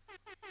edit it.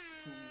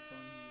 Fools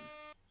on you.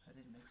 That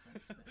didn't make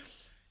sense, but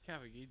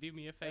Kevin, you do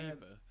me a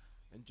favour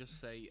and just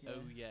say yeah.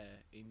 "oh yeah"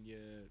 in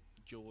your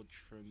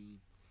George from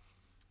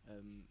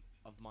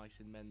Of Mice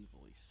and Men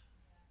voice.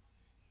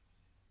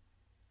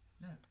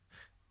 No.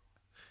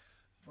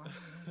 Why would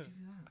I do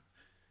that?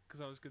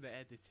 Because I was gonna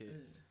edit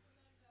it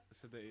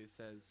so that it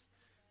says,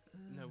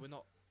 "No,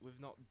 we've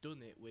not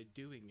done it. We're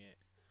doing it."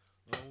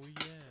 Oh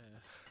yeah.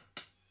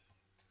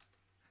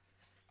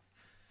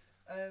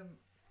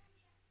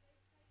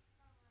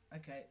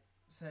 Okay,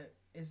 so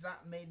is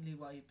that mainly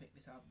why you picked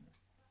this album?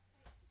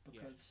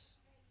 Because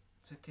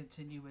to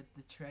continue with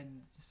the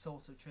trend, the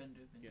sort of trend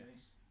we've been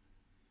doing.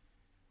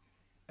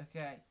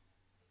 Okay.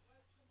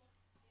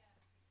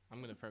 I'm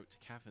gonna throw it to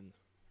Kevin.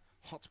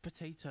 Hot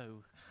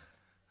potato.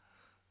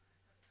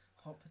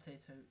 Hot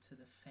potato to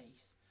the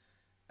face.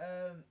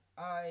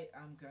 I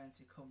am going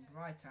to come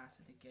right out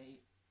of the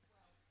gate.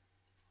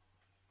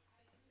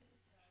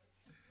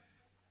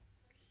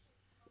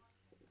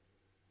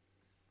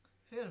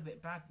 I feel a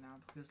bit bad now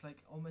because like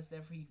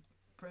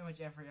pretty much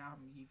every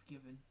album you've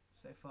given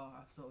so far,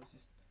 I've sort of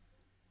just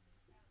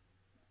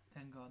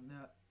then gone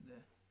no.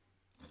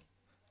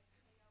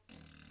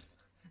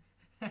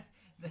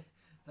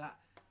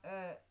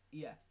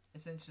 Yeah,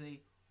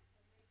 essentially,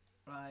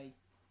 I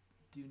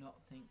do not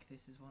think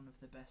this is one of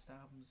the best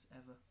albums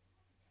ever.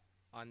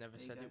 I never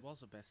There you said go. it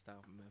was a best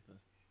album ever,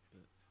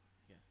 but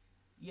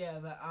Yeah,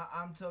 but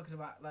I'm talking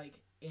about like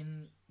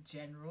in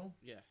general,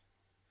 yeah.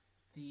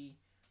 the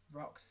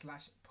rock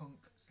 /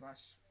 punk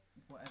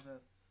 /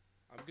 whatever.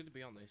 I'm gonna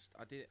be honest.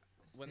 I did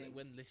when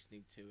thing.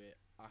 listening to it,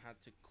 I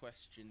had to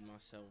question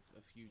myself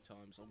a few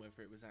times on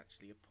whether it was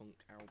actually a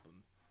punk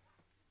album.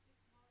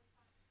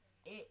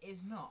 It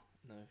is not,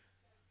 No.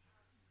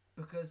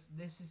 because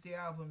this is the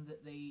album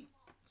that they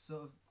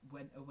sort of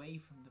went away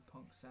from the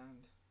punk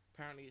sound.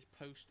 Apparently, it's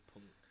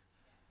post-punk.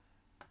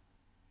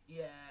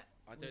 Yeah,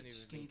 I don't which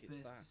even think it's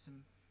that.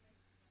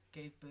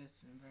 Gave birth to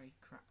some very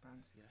crap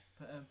bands. Yeah.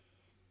 But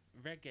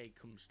Reggae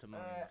comes to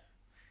mind.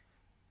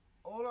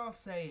 all I'll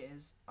say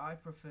is I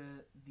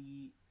prefer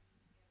the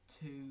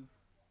 2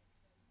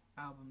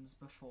 albums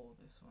before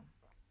this one.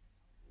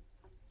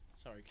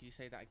 Sorry, can you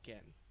say that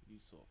again? You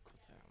sort of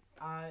cut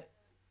out.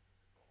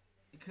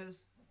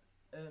 Because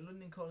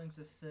London Calling's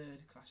the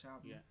 3rd Clash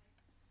album. Yeah.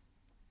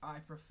 I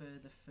prefer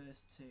the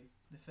first 2.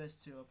 The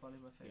first 2 are probably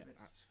my Yeah, favourites.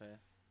 that's fair.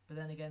 But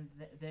then again,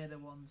 they're the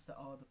ones that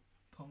are the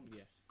punk,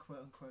 Yeah.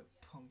 quote unquote,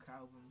 punk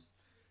albums.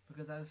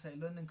 Because as I say,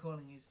 London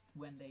Calling is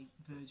when they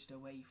verged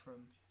away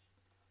from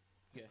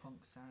the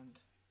punk sound.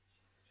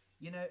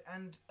 You know,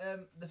 and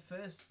the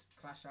first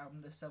Clash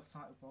album, the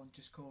self-titled one,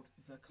 just called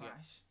The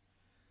Clash,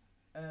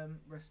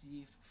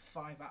 received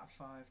 5 out of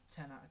 5,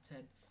 10 out of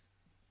 10.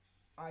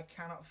 I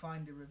cannot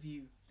find a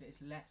review that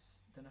is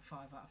less than a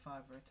 5 out of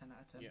 5 or a 10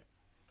 out of 10.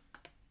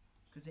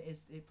 Because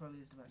it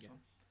probably is the best one.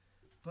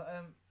 But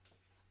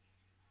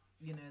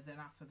you know, then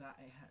after that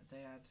they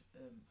had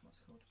what's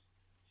it called?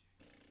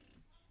 I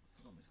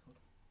forgot what it's called.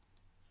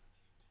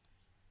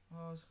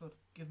 Oh, it's called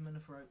Give 'Em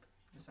Enough Rope,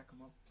 the second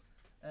one.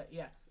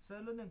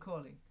 So London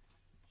Calling.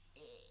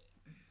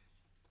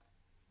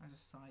 I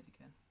just sighed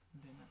again. I'm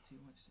doing that too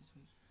much this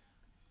week.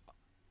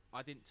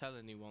 I didn't tell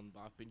anyone,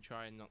 but I've been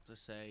trying not to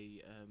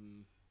say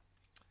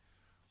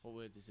what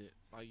word is it?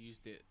 I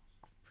used it,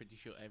 I'm pretty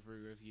sure, every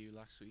review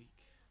last week.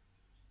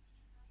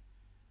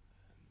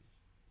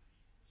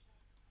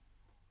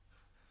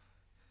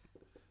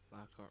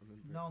 I can't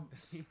remember.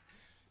 Nonce.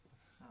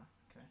 Oh,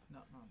 okay,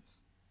 not nonce.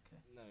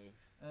 Okay. No,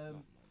 not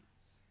nonce.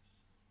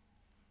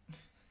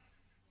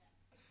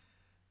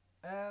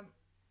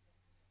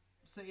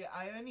 So yeah,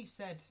 I only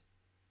said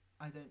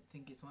I don't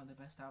think it's one of the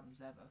best albums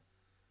ever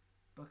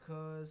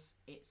because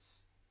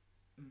it's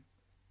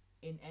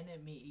in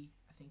NME.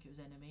 I think it was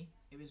NME.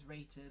 It was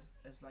rated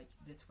as like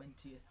the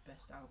 20th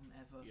best album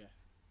ever. Yeah.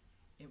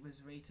 It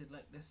was rated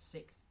like the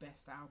 6th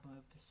best album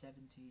of the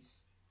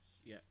 70s.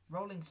 Yeah.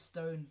 Rolling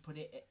Stone put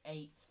it at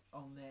 8th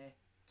on their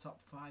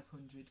top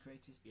 500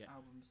 greatest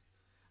albums.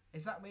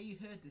 Is that where you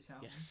heard this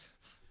album? Yes.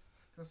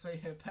 That's where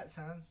you heard Pet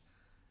Sounds.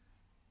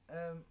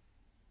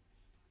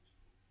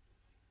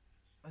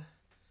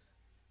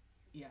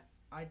 Yeah,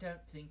 I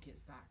don't think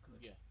it's that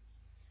good. Yeah.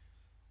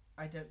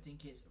 I don't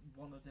think it's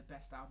one of the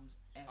best albums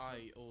ever.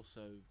 I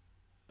also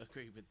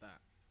agree with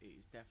that. It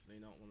is definitely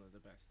not one of the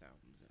best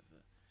albums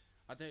ever.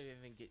 I don't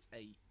even think it's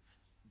 8th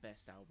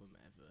best album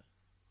ever.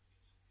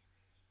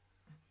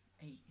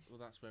 8th? Well,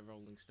 that's where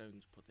Rolling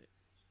Stones put it.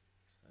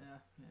 So.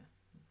 Yeah.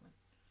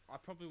 I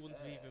probably wouldn't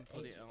have even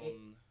put it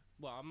on...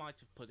 Well, I might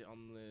have put it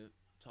on the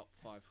top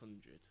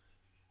 500.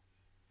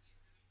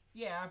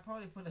 Yeah, I'd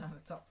probably put it on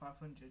the top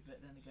 500,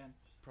 but then again...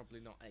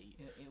 Probably not 8.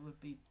 It would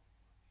be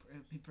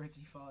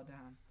pretty far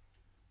down.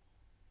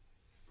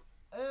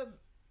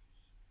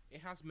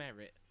 It has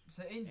merit.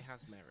 So it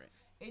has merit.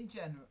 In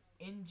general,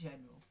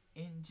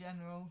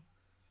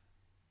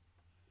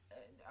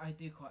 I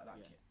do quite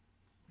like it.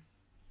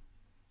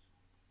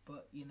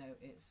 But you know,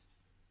 it's,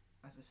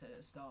 as I said at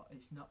the start,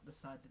 it's not the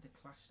side of the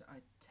Clash that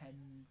I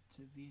tend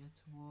to veer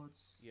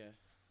towards. Yeah.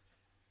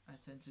 I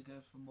tend to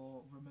go for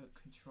more remote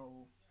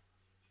control,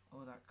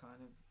 or that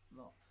kind of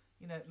lot.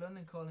 You know,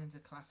 London Calling's a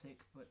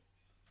classic, but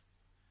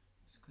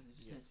it's because it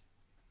just is.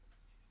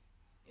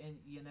 And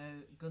you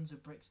know, Guns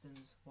of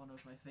Brixton's one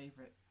of my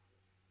favourite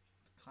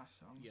Clash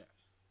songs. Yeah.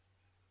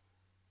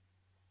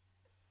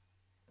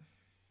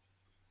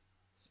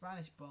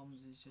 Spanish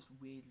Bombs is just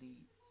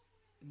weirdly,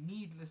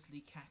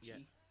 needlessly catchy. Yeah.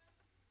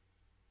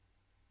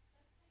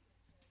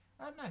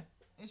 I don't know.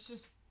 It's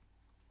just,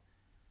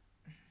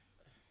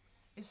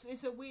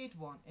 it's a weird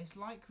one. It's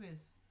like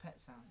with Pet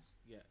Sounds.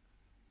 Yeah.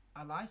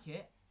 I like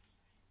it.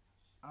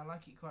 I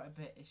like it quite a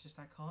bit. It's just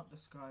I can't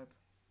describe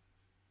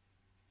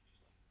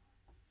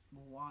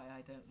why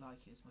I don't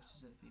like it as much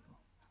as other people.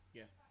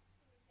 Yeah.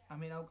 I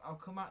mean,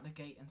 I'll come out the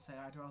gate and say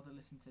I'd rather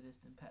listen to this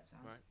than Pet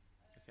Sounds. Right.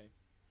 Okay.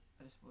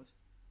 I just would.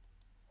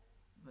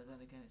 But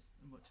then again, it's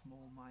much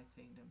more my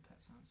thing than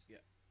Pet Sounds.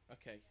 Yeah.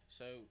 Okay.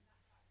 So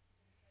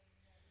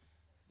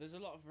there's a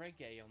lot of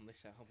reggae on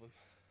this album.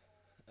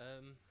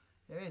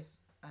 There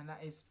is, and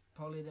that is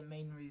probably the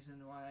main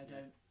reason why I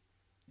don't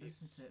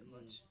listen to it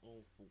much.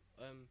 Awful.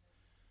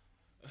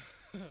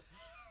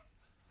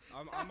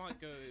 I might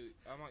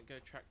go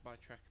track by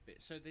track a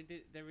bit. So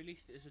they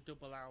released it as a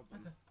double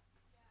album. Okay.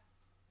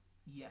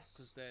 Yes.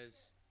 Because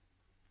there's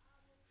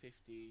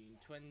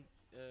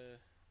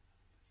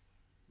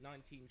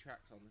 19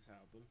 tracks on this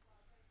album.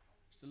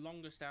 It's the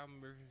longest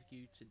album we've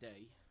reviewed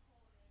today.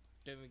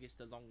 Don't think it's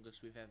the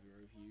longest we've ever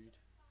reviewed.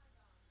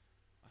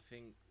 I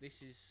think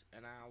this is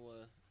an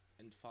hour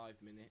and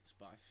 5 minutes,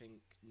 but I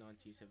think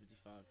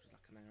 1975 was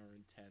like an hour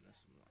and 10 or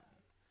something like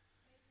that.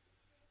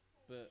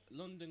 But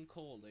London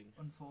Calling,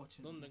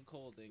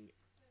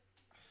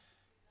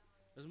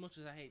 as much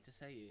as I hate to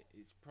say it,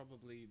 it's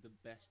probably the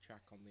best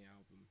track on the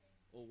album,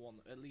 or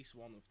at least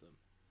one of them.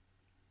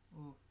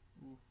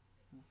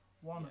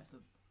 One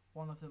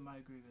of them I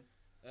agree with.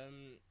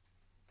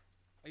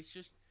 It's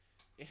just,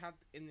 it had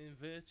an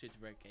inverted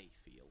reggae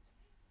feel,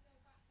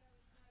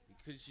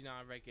 because you know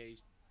how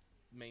reggae's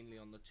mainly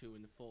on the 2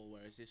 and the 4,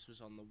 whereas this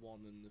was on the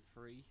 1 and the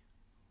 3.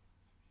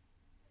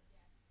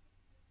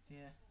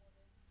 Yeah.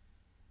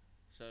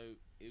 So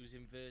it was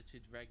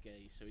inverted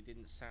reggae, so it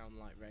didn't sound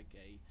like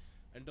reggae,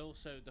 and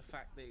also the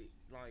fact that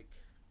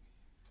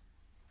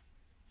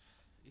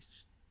it's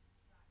just,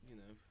 you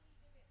know,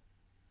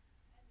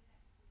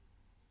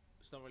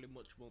 it's not really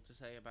much more to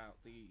say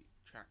about the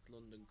track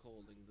London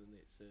Calling than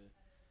it's a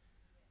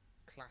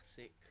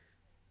classic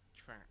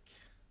track.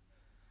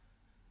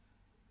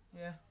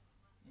 Yeah.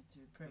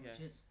 It pretty much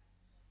Yeah.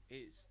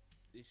 is.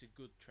 It's a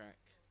good track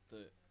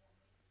that,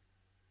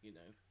 you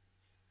know,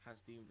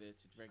 has the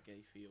inverted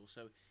reggae feel.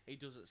 So it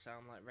doesn't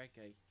sound like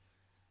reggae.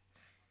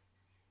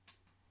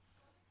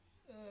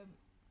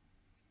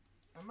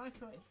 Am I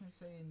correct in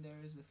saying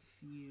there is a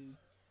few?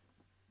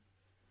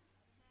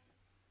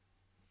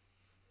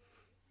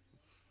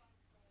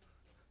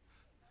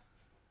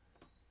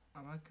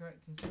 Am I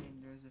correct in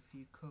saying there is a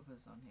few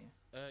covers on here?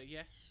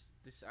 Yes,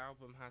 this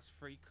album has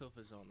 3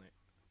 covers on it.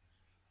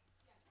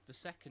 The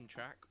second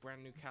track,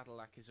 Brand New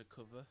Cadillac, is a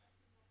cover.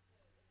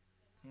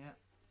 Yeah.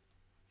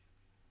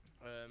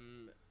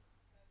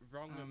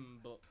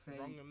 Wrong'em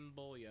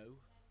Boyo,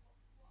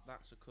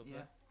 that's a cover.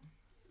 Yeah.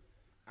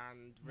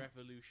 And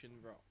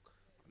Revolution Rock.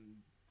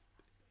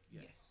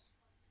 Yeah. Yes.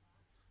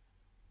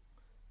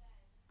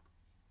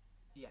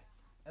 Yeah.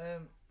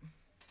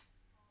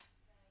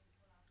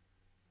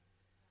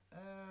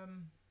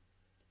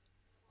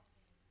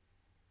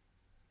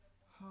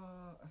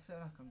 I feel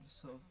like I'm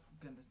just sort of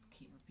gonna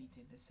keep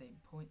repeating the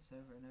same points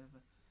over and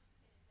over.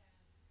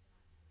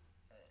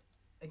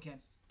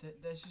 Again,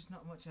 there's just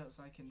not much else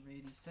I can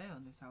really say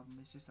on this album.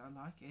 It's just I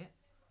like it.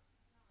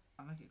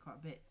 I like it quite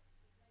a bit,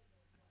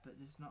 but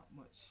there's not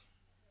much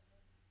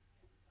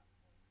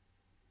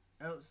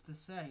else to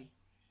say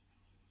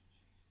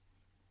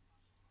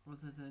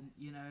other than,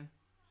 you know,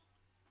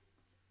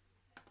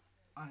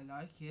 I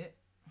like it.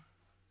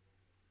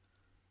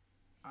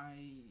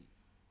 I'm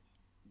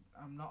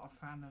not a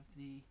fan of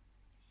the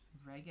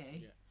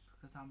reggae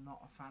because I'm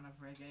not a fan of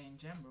reggae in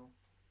general.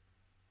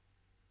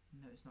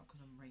 No, it's not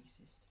because I'm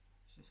racist.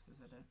 It's just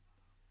because I don't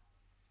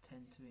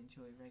tend to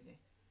enjoy reggae.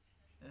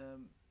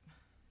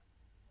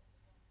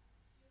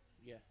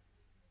 Yeah.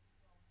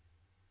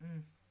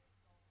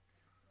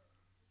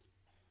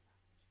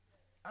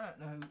 I don't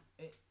know.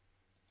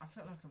 I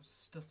feel like I'm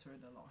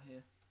stuttering a lot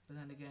here, but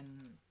then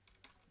again,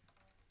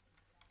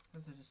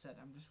 as I just said,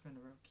 I'm just going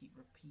to keep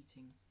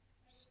repeating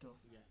stuff.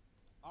 Yeah.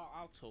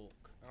 I'll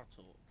talk.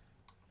 Right.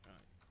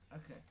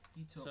 Okay,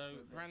 you talk.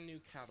 So, Brand New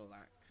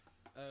Cadillac.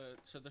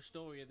 So the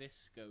story of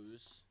this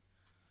goes,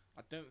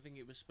 I don't think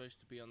it was supposed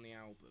to be on the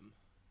album,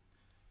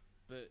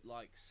 but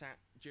like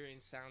during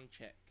sound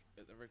check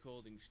at the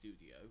recording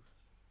studio,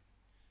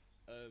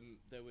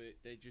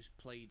 they just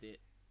played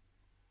it,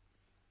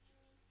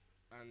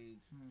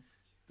 and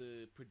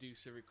the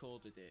producer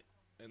recorded it,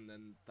 and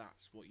then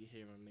that's what you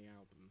hear on the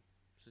album.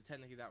 So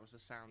technically that was a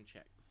sound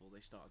check before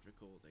they started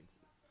recording.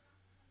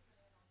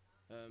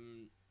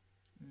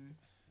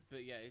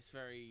 But yeah, it's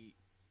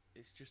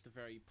just a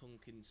very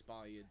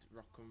punk-inspired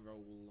rock and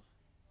roll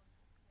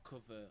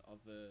cover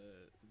of a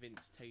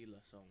Vince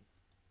Taylor song.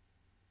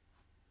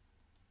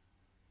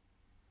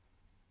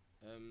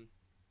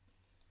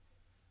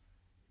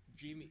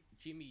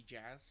 Jimmy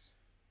Jazz.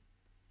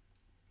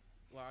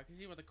 Well, I can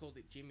see why they called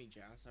it Jimmy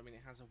Jazz. I mean,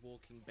 it has a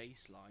walking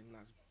bass line.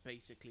 That's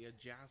basically a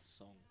jazz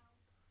song.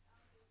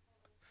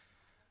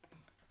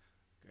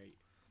 Great.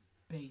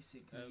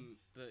 Basically.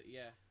 But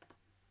yeah,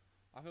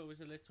 I thought it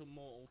was a little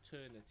more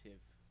alternative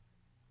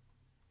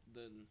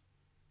than,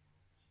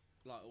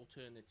 like,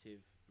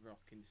 alternative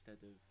rock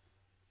instead of,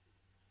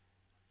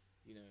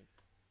 you know,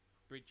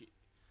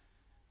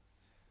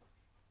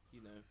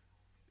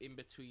 in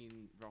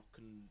between rock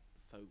and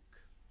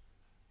folk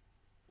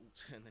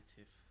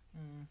alternative.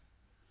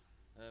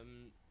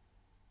 Then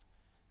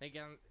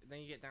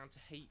you get down to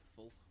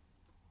Hateful.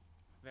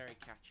 Very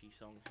catchy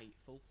song,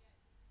 Hateful.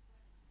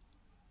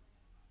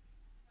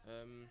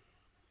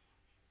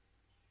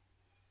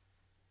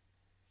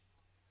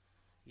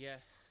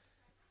 Yeah,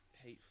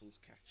 Hateful's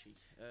catchy.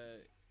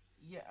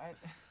 Yeah,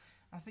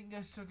 I think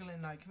you're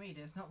struggling like me.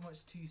 There's not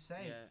much to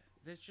say. Yeah,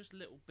 there's just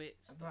little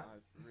bits that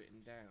I've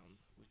written down,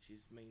 which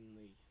is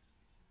mainly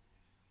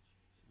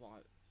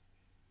what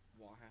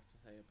I have to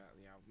say about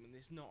the album. And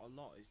there's not a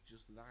lot, it's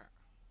just that.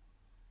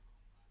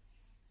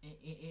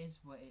 It is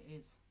what it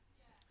is.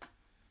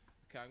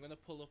 Okay, I'm going to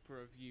pull up a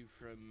review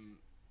from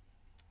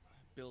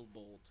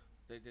Billboard.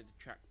 They did a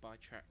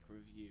track-by-track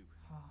review.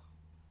 Oh,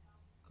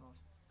 God.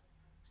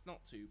 It's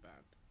not too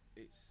bad.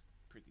 It's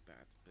pretty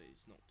bad, but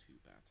it's not too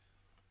bad.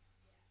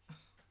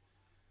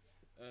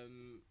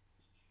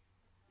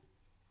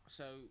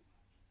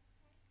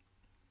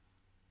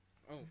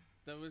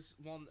 There was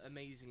one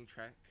amazing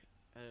track,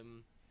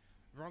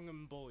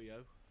 Wrong'em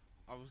Boyo.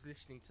 I was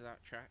listening to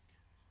that track,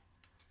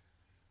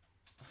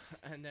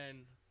 and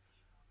then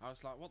I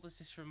was like, what does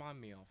this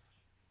remind me of?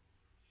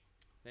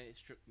 Then it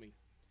struck me.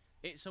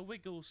 It's a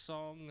Wiggles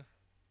song.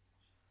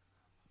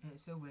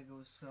 It's a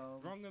Wiggles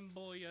song. Wrong'em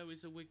Boyo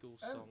is a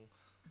Wiggles song.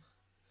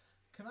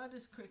 Can I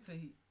just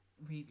quickly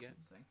read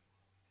something?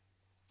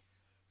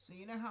 So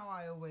you know how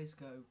I always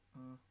go,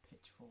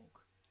 Pitchfork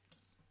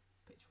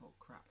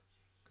crap,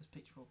 because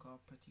Pitchfork are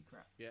pretty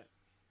crap. Yeah.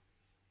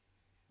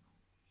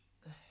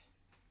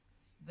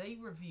 They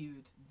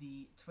reviewed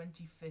the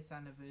 25th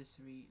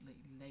anniversary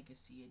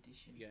legacy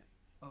edition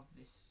of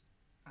this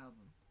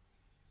album.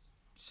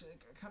 So,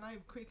 can I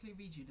quickly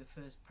read you the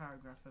first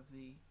paragraph of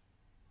the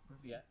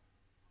review? Yeah.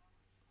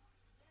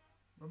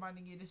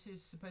 reminding you, this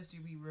is supposed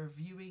to be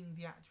reviewing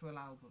the actual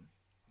album.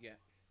 Yeah.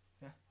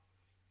 Yeah.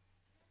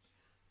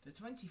 The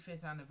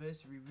 25th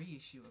anniversary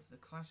reissue of The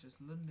Clash's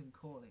London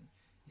Calling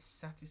is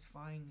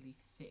satisfyingly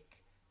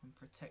thick and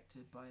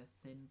protected by a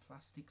thin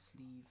plastic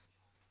sleeve.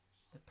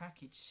 The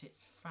package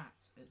sits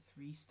fat at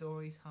 3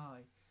 stories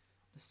high.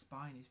 The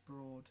spine is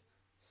broad,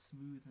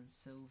 smooth and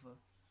silver.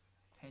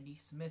 Penny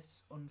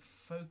Smith's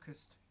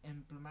unfocused,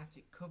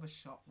 emblematic cover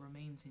shot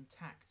remains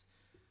intact,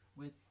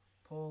 with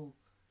Paul,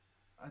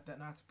 I don't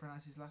know how to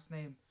pronounce his last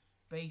name,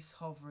 base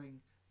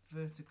hovering,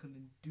 vertical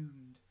and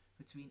doomed,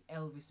 between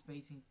Elvis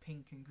baiting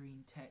pink and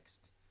green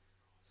text.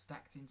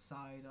 Stacked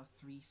inside are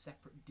 3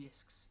 separate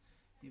discs,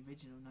 the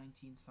original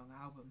 19-song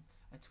album,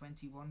 a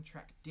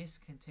 21-track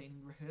disc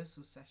containing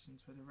rehearsal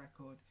sessions for the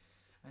record,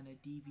 and a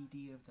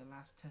DVD of The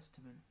Last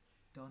Testament,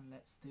 Don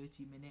Lett's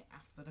 30-minute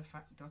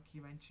after-the-fact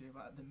documentary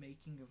about the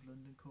making of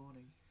London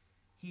Calling.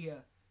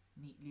 Here,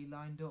 neatly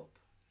lined up,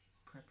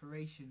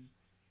 preparation,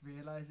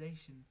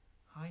 realisation,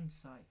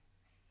 hindsight.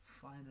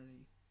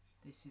 Finally,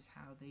 this is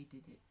how they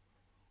did it.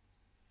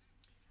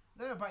 I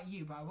don't know about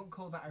you, but I wouldn't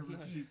call that a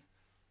review.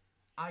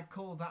 I'd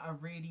call that a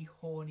really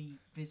horny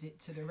visit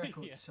to the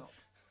record Yeah. shop.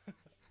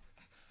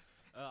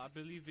 I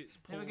believe it's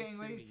They Paul were getting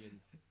away-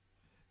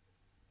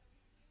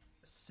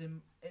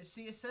 Simeon. It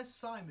says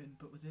Simon,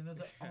 but with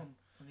another on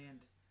the end.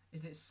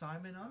 Is it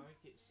Simon I on?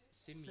 think it's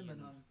Simeon.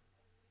 Simon on.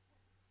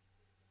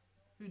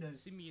 Who knows?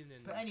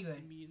 Simeon. But anyway.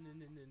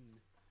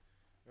 Simeon.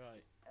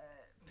 Right.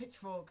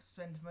 Pitchfork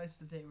spend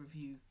most of their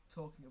review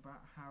talking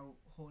about how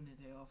horny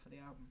they are for the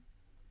album.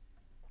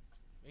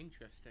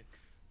 Interesting.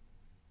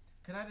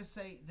 Can I just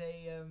say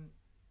they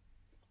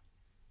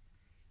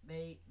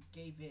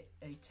gave it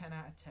a 10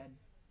 out of 10.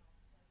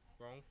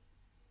 Wrong.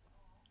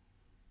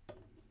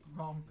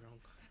 Wrong. Wrong.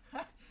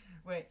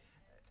 Wait.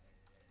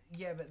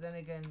 Yeah, but then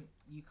again,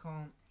 you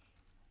can't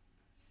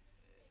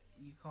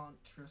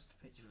trust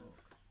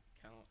Pitchfork.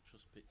 Cannot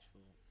trust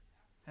Pitchfork.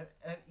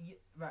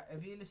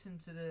 Have you listened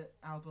to the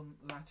album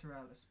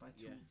Lateralis by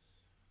Tool? Yes.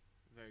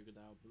 Very good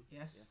album.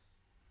 Yes.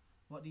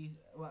 What do you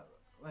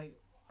like?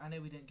 I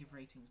know we don't give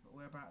ratings, but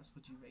whereabouts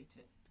would you rate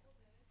it?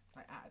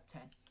 Like out of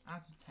 10.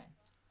 Out of 10.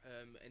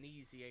 An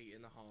easy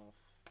 8.5.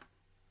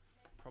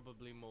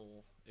 Probably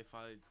more if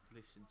I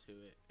listen to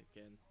it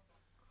again.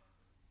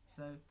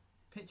 So,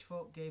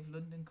 Pitchfork gave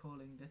London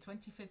Calling the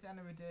 25th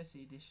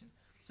anniversary edition.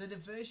 So the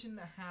version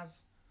that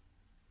has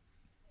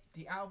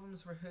the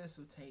album's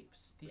rehearsal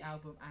tapes, the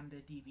album and a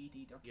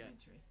DVD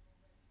documentary.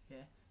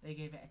 Yeah. They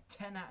gave it a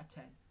 10 out of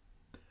 10.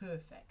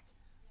 Perfect.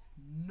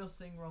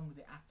 Nothing wrong with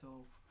it at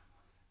all.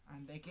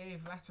 And they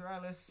gave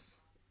Lateralis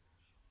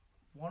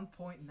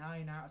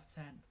 1.9 out of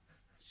 10.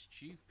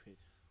 Stupid.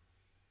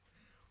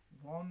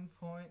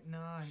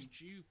 1.9.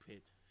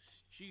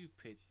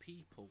 Stupid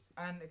people.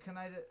 And can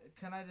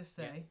I just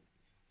say,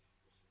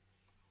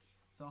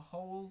 the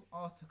whole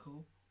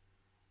article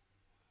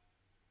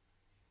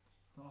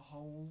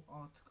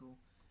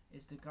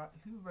is the guy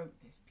who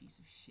wrote this piece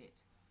of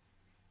shit,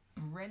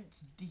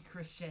 Brent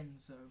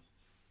DiCrescenzo.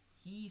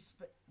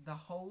 The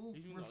whole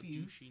He's even got a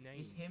review douchey name.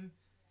 is him.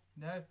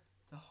 No,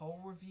 the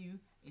whole review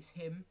is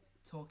him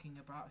talking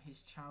about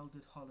his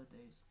childhood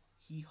holidays.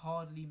 He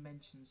hardly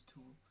mentions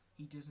Tool.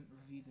 He doesn't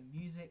review the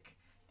music,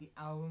 the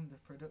album, the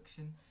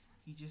production.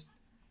 He just...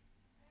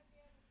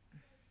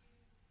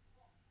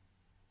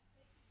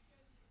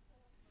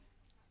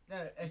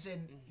 No, as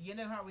in, you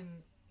know how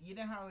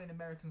in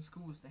American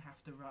schools they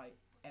have to write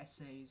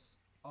essays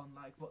on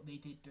like what they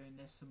did during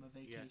their summer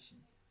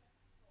vacation.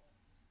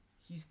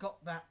 He's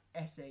got that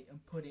essay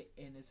and put it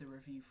in as a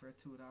review for a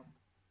Tool album.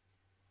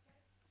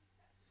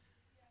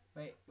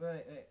 Wait.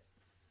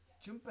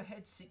 Jump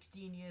ahead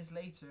 16 years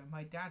later and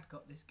my dad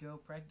got this girl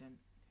pregnant,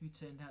 who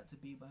turned out to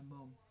be my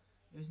mum.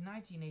 It was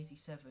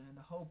 1987 and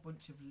a whole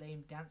bunch of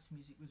lame dance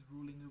music was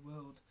ruling the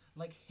world,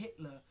 like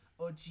Hitler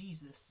or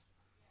Jesus.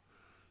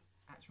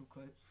 Actual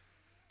quote.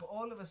 But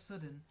all of a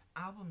sudden,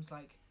 albums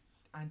like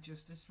And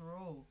Justice for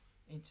All,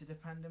 Into the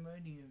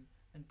Pandemonium,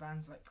 and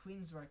bands like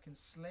Queensryche and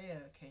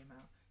Slayer came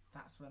out.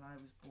 That's when I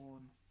was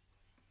born.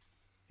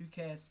 Who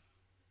cares?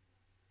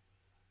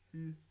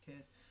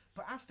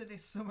 But after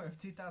this summer of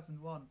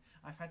 2001,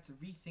 I've had to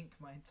rethink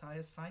my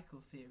entire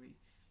cycle theory.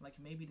 Like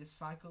maybe the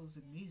cycles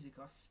of music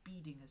are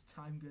speeding as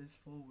time goes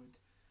forward.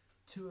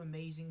 2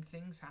 amazing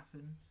things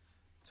happen.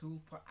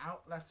 Tool put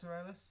out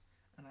Lateralis,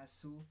 and I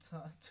saw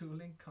Tool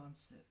in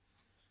concert.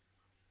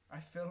 I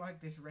feel like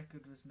this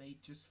record was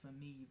made just for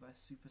me by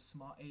super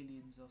smart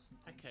aliens or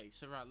something. Okay,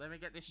 so right, let me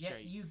get this Yeah,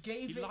 straight. you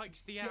gave He it.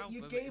 likes the yeah, album.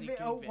 you and gave he it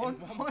a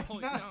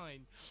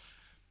 1.9.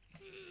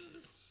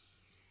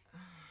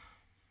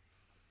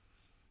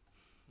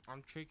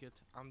 I'm triggered.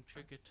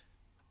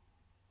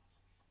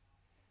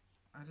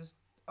 I just.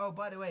 Oh,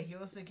 by the way, he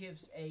also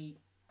gives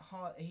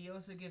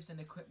an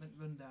equipment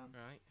rundown.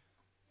 Right.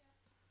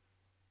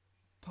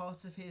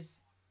 Part of his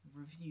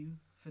review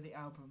for the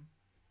album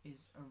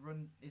is a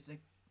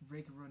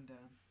rig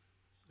rundown.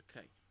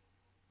 Okay.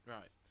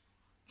 Right.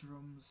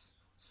 Drums,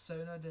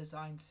 Sonar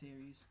Design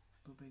Series,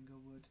 Bubinga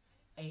wood,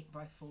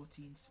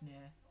 8x14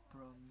 snare,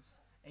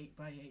 bronze,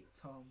 8x8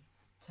 Tom,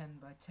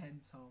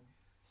 10x10 Tom,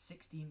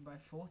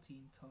 16x14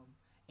 Tom,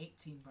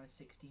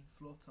 18x16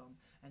 floor tom,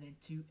 and then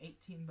two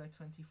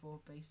 18x24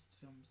 bass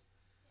toms.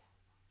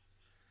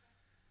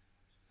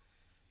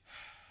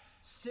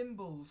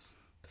 Cymbals,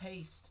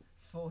 paste,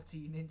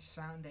 14-inch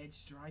sound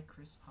edge dry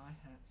crisp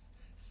hi-hats,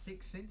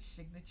 6-inch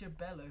signature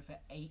bell over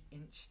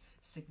 8-inch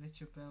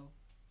signature bell,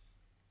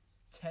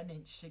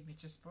 10-inch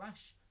signature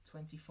splash,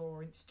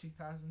 24-inch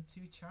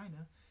 2002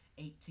 China,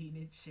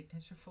 18-inch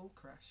signature full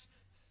crash,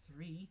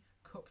 3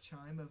 cup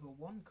chime over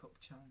 1 cup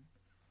chime,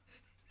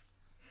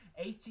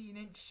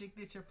 18-inch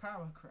signature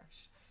power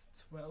crash,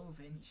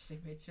 12-inch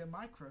signature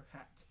micro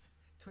hat,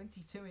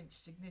 22-inch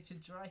signature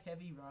dry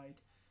heavy ride,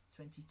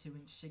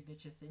 22-inch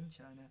signature thin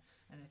china,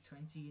 and a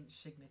 20-inch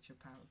signature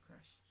power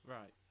crash.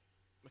 Right.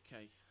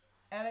 Okay.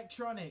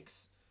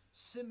 Electronics: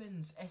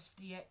 Simmons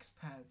SDX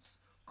pads,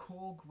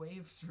 Korg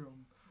wave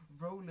drum,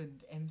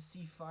 Roland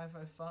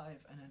MC505,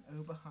 and an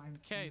Oberheim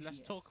Okay, TVS. let's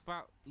talk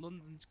about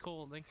London's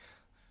Calling.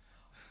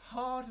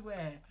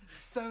 Hardware: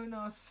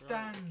 sonar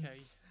stands, Right, okay.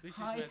 This is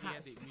where the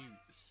hi-hats. edit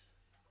mutes.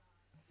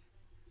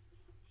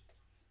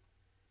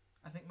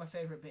 I think my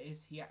favourite bit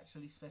is he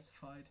actually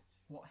specified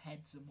what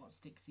heads and what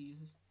sticks he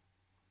uses.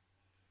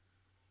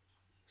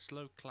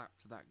 Slow clap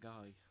to that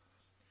guy.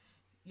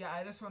 Yeah,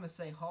 I just want to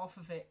say half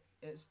of it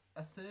is,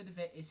 a third of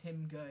it is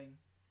him going,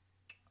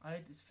 I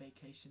had this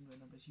vacation when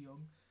I was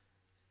young.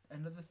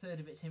 Another third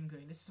of it is him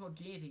going, this is what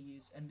gear to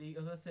use. And the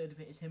other third of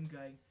it is him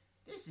going,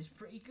 this is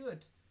pretty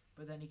good.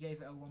 But then he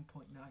gave it a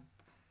 1.9.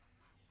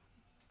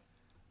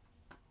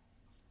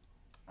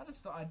 I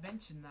just thought I'd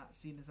mention that,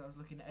 seeing as I was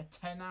looking at a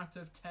 10 out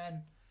of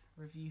 10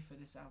 review for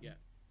this album. Yeah.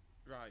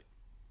 Right.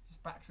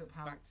 Just backs up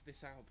how... Back to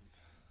this album.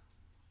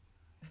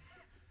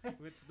 We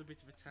went to the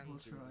bit of a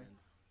tangent We'll try.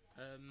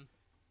 then.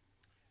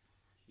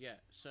 Yeah,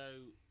 so...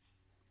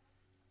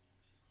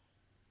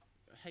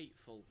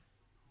 Hateful.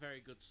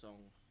 Very good song.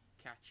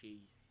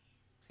 Catchy.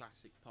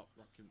 Classic pop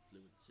rock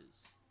influences.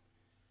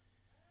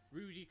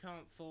 Rudy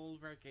Can't Fall,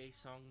 reggae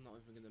song. Not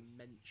even going to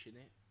mention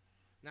it.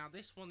 Now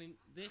this one, in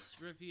this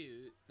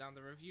review, now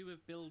the review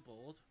of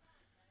Billboard,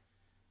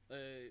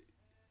 their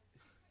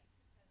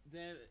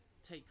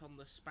take on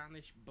the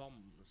Spanish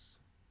bombs.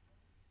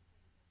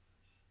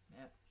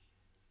 Yeah.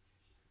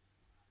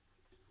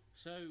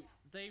 So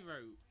they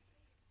wrote,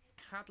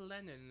 had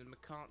Lennon and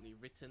McCartney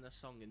written a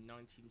song in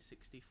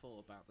 1964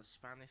 about the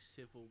Spanish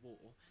Civil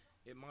War,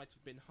 it might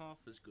have been half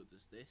as good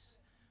as this.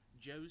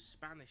 Joe's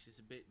Spanish is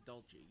a bit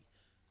dodgy,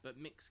 but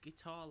Mick's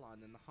guitar line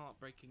and the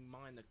heartbreaking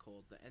minor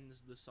chord that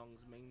ends the song's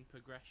main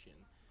progression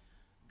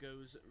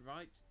goes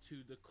right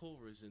to the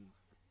chorus and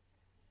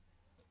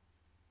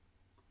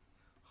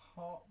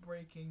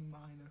Heartbreaking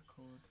minor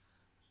chord.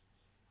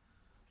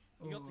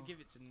 you got to Oh. give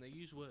it to them. They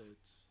use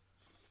words.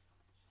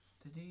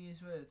 Did he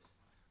use words?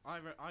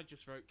 I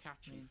just wrote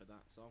catchy Mm. for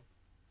that song.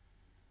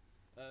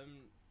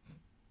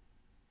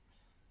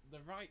 The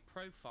right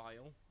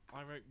profile,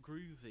 I wrote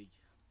groovy.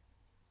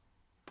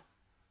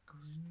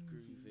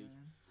 Groovy.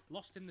 Man.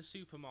 Lost in the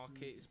Supermarket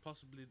Groovy. is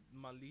possibly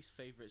my least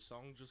favourite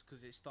song just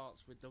because it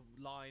starts with the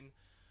line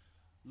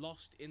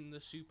Lost in the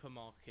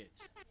Supermarket.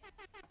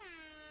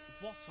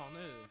 What on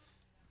earth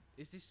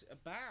is this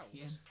about?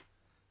 Yes.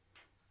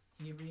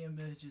 He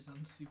re-emerges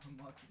on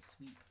Supermarket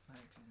Sweep by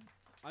accident.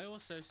 I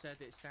also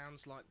said it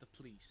sounds like the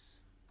Police.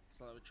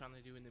 It's like we're trying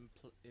to do an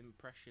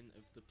impression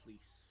of the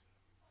Police.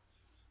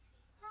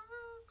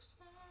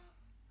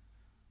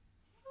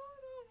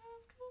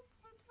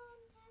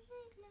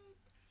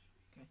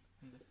 Okay,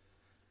 here we go.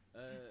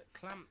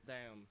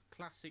 Clampdown,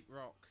 classic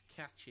rock,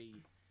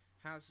 catchy,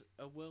 has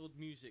a world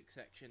music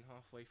section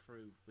halfway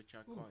through, which I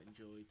Ooh. quite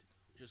enjoyed,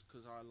 just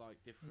because I like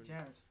Hey different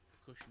Jared,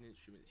 percussion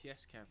instruments.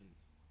 Yes, Kevin.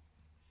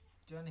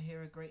 do you want to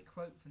hear a great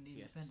quote from The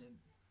Yes. Independent?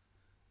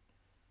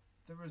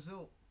 The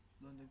result,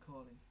 London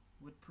Calling,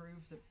 would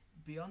prove that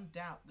beyond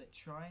doubt that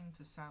trying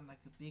to sound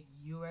like a big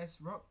US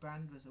rock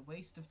band was a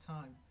waste of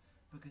time,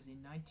 because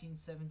in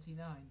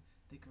 1979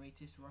 the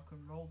greatest rock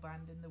and roll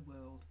band in the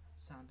world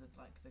sounded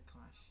like The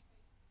Clash.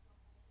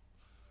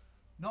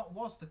 Not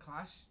was The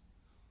Clash,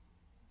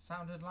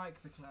 sounded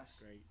like The Clash. That's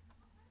great.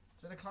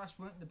 So The Clash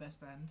weren't the best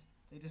band,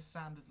 they just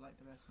sounded like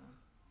the best band.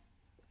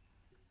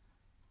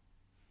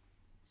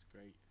 That's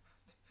great.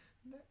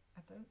 No,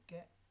 I don't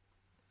get...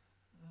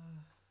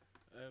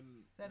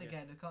 Then Yeah.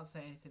 again, I can't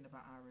say anything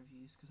about our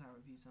reviews because our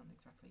reviews aren't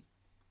exactly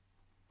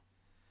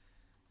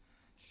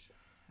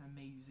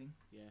amazing.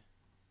 Yeah,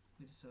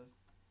 We just sort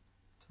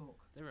of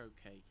talk. they're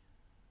okay.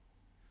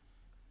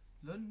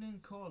 London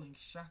Calling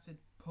shattered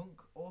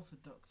punk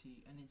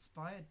orthodoxy and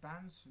inspired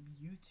bands from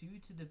U2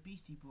 to the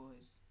Beastie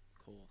Boys.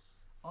 Of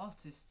course.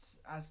 Artists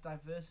as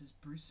diverse as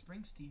Bruce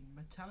Springsteen,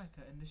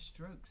 Metallica and The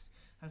Strokes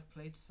have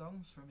played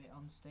songs from it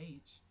on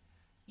stage.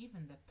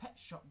 Even the Pet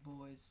Shop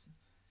Boys.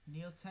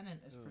 Neil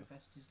Tennant has Ugh.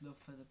 professed his love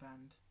for the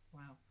band.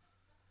 Wow.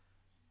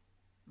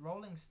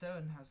 Rolling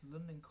Stone has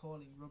London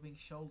Calling rubbing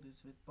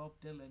shoulders with Bob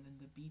Dylan and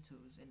the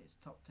Beatles in its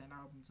top 10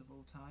 albums of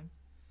all time.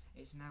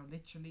 It's now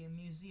literally a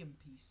museum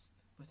piece,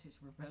 but its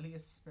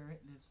rebellious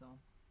spirit lives on.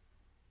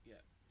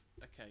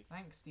 Okay.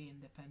 Thanks, The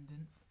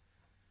Independent.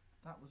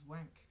 That was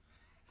wank.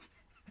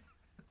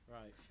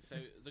 Right. So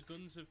the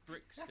Guns of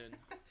Brixton.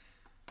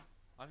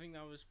 I think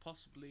that was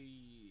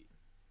possibly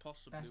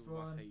Best my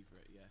one.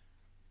 favourite. Yeah.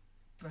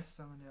 Best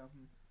song on the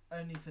album.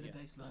 Only for the Yeah.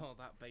 bass line. Oh,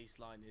 that bass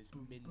line is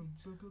mint.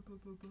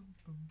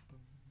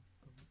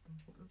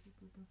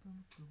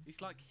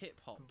 It's like hip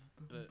hop,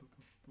 but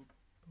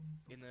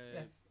in a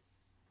Yeah.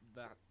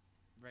 that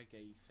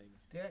reggae thing.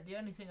 The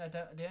only thing I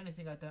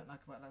don't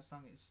like about that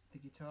song is the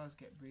guitars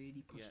get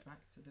really pushed Yeah.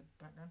 back to the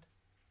background.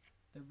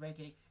 The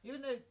reggae,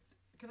 even though,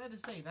 can I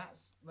just say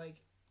that's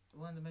like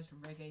one of the most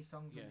reggae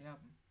songs Yeah. on the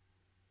album,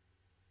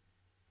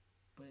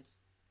 but it's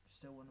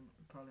still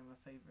probably my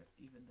favourite,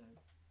 even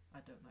though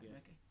I don't like Yeah.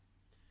 reggae.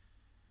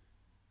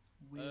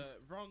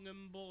 Weird. Wrong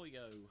and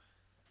Boyo.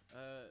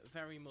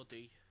 Very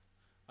muddy.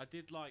 I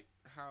did like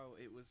how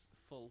it was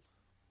full.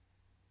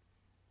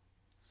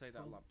 Say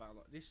that Full. like bad.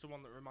 Like, this is the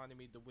one that reminded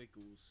me of the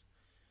Wiggles.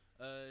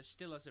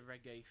 Still has a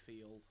reggae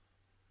feel.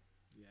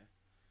 Yeah.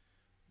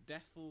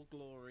 Death or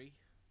Glory.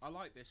 I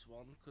like this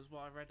one because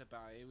what I read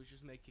about it was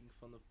just making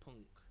fun of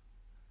punk.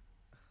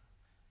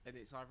 And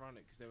it's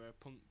ironic because they were a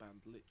punk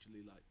band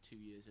literally like 2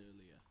 years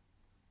earlier.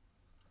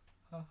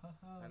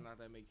 And now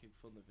they're making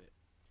fun of it.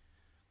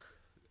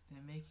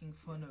 They're making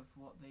fun of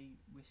what they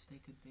wish they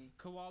could be.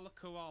 Koala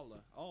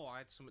Koala. Oh, I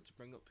had something to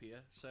bring up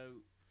here.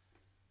 So,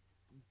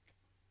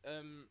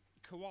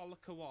 Koala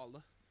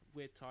Koala,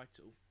 weird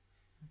title,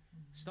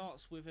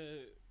 starts with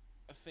a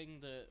thing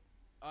that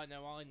I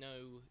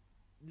know,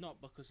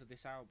 not because of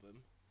this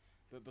album,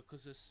 but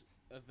because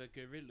of a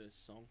Gorillaz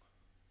song.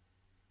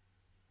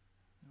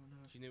 Oh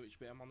no. Do you know which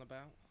bit I'm on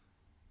about?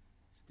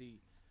 It's the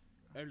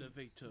I think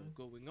elevator so.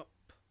 going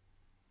up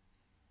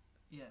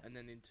Yeah. and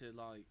then into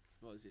like,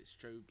 what is it,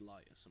 strobe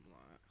light or something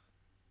like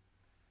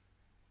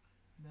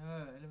that.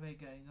 No,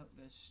 elevator going up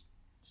goes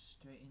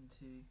straight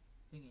into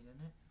thingy,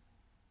 doesn't it?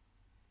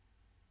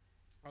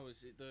 Oh,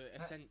 is it the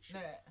Ascension? No,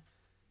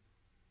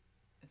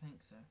 I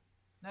think so.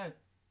 No,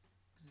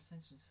 because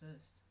Ascension's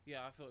first.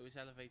 Yeah, I thought it was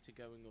elevator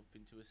going up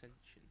into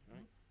Ascension,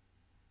 right?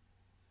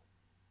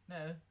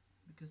 No,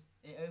 because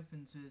it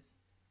opens with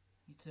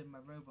 "You Turn My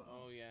Robot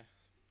On." Oh yeah.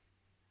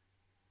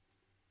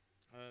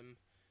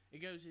 It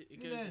goes Who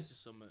goes knows? into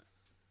Summit.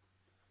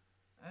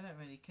 I don't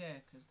really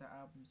care because that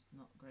album's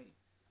not great.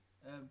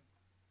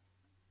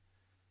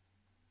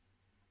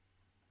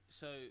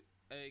 So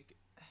it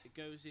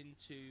goes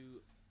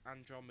into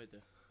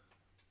Andromeda.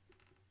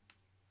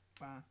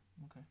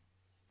 Okay.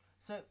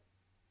 So,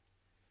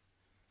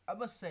 I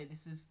must say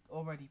this is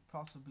already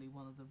possibly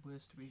one of the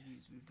worst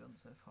reviews we've done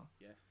so far.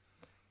 Yeah.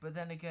 But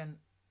then again,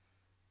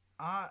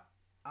 I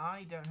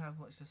don't have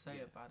much to say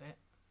Yeah. about it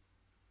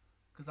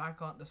because I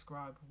can't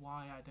describe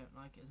why I don't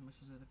like it as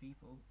much as other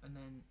people, and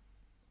then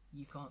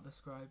you can't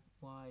describe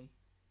why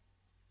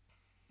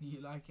you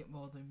like it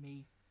more than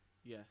me,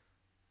 Yeah,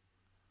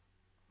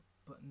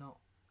 but not.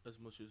 as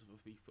much as other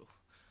people.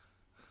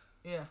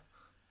 Yeah,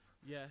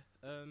 Yeah.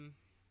 I'm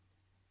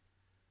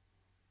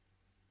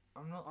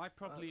not. I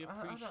probably I don't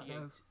know.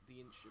 appreciate the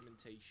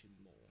instrumentation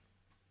more.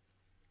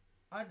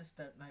 I just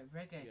don't like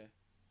reggae. Yeah.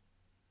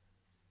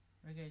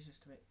 Reggae's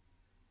just a bit,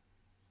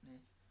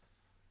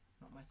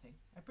 not my thing.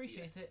 I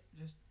appreciate it,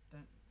 just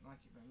don't like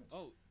it very much.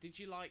 Oh, did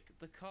you like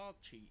the card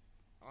cheat?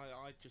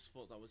 I just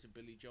thought that was a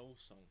Billy Joel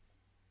song.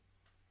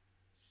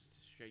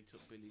 Just a straight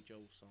up Billy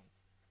Joel song.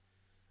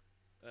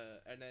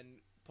 And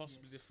then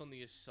possibly Yes. the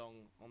funniest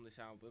song on this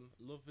album,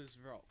 Lovers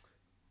Rock,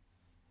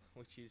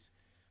 which is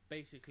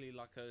basically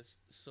like a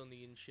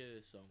Sonny and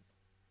Cher song,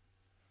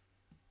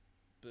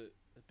 but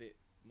a bit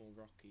more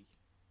rocky.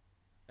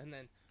 And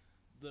then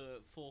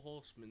the Four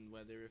Horsemen,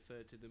 where they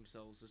refer to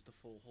themselves as the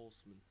Four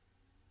Horsemen.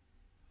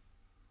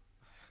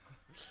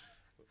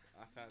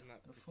 I found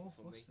that The pretty Four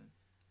funny.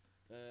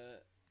 Horsemen.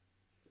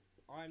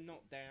 I'm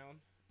not down.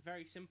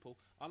 Very simple.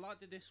 I liked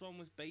that this one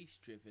was bass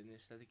driven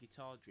instead of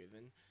guitar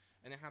driven,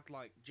 and it had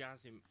like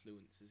jazz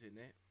influences in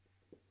it.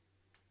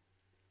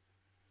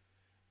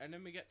 And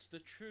then we get to the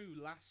true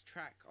last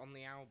track on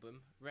the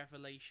album,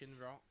 Revolution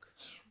Rock,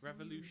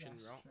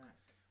 Last track.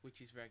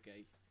 which is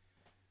reggae.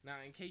 Now,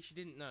 in case you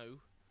didn't know,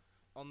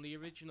 on the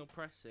original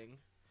pressing,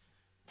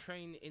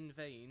 Train in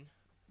Vain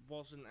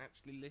wasn't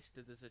actually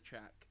listed as a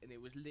track, and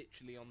it was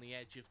literally on the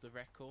edge of the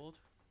record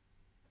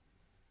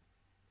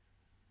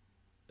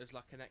as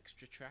like an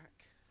extra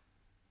track.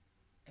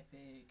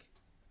 Epic.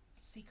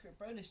 Secret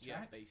bonus Yeah,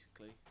 track.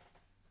 basically.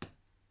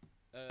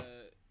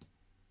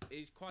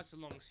 It's quite a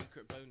long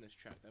secret bonus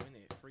track though, isn't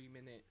it? 3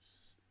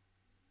 minutes.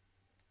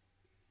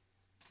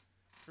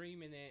 3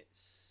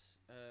 minutes,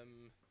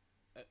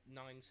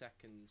 9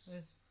 seconds.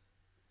 There's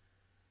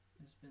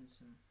been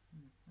some. I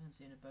haven't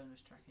seen a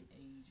bonus track in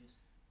ages.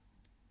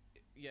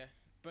 Yeah,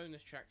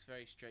 bonus track's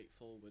very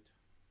straightforward.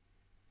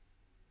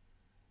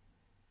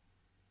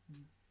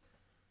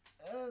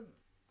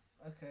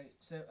 Okay,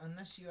 so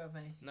unless you have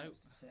anything Nope. else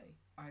to say,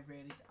 I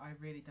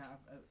really don't have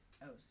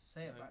else to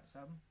say No. about this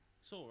album.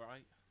 It's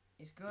alright.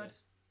 It's good.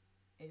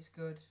 It's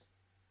good.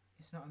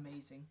 It's not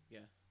amazing.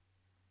 Yeah.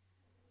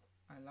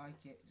 I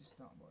like it, just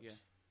not much. Yeah.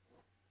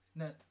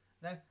 No,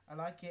 I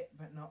like it,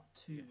 but not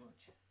too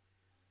much.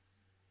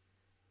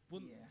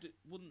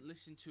 Wouldn't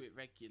listen to it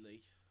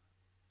regularly.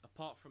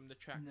 Apart from the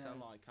tracks I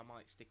No. like, I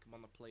might stick them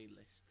on a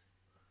playlist.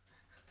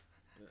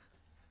 But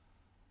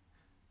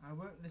I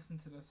won't listen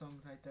to the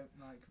songs I don't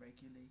like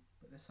regularly,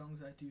 but the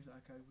songs I do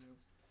like, I will.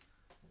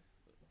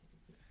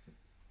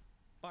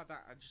 by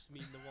that, I just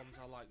mean the ones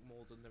I like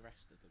more than the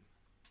rest of them.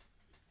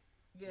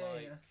 Yeah,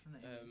 Like, yeah. I know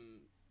what you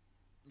mean.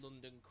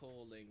 London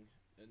Calling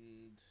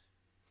and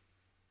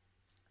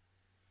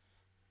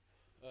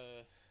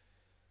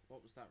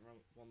what was that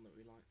one that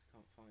we liked? I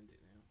can't find it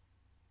now.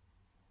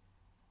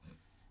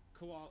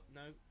 Koala?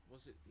 No,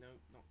 was it? No,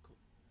 not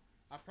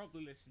I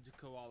probably listened to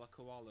Koala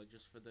Koala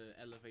just for the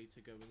elevator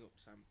going up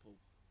sample.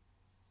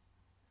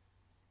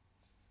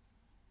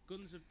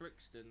 Guns of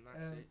Brixton,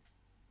 that's it.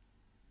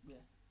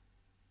 Yeah.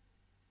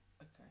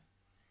 Okay.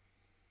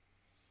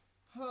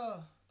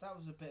 Oh, that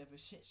was a bit of a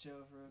shit show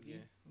of a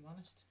review, if I'm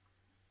honest.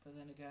 But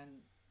then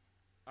again,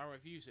 our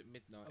reviews at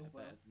midnight are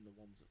well. better than the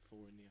ones at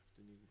 4 in the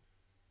afternoon.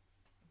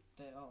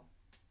 they are.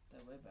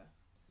 They're way better.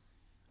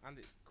 And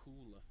it's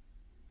cooler.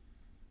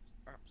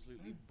 It's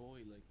absolutely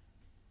boiling.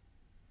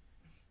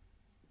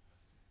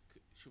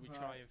 Should we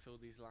try and fill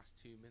these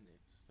last 2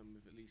 minutes? Then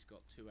we've at least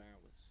got 2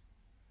 hours.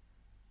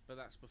 But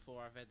that's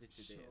before I've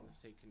edited it and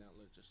I've taken out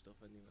loads of stuff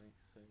anyway,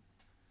 so...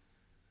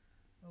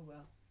 Oh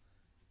well.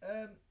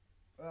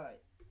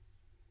 Right.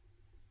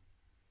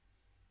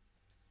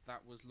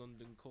 That was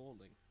London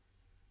Calling.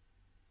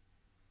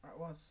 That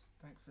was.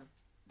 Thanks for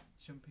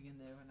jumping in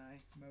there when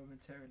I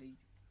momentarily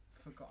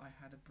forgot I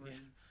had a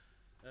brain.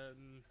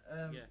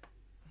 Yeah.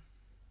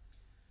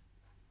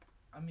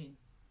 I mean,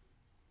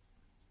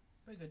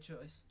 very good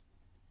choice.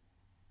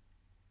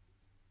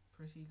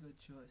 Pretty good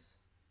choice.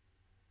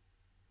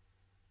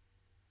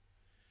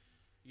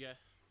 Yeah.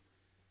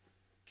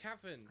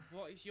 Cavan,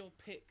 what is your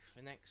pick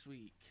for next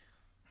week?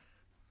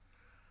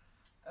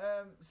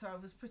 So I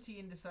was pretty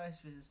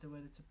indecisive as to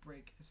whether to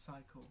break the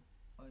cycle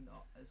or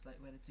not, as like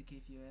whether to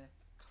give you a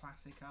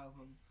classic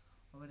album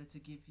or whether to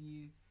give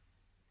you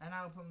an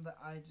album that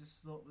I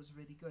just thought was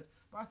really good.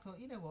 But I thought,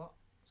 you know what?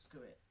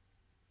 Screw it.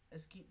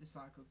 Let's keep the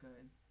cycle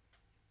going.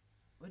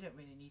 We don't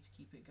really need to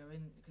keep it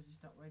going because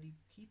it's not really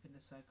keeping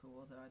the cycle,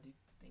 although I do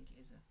think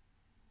it is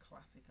a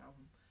classic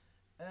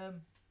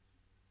album.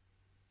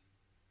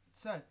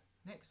 So,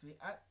 next week,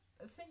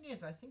 the thing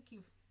is, I think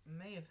you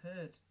may have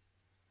heard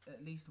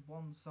at least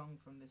one song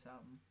from this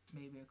album,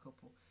 maybe a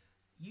couple.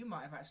 You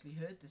might have actually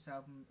heard this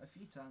album a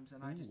few times,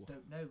 and I just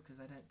don't know because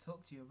I don't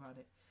talk to you about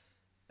it.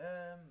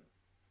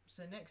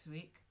 So next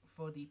week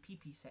for the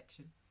PP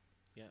section.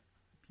 Yeah.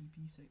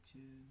 PP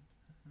section.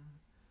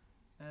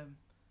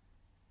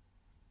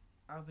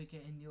 I'll be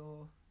getting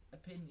your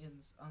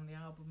opinions on the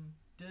album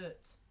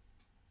Dirt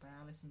by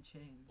Alice in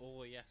Chains.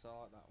 Oh yes,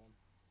 I like that one.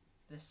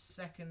 The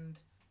second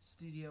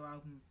studio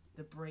album,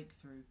 The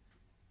Breakthrough.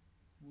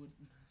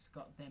 It's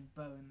got Them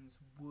Bones,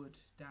 Wood,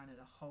 Down in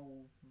a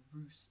Hole,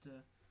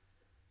 Rooster,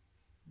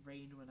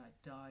 Rain When I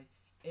Die.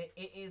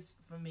 It is,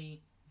 for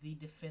me, the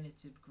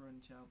definitive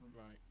grunge album.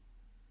 Right.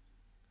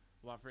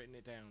 Well, I've written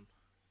it down.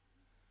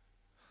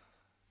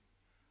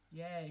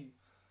 Yay.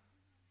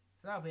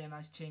 So that'll be a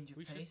nice change of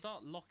We pace. should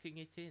start locking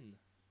it in.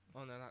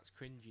 Oh no, that's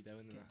cringy though,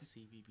 isn't Get that?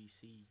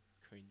 CBBC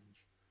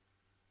cringe.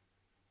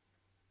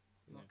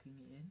 Locking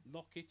it in.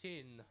 Lock it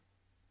in.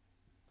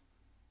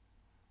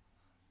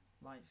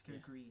 Lights go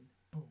green.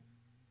 Boom.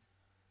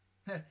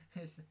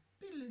 It's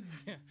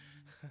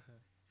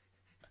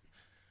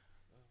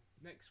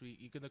Next week,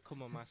 you're gonna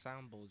come on my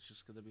soundboard. It's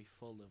just gonna be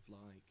full of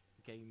like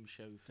game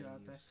show do things. our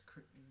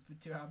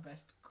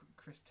best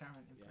Chris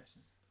Tarrant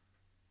impression.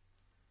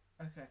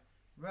 Yes. Okay.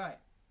 Right.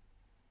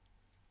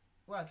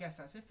 Well, I guess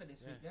that's it for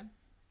this week then.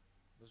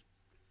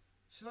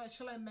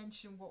 Shall I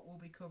mention what we'll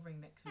be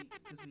covering next week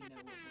because we know what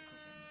we're covering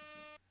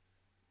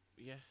next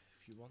week? Yeah,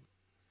 if you want.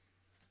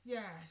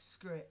 Yeah,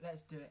 screw it.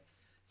 Let's do it.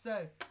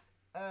 So,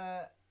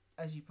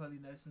 as you probably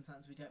know,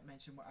 sometimes we don't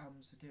mention what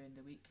albums we're doing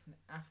the week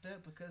after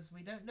because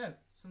we don't know.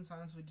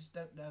 Sometimes we just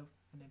don't know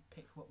and then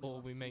pick what we want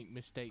Or we to make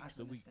mistakes as a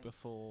the week mistake.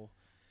 before,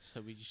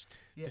 so we just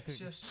Yeah,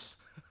 don't.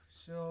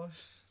 shush.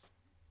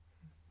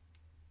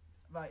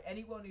 Right,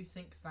 anyone who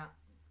thinks that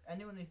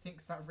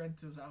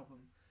Rentals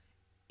album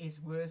is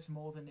worth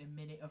more than a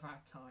minute of our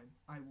time,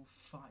 I will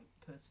fight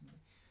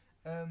personally.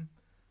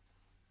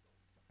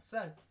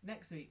 So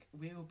next week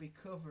we will be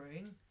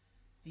covering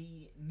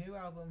the new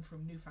album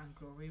from New Found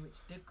Glory,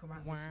 which did come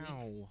out this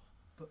week,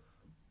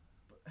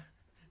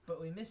 but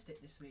we missed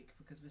it this week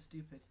because we're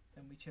stupid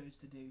and we chose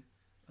to do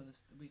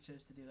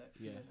like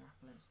Fiona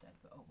Apple instead.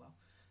 But oh well.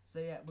 So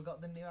yeah, we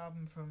got the new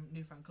album from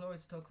New Found Glory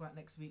to talk about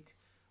next week.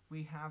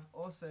 We have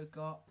also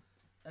got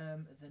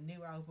the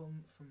new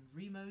album from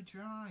Remo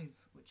Drive,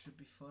 which should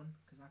be fun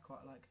because I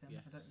quite like them.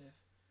 Yes. I don't know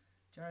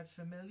if Jared's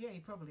familiar. He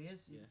probably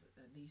is,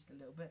 at least a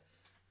little bit.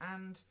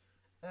 And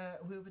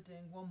we'll be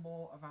doing one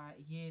more of our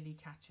yearly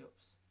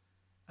catch-ups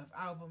of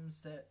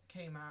albums that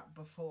came out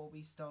before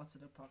we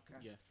started the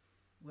podcast,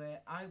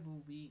 where I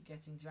will be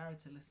getting Jared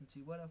to listen to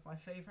one of my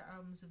favourite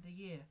albums of the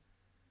year,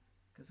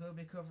 because we'll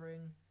be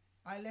covering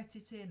I Let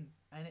It In,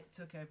 and it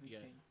took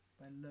everything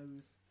by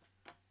Loathe.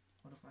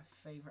 One of my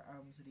favourite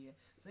albums of the year.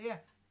 So yeah,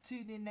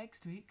 tune in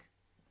next week,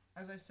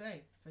 as I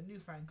say, for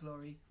Newfound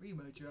Glory,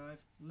 Remo Drive,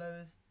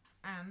 Loathe,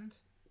 and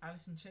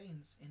Alice in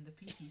Chains in the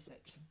PP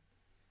section.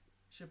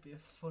 Should be a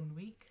fun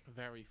week.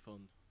 Very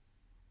fun.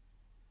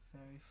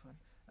 Very fun.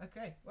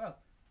 Okay, well,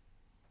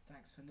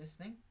 thanks for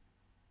listening.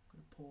 I'm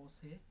going to pause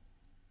here.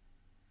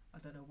 I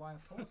don't know why I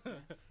paused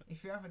there.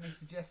 If you have any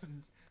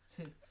suggestions,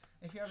 Slick.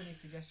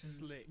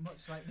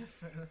 much like the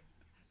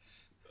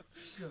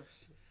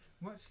shush,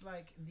 much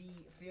like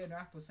the Fiona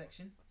Apple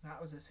section, that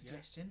was a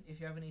suggestion. If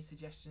you have any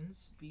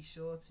suggestions, be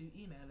sure to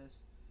email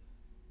us.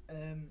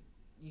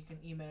 You can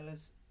email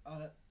us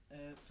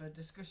for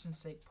discussion's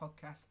sake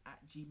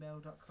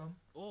podcast@gmail.com.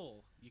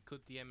 Or you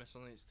could DM us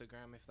on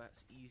Instagram if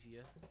that's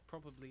easier.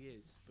 Probably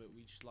is, but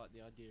we just like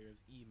the idea of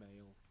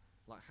email,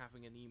 like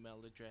having an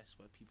email address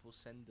where people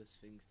send us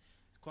things.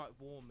 It's quite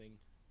warming.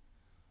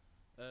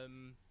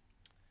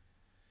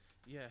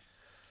 Yeah. Yeah.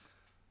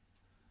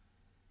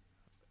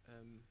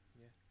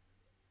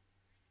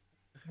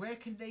 Where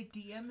can they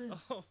DM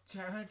us, Oh.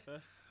 Jared?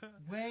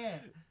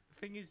 Where?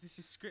 Thing is, this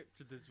is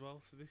scripted as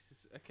well, so this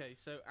is okay.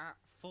 So at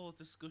for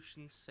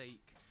discussion's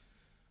sake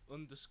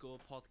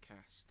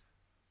 _podcast.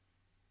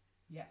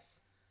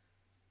 Yes.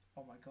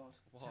 Oh my God,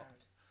 What?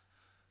 Jared.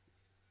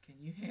 Can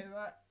you hear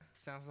that?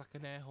 Sounds like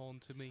an air horn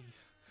to me.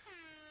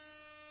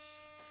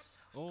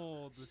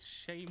 Oh, the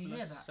Can you hear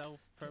shameless that?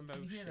 self-promotion.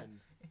 Can you hear that?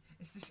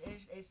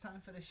 It's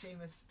time for the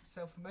shameless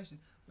self-promotion.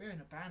 We're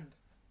in a band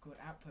called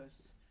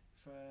Outposts.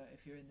 For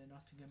if you're in the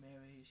Nottingham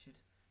area, you should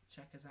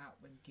check us out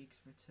when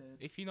gigs return.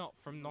 If you're not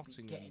from We'll be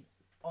Nottingham, getting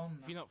on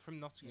if you're that. not from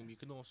Nottingham, Yeah. you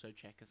can also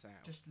check us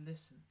out. Just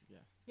listen.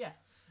 Yeah. Yeah.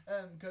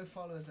 Go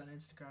follow us on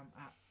Instagram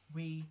at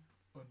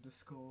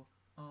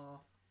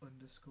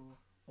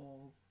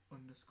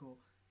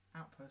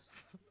we_r_all_outposts.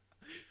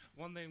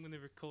 One day I'm going to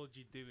record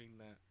you doing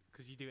that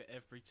because you do it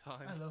every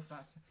time. I love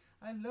that.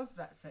 I love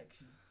that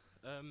section.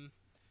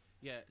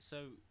 Yeah.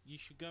 So you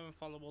should go and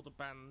follow all the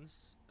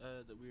bands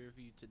that we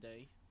reviewed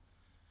today.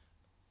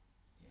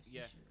 Yes,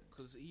 Yeah, you should.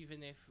 because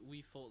even if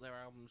we thought their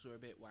albums were a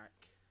bit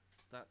whack,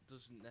 that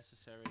doesn't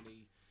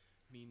necessarily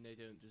mean they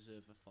don't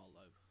deserve a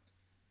follow.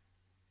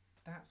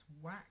 That's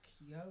whack,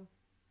 yo.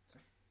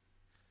 Sorry.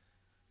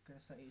 I'm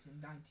gonna say it's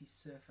in 90s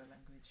surfer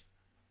language.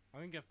 I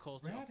think I've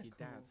caught it off your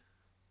dad.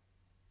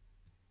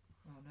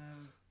 Oh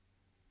no.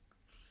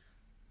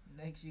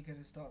 Next you're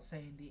gonna start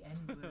saying the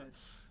N-word.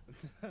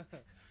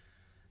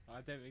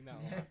 I don't think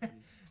that'll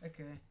happen.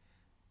 Okay.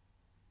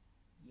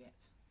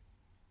 Yet.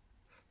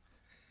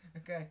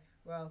 Okay,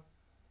 well,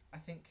 I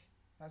think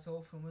that's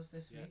all from us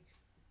this Yeah. week.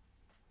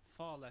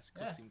 Far less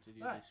Yeah, cutting to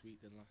do right. this week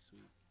than last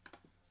week.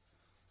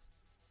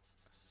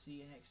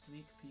 See you next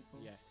week, people.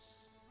 Yes.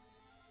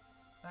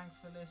 Thanks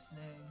for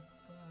listening.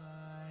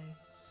 Bye.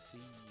 See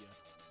ya.